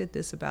you looked at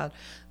this about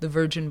the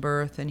virgin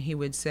birth?" And he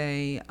would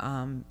say,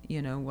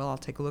 well, I'll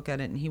take a look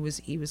at it. And he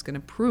was going to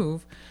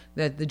prove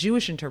that the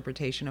Jewish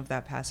interpretation of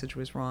that passage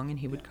was wrong. And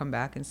he would come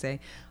back and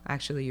say,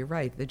 "Actually, you're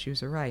right. The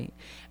Jews are right."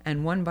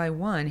 And one by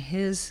one,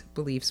 his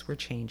beliefs were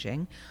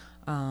changing.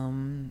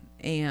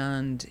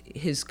 And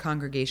his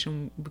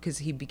congregation, because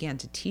he began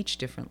to teach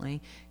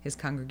differently, his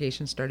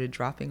congregation started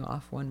dropping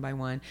off one by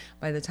one.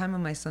 By the time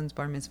of my son's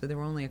bar mitzvah, there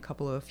were only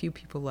a few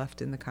people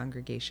left in the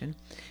congregation.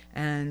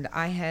 And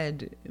I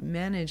had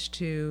managed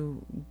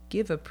to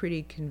give a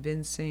pretty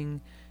convincing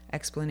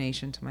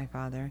explanation to my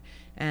father.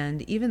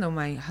 And even though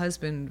my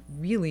husband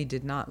really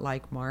did not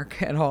like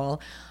Mark at all,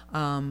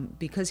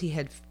 because he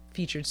had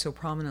featured so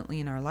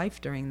prominently in our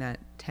life during that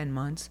 10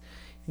 months,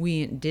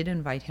 we did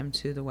invite him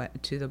to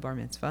the bar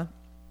mitzvah.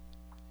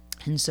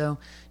 And so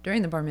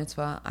during the bar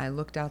mitzvah, I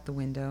looked out the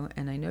window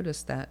and I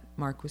noticed that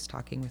Mark was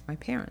talking with my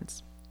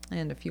parents.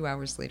 And a few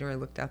hours later, I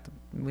looked out the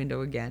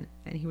window again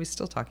and he was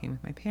still talking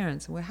with my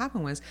parents. And what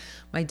happened was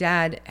my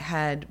dad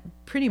had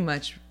pretty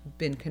much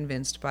been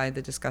convinced by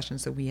the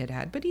discussions that we had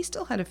had, but he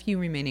still had a few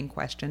remaining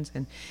questions,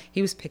 and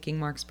he was picking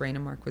Mark's brain,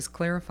 and Mark was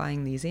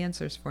clarifying these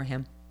answers for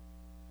him.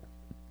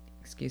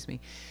 Excuse me.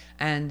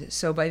 And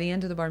so by the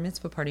end of the bar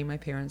mitzvah party, my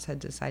parents had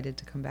decided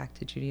to come back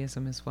to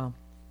Judaism as well.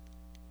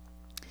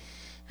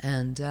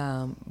 And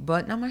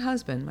but not my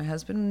husband. My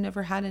husband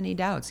never had any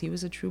doubts. He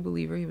was a true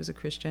believer. He was a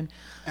Christian.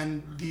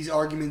 And these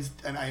arguments,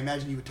 and I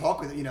imagine you would talk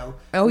with it,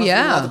 Oh,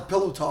 yeah. The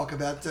pillow talk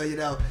about,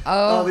 Oh,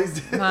 all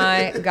these.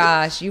 my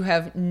gosh. You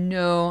have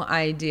no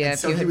idea And if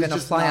so you had he was been a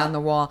just fly not- on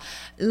the wall.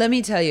 Let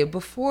me tell you,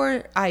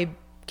 before I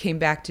came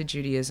back to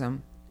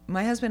Judaism,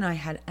 my husband and I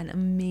had an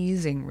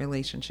amazing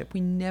relationship. We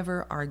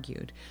never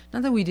argued.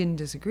 Not that we didn't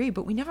disagree,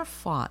 but we never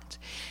fought.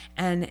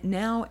 And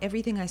now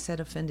everything I said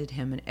offended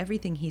him and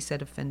everything he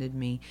said offended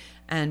me.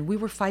 And we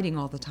were fighting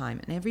all the time.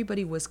 And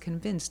everybody was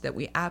convinced that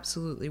we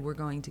absolutely were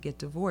going to get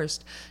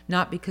divorced,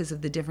 not because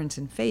of the difference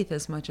in faith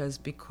as much as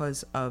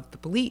because of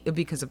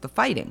the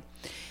fighting.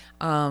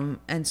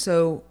 And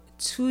so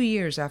 2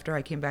 years after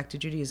I came back to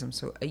Judaism,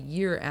 so a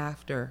year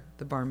after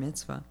the bar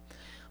mitzvah,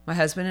 my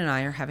husband and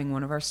I are having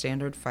one of our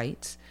standard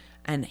fights,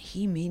 and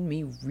he made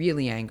me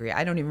really angry.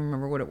 I don't even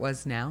remember what it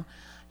was now.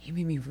 He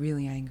made me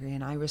really angry,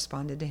 and I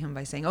responded to him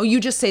by saying, "Oh, you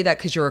just say that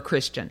because you're a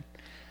Christian."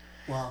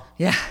 Wow.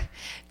 Yeah.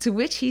 To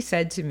which he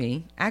said to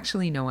me,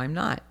 "Actually, no, I'm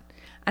not."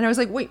 And I was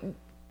like, "Wait,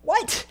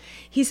 what?"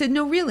 He said,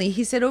 "No, really."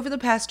 He said, "Over the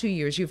past 2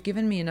 years, you've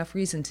given me enough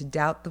reason to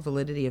doubt the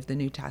validity of the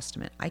New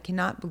Testament. I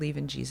cannot believe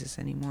in Jesus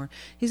anymore."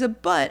 He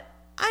said, "But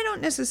I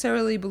don't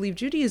necessarily believe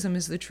Judaism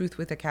is the truth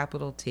with a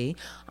capital T.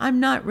 I'm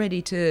not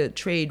ready to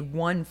trade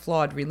one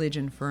flawed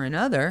religion for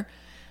another.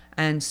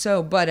 And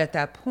so, but at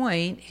that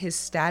point, his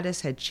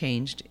status had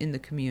changed in the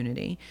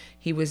community.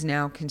 He was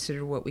now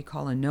considered what we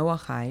call a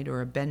Noahide,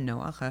 or a Ben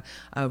Noach,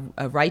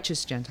 a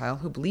righteous Gentile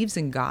who believes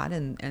in God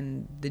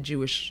and the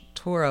Jewish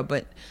Torah,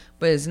 but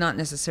is not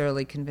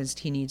necessarily convinced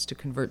he needs to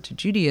convert to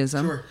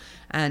Judaism. Sure.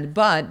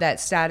 But that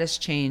status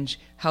change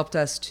helped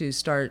us to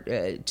start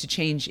to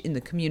change in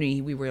the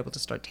community. We were able to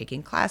start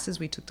taking classes.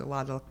 We took a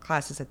lot of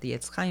classes at the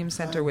Etz Chaim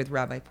Center with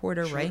Rabbi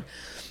Porter, Sure. right?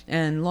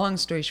 And long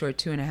story short,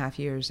 2.5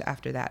 years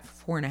after that,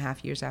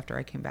 4.5 years after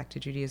I came back to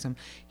Judaism,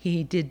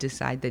 he did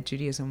decide that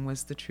Judaism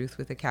was the truth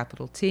with a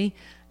capital T,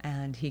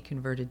 and he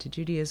converted to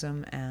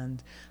Judaism,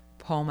 and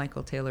Paul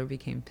Michael Taylor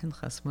became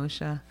Pinchas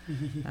Moshe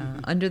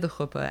under the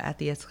chuppah at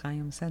the Etz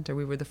Chaim Center.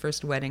 We were the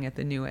first wedding at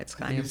the new Etz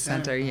Chaim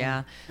Center.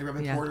 Yeah. And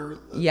Rabbi Porter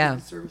Yeah.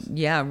 did the service?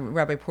 Yeah.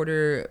 Rabbi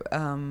Porter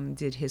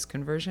did his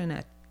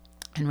conversion,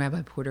 and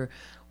Rabbi Porter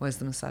was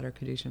the Masader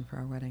Kedushin for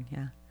our wedding.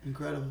 Yeah.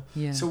 Incredible.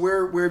 Yeah. So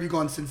where have you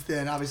gone since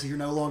then? Obviously, you're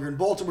no longer in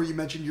Baltimore. You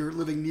mentioned you're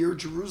living near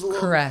Jerusalem.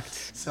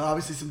 Correct. So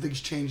obviously some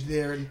things changed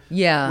there. And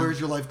Yeah. where's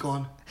your life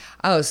gone?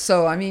 Oh,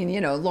 so I mean,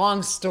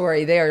 long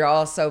story there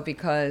also,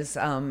 because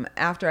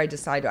after I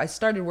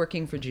started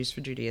working for Jews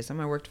for Judaism.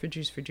 I worked for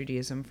Jews for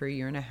Judaism for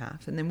 1.5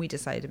 years, and then we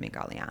decided to make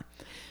Aliyah.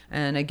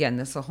 And again,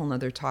 this is a whole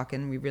nother talk,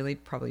 and we really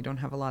probably don't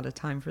have a lot of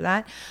time for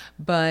that.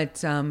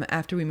 But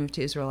after we moved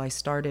to Israel, I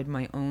started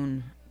my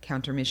own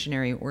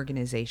counter-missionary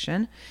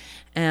organization.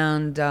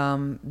 And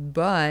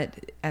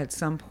but at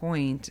some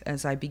point,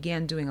 as I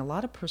began doing a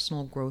lot of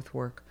personal growth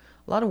work,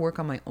 a lot of work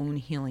on my own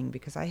healing,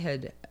 because I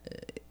had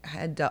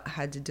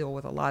to deal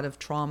with a lot of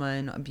trauma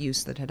and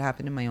abuse that had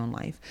happened in my own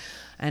life.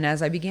 And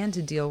as I began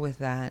to deal with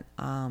that,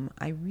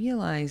 I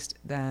realized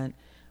that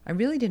I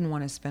really didn't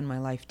want to spend my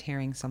life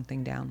tearing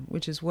something down,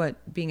 which is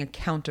what being a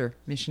counter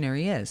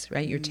missionary is,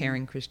 right? You're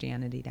tearing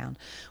Christianity down.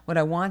 What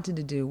I wanted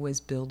to do was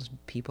build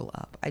people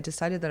up. I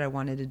decided that I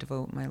wanted to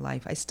devote my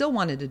life. I still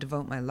wanted to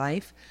devote my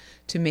life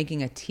to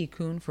making a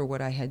tikkun for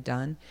what I had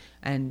done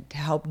and to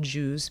help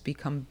Jews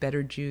become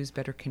better Jews,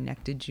 better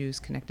connected Jews,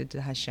 connected to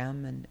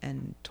Hashem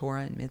and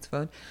Torah and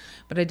mitzvot.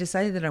 But I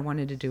decided that I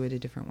wanted to do it a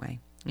different way.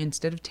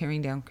 Instead of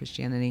tearing down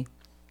Christianity,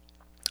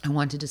 I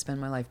wanted to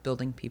spend my life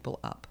building people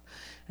up.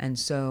 And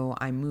so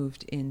I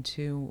moved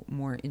into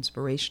more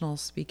inspirational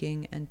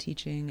speaking and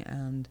teaching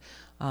and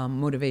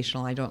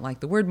motivational. I don't like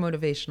the word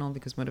motivational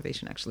because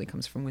motivation actually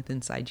comes from within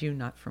inside you,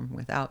 not from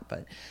without.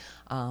 But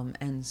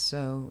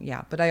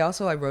But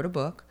I wrote a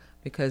book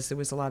because there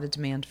was a lot of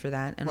demand for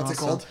that. And What's it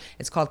called?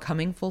 It's called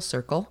Coming Full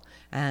Circle,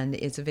 and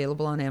it's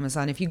available on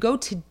Amazon. If you go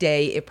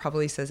today, it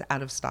probably says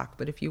out of stock.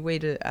 But if you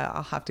wait,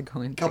 I'll have to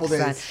go and Couple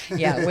fix days. that.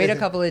 Yeah, wait a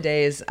couple of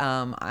days,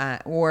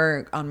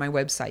 or on my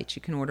website.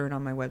 You can order it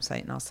on my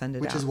website, and I'll send it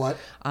out. Which is what?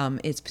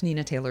 It's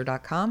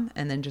PeninaTaylor.com,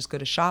 and then just go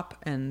to shop,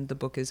 and the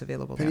book is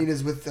available there.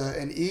 Penina's with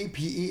an E,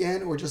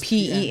 P-E-N, or just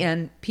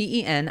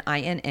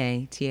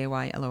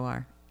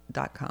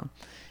PeninaTaylor.com.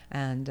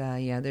 And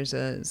there's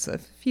a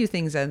few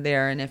things in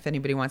there. And if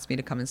anybody wants me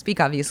to come and speak,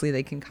 obviously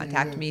they can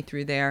contact me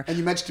through there. And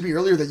you mentioned to me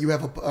earlier that you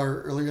have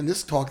earlier in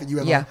this talk that you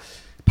have a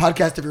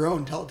podcast of your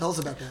own. Tell us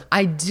about that.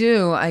 I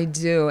do.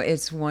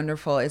 It's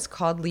wonderful. It's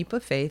called Leap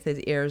of Faith.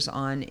 It airs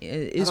on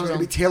Israel. I thought it was going to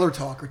be Taylor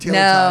Talk or Taylor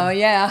Time.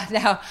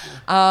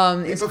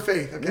 Leap of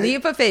Faith. Okay.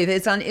 Leap of Faith.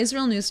 It's on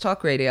Israel News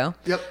Talk Radio.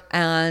 Yep.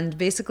 And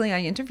basically, I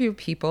interview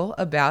people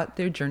about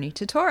their journey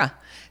to Torah.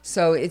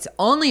 So it's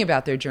only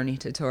about their journey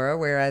to Torah,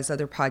 whereas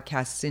other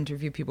podcasts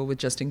interview people with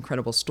just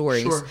incredible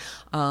stories. Sure.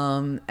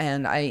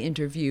 And I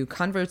interview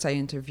converts. I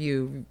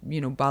interview,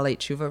 Balei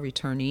Tshuva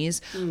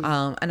returnees.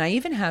 And I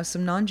even have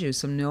some non-Jews,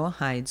 some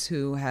Noahides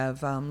who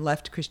have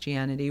left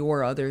Christianity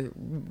or other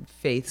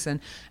faiths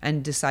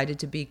and decided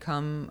to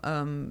become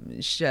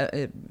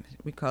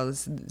we call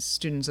this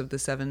students of the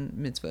seven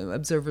mitzvah,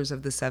 observers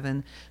of the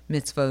seven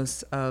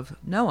mitzvos of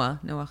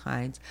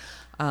Noahides.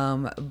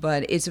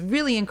 But it's a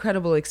really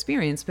incredible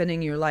experience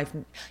spending your life.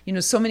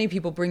 So many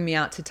people bring me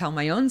out to tell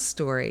my own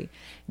story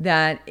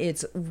that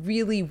it's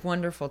really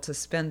wonderful to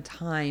spend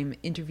time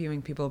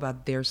interviewing people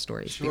about their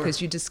stories. Sure.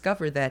 Because you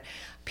discover that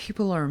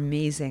people are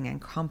amazing and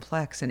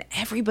complex and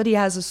everybody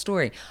has a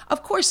story.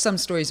 Of course, some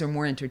stories are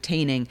more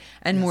entertaining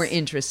and more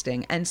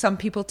interesting, and some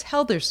people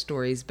tell their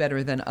stories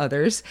better than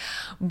others,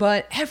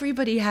 but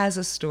everybody has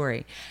a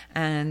story.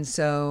 And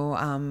so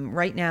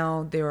right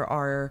now there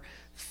are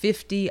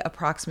 50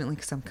 approximately,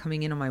 because I'm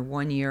coming in on my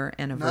 1-year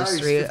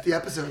anniversary. Nice, 50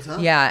 episodes, huh?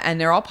 Yeah,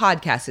 and they're all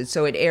podcasted.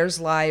 So it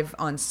airs live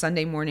on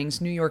Sunday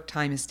mornings. New York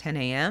time is 10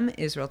 a.m.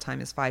 Israel time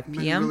is 5 p.m.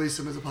 And then you release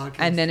them as a podcast.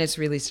 And then it's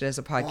released as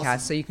a podcast. Awesome.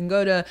 So you can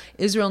go to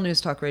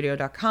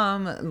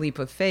IsraelNewsTalkRadio.com, Leap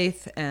of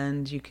Faith,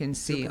 and you can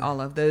see all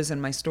of those.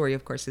 And my story,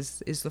 of course,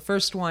 is the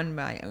first one.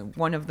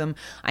 One of them,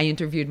 I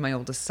interviewed my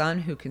oldest son,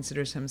 who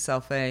considers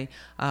himself a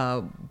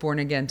born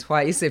again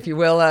twice, if you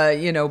will,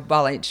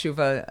 Balei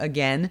Tshuva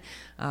again.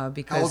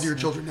 Because how old are your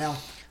children now?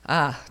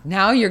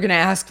 Now you're going to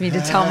ask me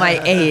to tell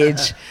my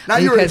age.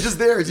 Not your age, just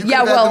theirs. You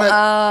Yeah, well,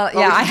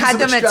 I had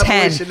had them at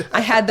 10.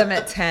 I had them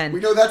at 10. We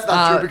know that's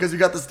not true because we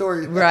got the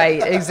story.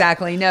 Right,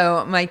 exactly.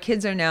 No, my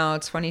kids are now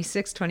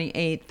 26,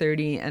 28,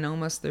 30, and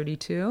almost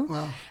 32.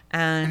 Wow.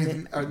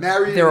 And are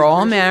married? They're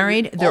all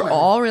married. They're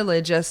all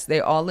religious. They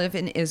all live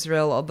in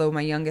Israel, although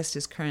my youngest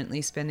is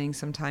currently spending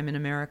some time in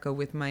America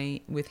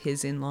with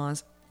his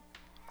in-laws,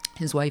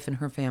 his wife and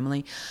her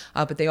family.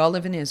 But they all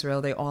live in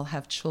Israel. They all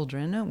have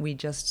children. We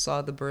just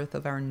saw the birth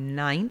of our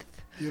ninth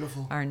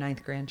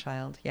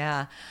grandchild.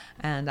 Yeah.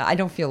 And I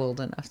don't feel old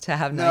enough to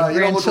have 9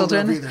 grandchildren. Don't look old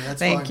enough either. That's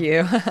Thank fine.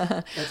 you.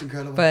 That's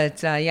incredible.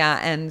 But yeah,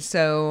 and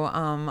so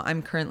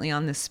I'm currently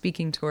on this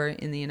speaking tour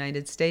in the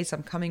United States.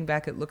 I'm coming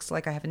back. It looks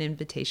like I have an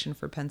invitation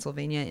for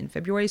Pennsylvania in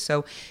February.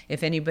 So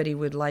if anybody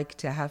would like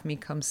to have me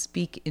come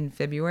speak in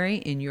February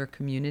in your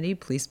community,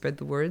 please spread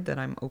the word that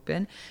I'm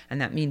open. And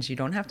that means you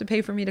don't have to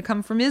pay for me to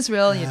come from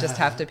Israel. You just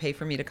have to pay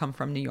for me to come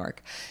from New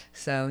York.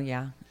 So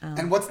yeah.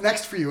 And what's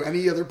next for you?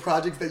 Any other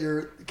projects that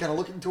you're kind of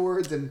looking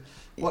towards, and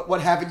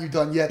what haven't you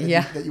done yet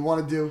that you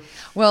want to do?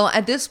 Well,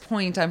 at this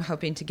point, I'm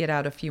hoping to get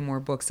out a few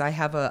more books. I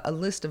have a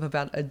list of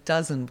about a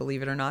dozen,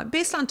 believe it or not,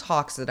 based on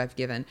talks that I've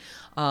given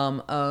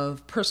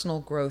of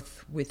personal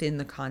growth within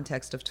the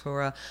context of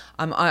Torah.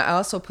 I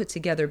also put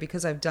together,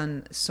 because I've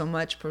done so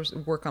much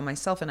work on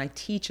myself, and I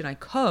teach and I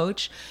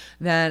coach,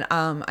 that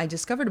I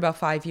discovered about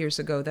 5 years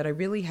ago that I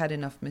really had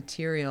enough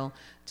material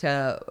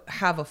to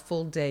have a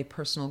full day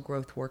personal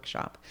growth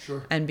workshop.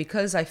 Sure. And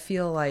because I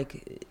feel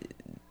like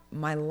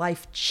my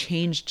life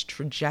changed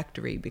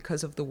trajectory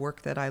because of the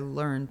work that I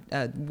learned,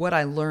 what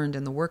I learned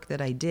and the work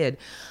that I did,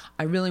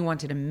 I really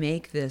wanted to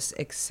make this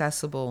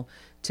accessible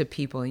to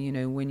people. You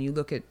know, when you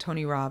look at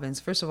Tony Robbins,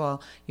 first of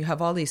all, you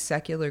have all these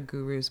secular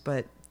gurus,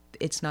 but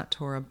it's not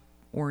Torah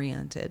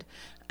oriented.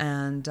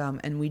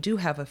 And we do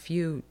have a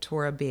few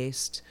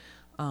Torah-based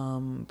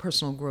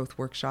personal growth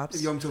workshops.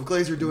 Yom Tov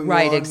Glazer doing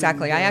right, one,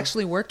 exactly. I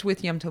actually worked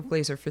with Yom Tov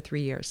Glazer for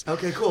 3 years.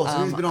 Okay, cool.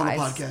 So he's been on the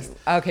podcast.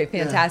 Okay,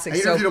 fantastic. Yeah.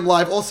 I interviewed him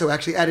live also,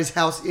 actually, at his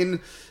house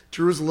in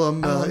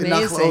Jerusalem, in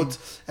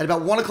Nachlaot, at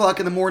about 1 o'clock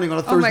in the morning on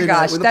a Thursday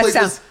night. That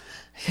sounds...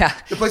 Yeah.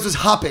 The place was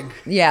hopping.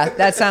 Yeah,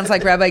 that sounds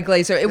like Rabbi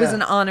Glazer. It was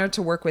an honor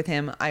to work with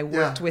him. I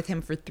worked with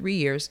him for 3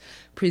 years,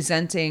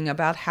 presenting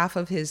about half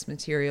of his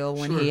material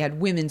when he had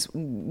women's.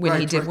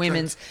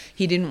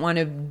 He didn't want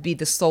to be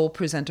the sole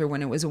presenter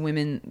when it was a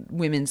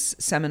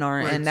women's seminar,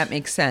 and that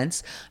makes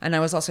sense. And I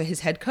was also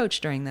his head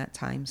coach during that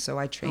time, so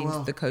I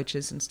trained the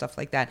coaches and stuff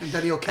like that. And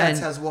Daniel Katz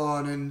has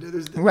one, and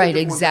there's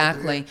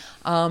exactly.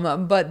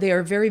 But they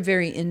are very,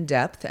 very in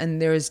depth,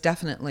 and there is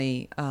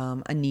definitely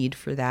a need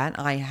for that.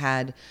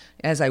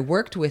 As I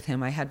worked with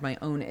him, I had my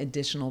own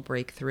additional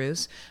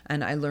breakthroughs,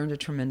 and I learned a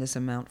tremendous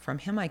amount from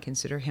him. I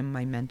consider him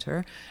my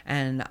mentor,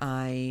 and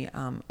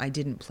I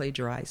didn't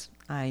plagiarize.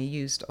 I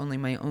used only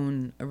my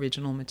own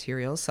original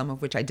materials, some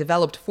of which I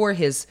developed for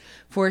his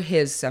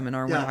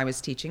seminar when I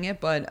was teaching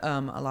it, but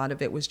a lot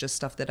of it was just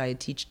stuff that I had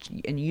taught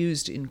and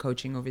used in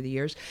coaching over the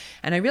years.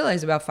 And I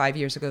realized about 5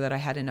 years ago that I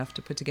had enough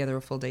to put together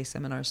a full day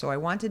seminar. So I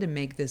wanted to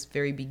make this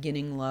very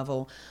beginning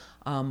level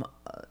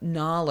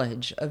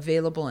knowledge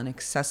available and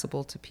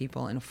accessible to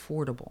people and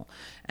affordable.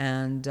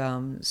 And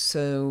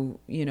so,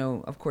 you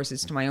know, of course,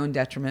 it's to my own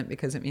detriment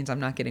because it means I'm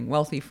not getting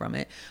wealthy from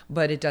it,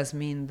 but it does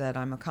mean that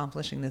I'm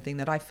accomplishing the thing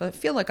that I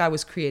feel like I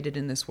was created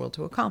in this world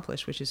to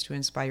accomplish, which is to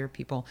inspire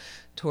people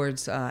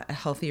towards a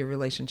healthier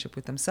relationship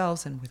with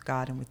themselves and with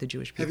God and with the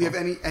Jewish people.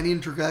 Have you any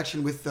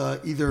interaction with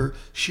either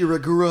Shira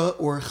Gura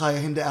or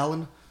Chaya Hinda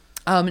Allen?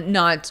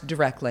 Not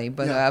directly,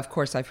 but of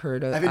course I've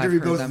heard of. I've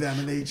interviewed both of them,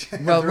 and they.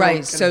 Well,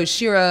 right. So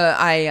Shira,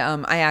 I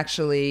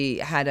actually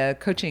had a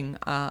coaching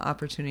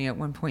opportunity at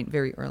one point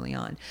very early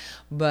on,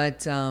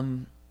 but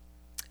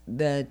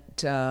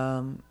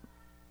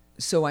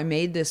so I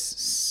made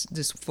this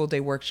full day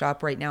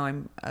workshop. Right now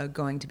I'm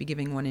going to be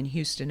giving one in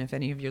Houston. If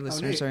any of your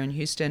listeners are in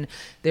Houston,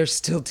 there's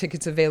still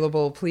tickets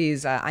available.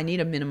 Please, I need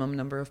a minimum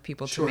number of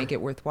people to make it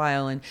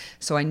worthwhile. And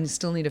so I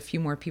still need a few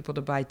more people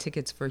to buy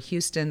tickets for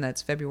Houston.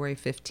 That's February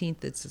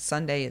 15th. It's a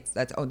Sunday.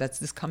 That's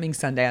this coming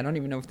Sunday. I don't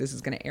even know if this is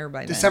going to air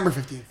by then. December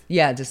 15th.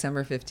 Yeah,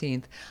 December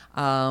 15th.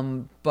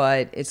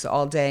 But it's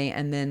all day.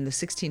 And then the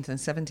 16th and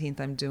 17th,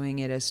 I'm doing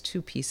it as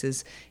 2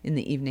 pieces in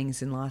the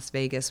evenings in Las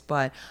Vegas.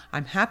 But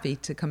I'm happy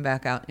to come back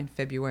out in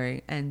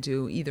February and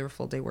do either a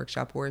full day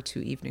workshop or a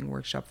 2-evening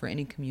workshop for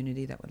any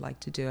community that would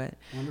like to do it.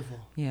 Wonderful.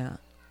 Yeah.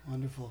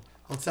 Wonderful.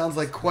 Well, it sounds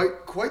like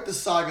quite the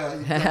saga.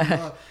 You've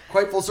done,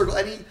 quite full circle.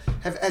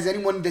 Has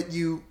anyone that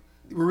you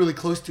were really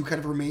close to kind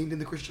of remained in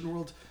the Christian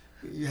world?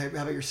 How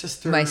about your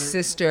sister? My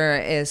sister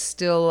is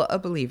still a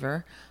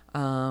believer.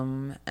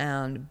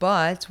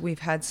 But we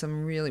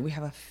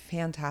have a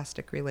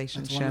fantastic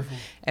relationship.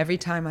 Every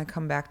time I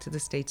come back to the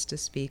States to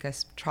speak, I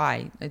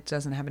try. It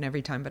doesn't happen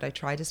every time, but I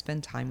try to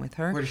spend time with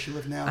her. Where does she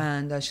live now?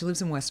 And she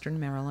lives in Western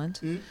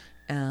Maryland. Mm-hmm.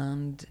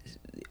 And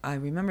I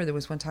remember there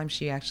was one time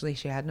she had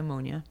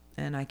pneumonia,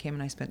 And I came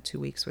and I spent 2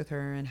 weeks with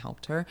her and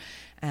helped her.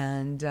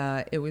 And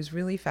it was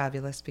really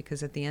fabulous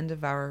because at the end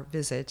of our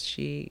visit,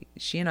 she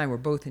and I were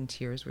both in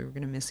tears. We were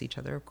going to miss each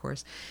other, of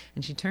course.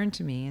 And she turned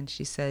to me and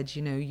she said,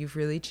 you've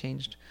really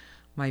changed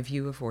my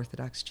view of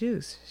Orthodox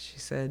Jews. She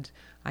said,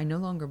 I no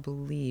longer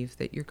believe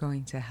that you're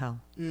going to hell.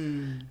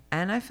 And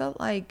I felt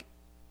like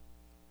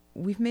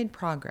we've made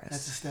progress.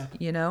 That's a step.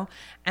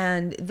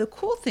 And the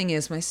cool thing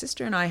is my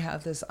sister and I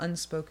have this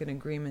unspoken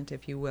agreement,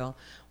 if you will.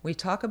 We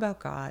talk about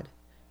God,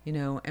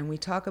 and we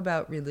talk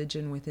about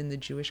religion within the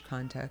Jewish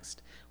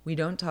context. We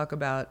don't talk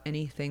about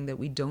anything that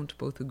we don't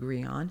both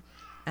agree on.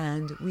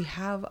 And we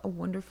have a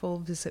wonderful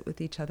visit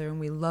with each other, and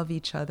we love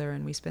each other,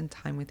 and we spend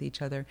time with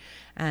each other.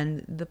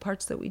 And the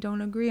parts that we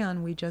don't agree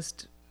on, we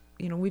just,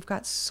 we've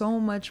got so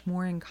much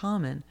more in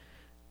common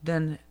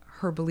than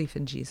her belief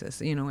in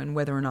Jesus, and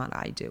whether or not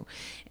I do.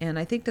 And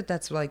I think that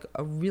that's like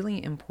a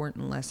really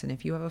important lesson.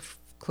 If you have a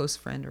close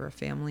friend or a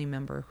family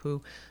member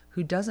who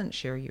doesn't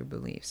share your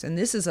beliefs. And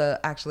this is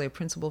actually a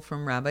principle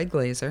from Rabbi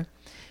Glazer,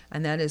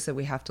 and that is that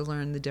we have to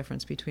learn the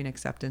difference between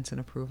acceptance and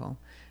approval.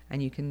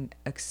 And you can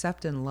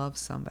accept and love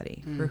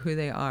somebody for who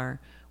they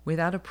are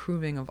without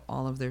approving of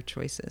all of their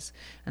choices.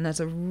 And that's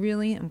a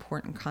really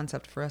important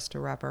concept for us to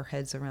wrap our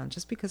heads around.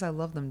 Just because I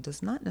love them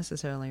does not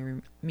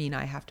necessarily mean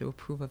I have to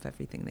approve of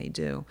everything they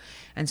do.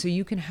 And so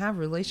you can have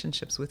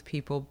relationships with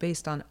people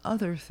based on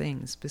other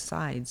things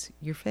besides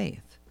your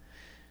faith.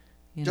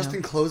 Just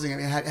in closing, I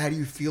mean, how do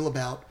you deal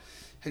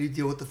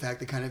with the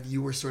fact that kind of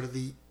you were sort of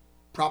the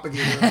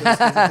propagator of those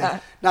kinds of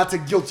things? Not to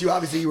guilt you,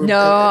 obviously. You were. No,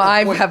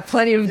 I have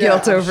plenty of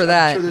guilt over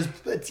that.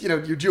 I'm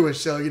sure you're Jewish,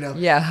 so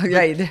Yeah,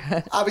 right.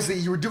 Obviously,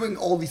 you were doing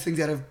all these things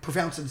out of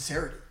profound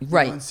sincerity.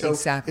 Right, and so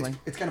exactly.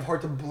 It's kind of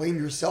hard to blame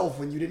yourself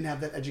when you didn't have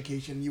that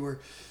education. You were,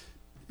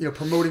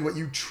 promoting what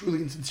you truly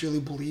and sincerely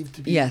believed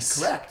to be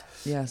correct.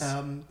 Yes.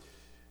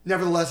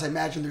 Nevertheless, I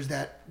imagine there's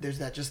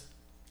that just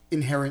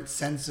inherent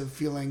sense of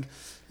feeling,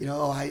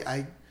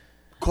 I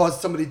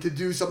caused somebody to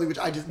do something which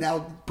I just now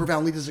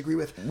profoundly disagree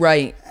with.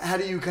 Right. How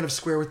do you kind of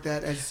square with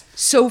that?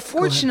 So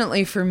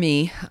fortunately for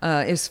me,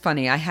 it's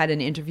funny. I had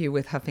an interview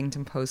with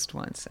Huffington Post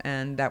once,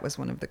 and that was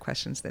one of the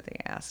questions that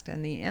they asked.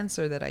 And the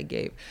answer that I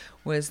gave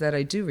was that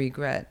I do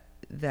regret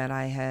that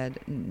I had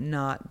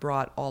not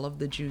brought all of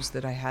the Jews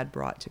that I had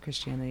brought to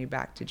Christianity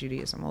back to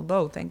Judaism.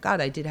 Although, thank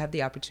God, I did have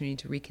the opportunity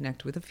to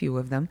reconnect with a few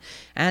of them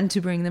and to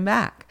bring them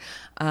back.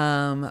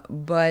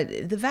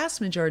 But the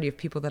vast majority of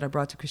people that I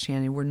brought to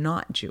Christianity were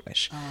not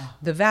Jewish.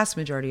 The vast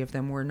majority of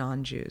them were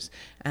non-Jews.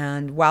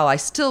 And while I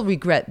still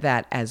regret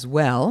that as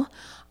well,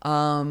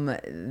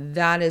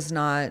 that is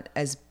not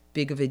as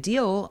big of a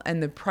deal.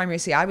 And the primary,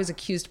 I was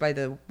accused by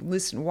the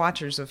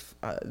watchers of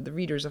the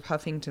readers of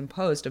Huffington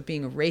Post of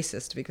being a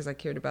racist because I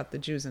cared about the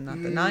Jews and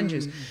not the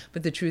non-Jews.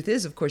 But the truth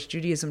is, of course,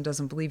 Judaism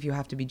doesn't believe you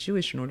have to be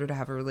Jewish in order to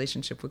have a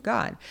relationship with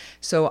God.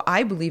 So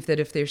I believe that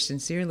if they're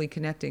sincerely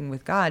connecting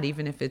with God,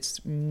 even if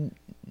it's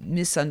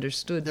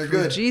misunderstood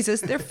through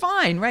Jesus, they're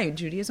fine, right?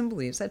 Judaism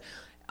believes that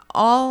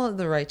all of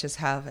the righteous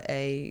have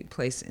a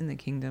place in the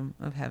kingdom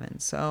of heaven.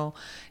 So,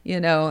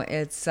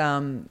 it's,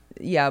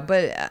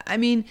 but I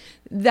mean,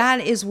 that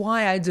is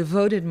why I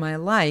devoted my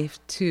life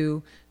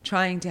to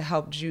trying to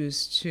help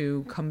Jews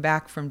to come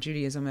back from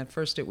Judaism. At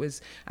first, it was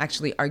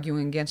actually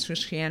arguing against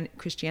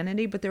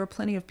Christianity, but there are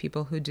plenty of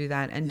people who do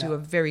that and do a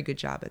very good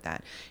job at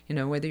that.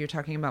 Whether you're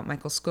talking about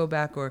Michael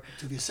Skobac or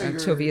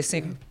Tovia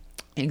Singer.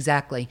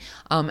 Exactly.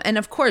 And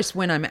of course,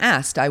 when I'm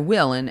asked, I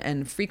will.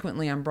 And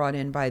frequently I'm brought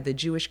in by the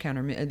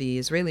the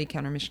Israeli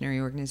counter-missionary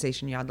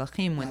organization Yad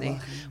Lachim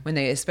when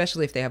they,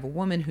 especially if they have a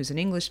woman who's an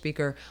English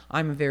speaker,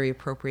 I'm a very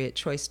appropriate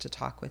choice to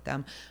talk with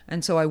them.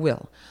 And so I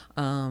will.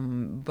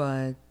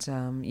 I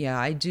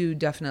do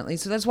definitely.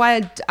 So that's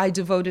why I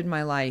devoted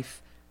my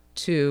life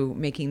to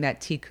making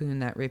that tikkun,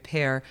 that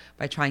repair,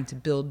 by trying to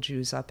build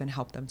Jews up and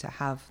help them to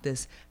have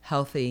this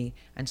healthy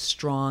and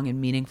strong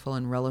and meaningful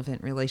and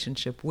relevant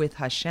relationship with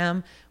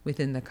Hashem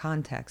within the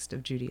context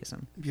of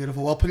Judaism.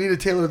 Beautiful. Well, Pnina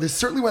Taylor, this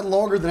certainly went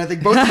longer than I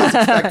think both of us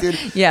expected.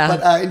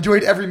 But I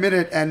enjoyed every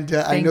minute, and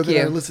I know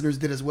that our listeners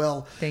did as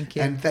well. Thank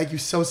you. And thank you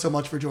so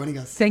much for joining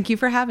us. Thank you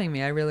for having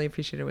me. I really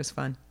appreciate it. It was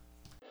fun.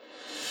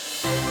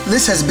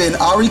 This has been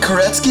Ari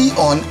Koretsky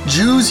on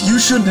Jews You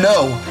Should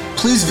Know.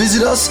 Please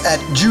visit us at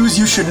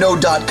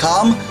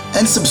JewsYouShouldKnow.com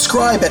and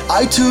subscribe at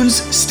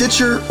iTunes,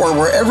 Stitcher, or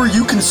wherever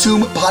you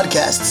consume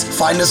podcasts.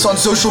 Find us on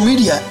social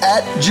media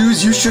at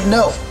Jews You Should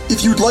Know.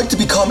 If you'd like to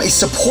become a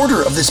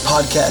supporter of this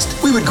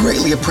podcast, we would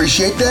greatly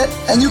appreciate that,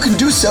 and you can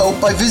do so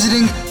by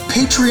visiting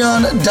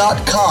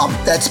patreon.com.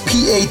 That's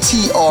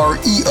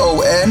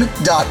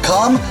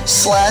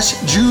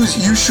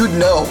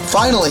patreon.com/JewsYouShouldKnow.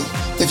 Finally,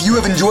 if you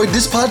have enjoyed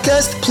this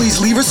podcast,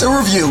 please leave us a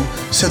review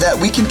so that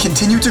we can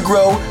continue to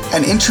grow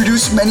and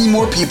introduce many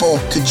more people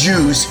to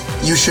Jews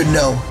You Should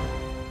Know.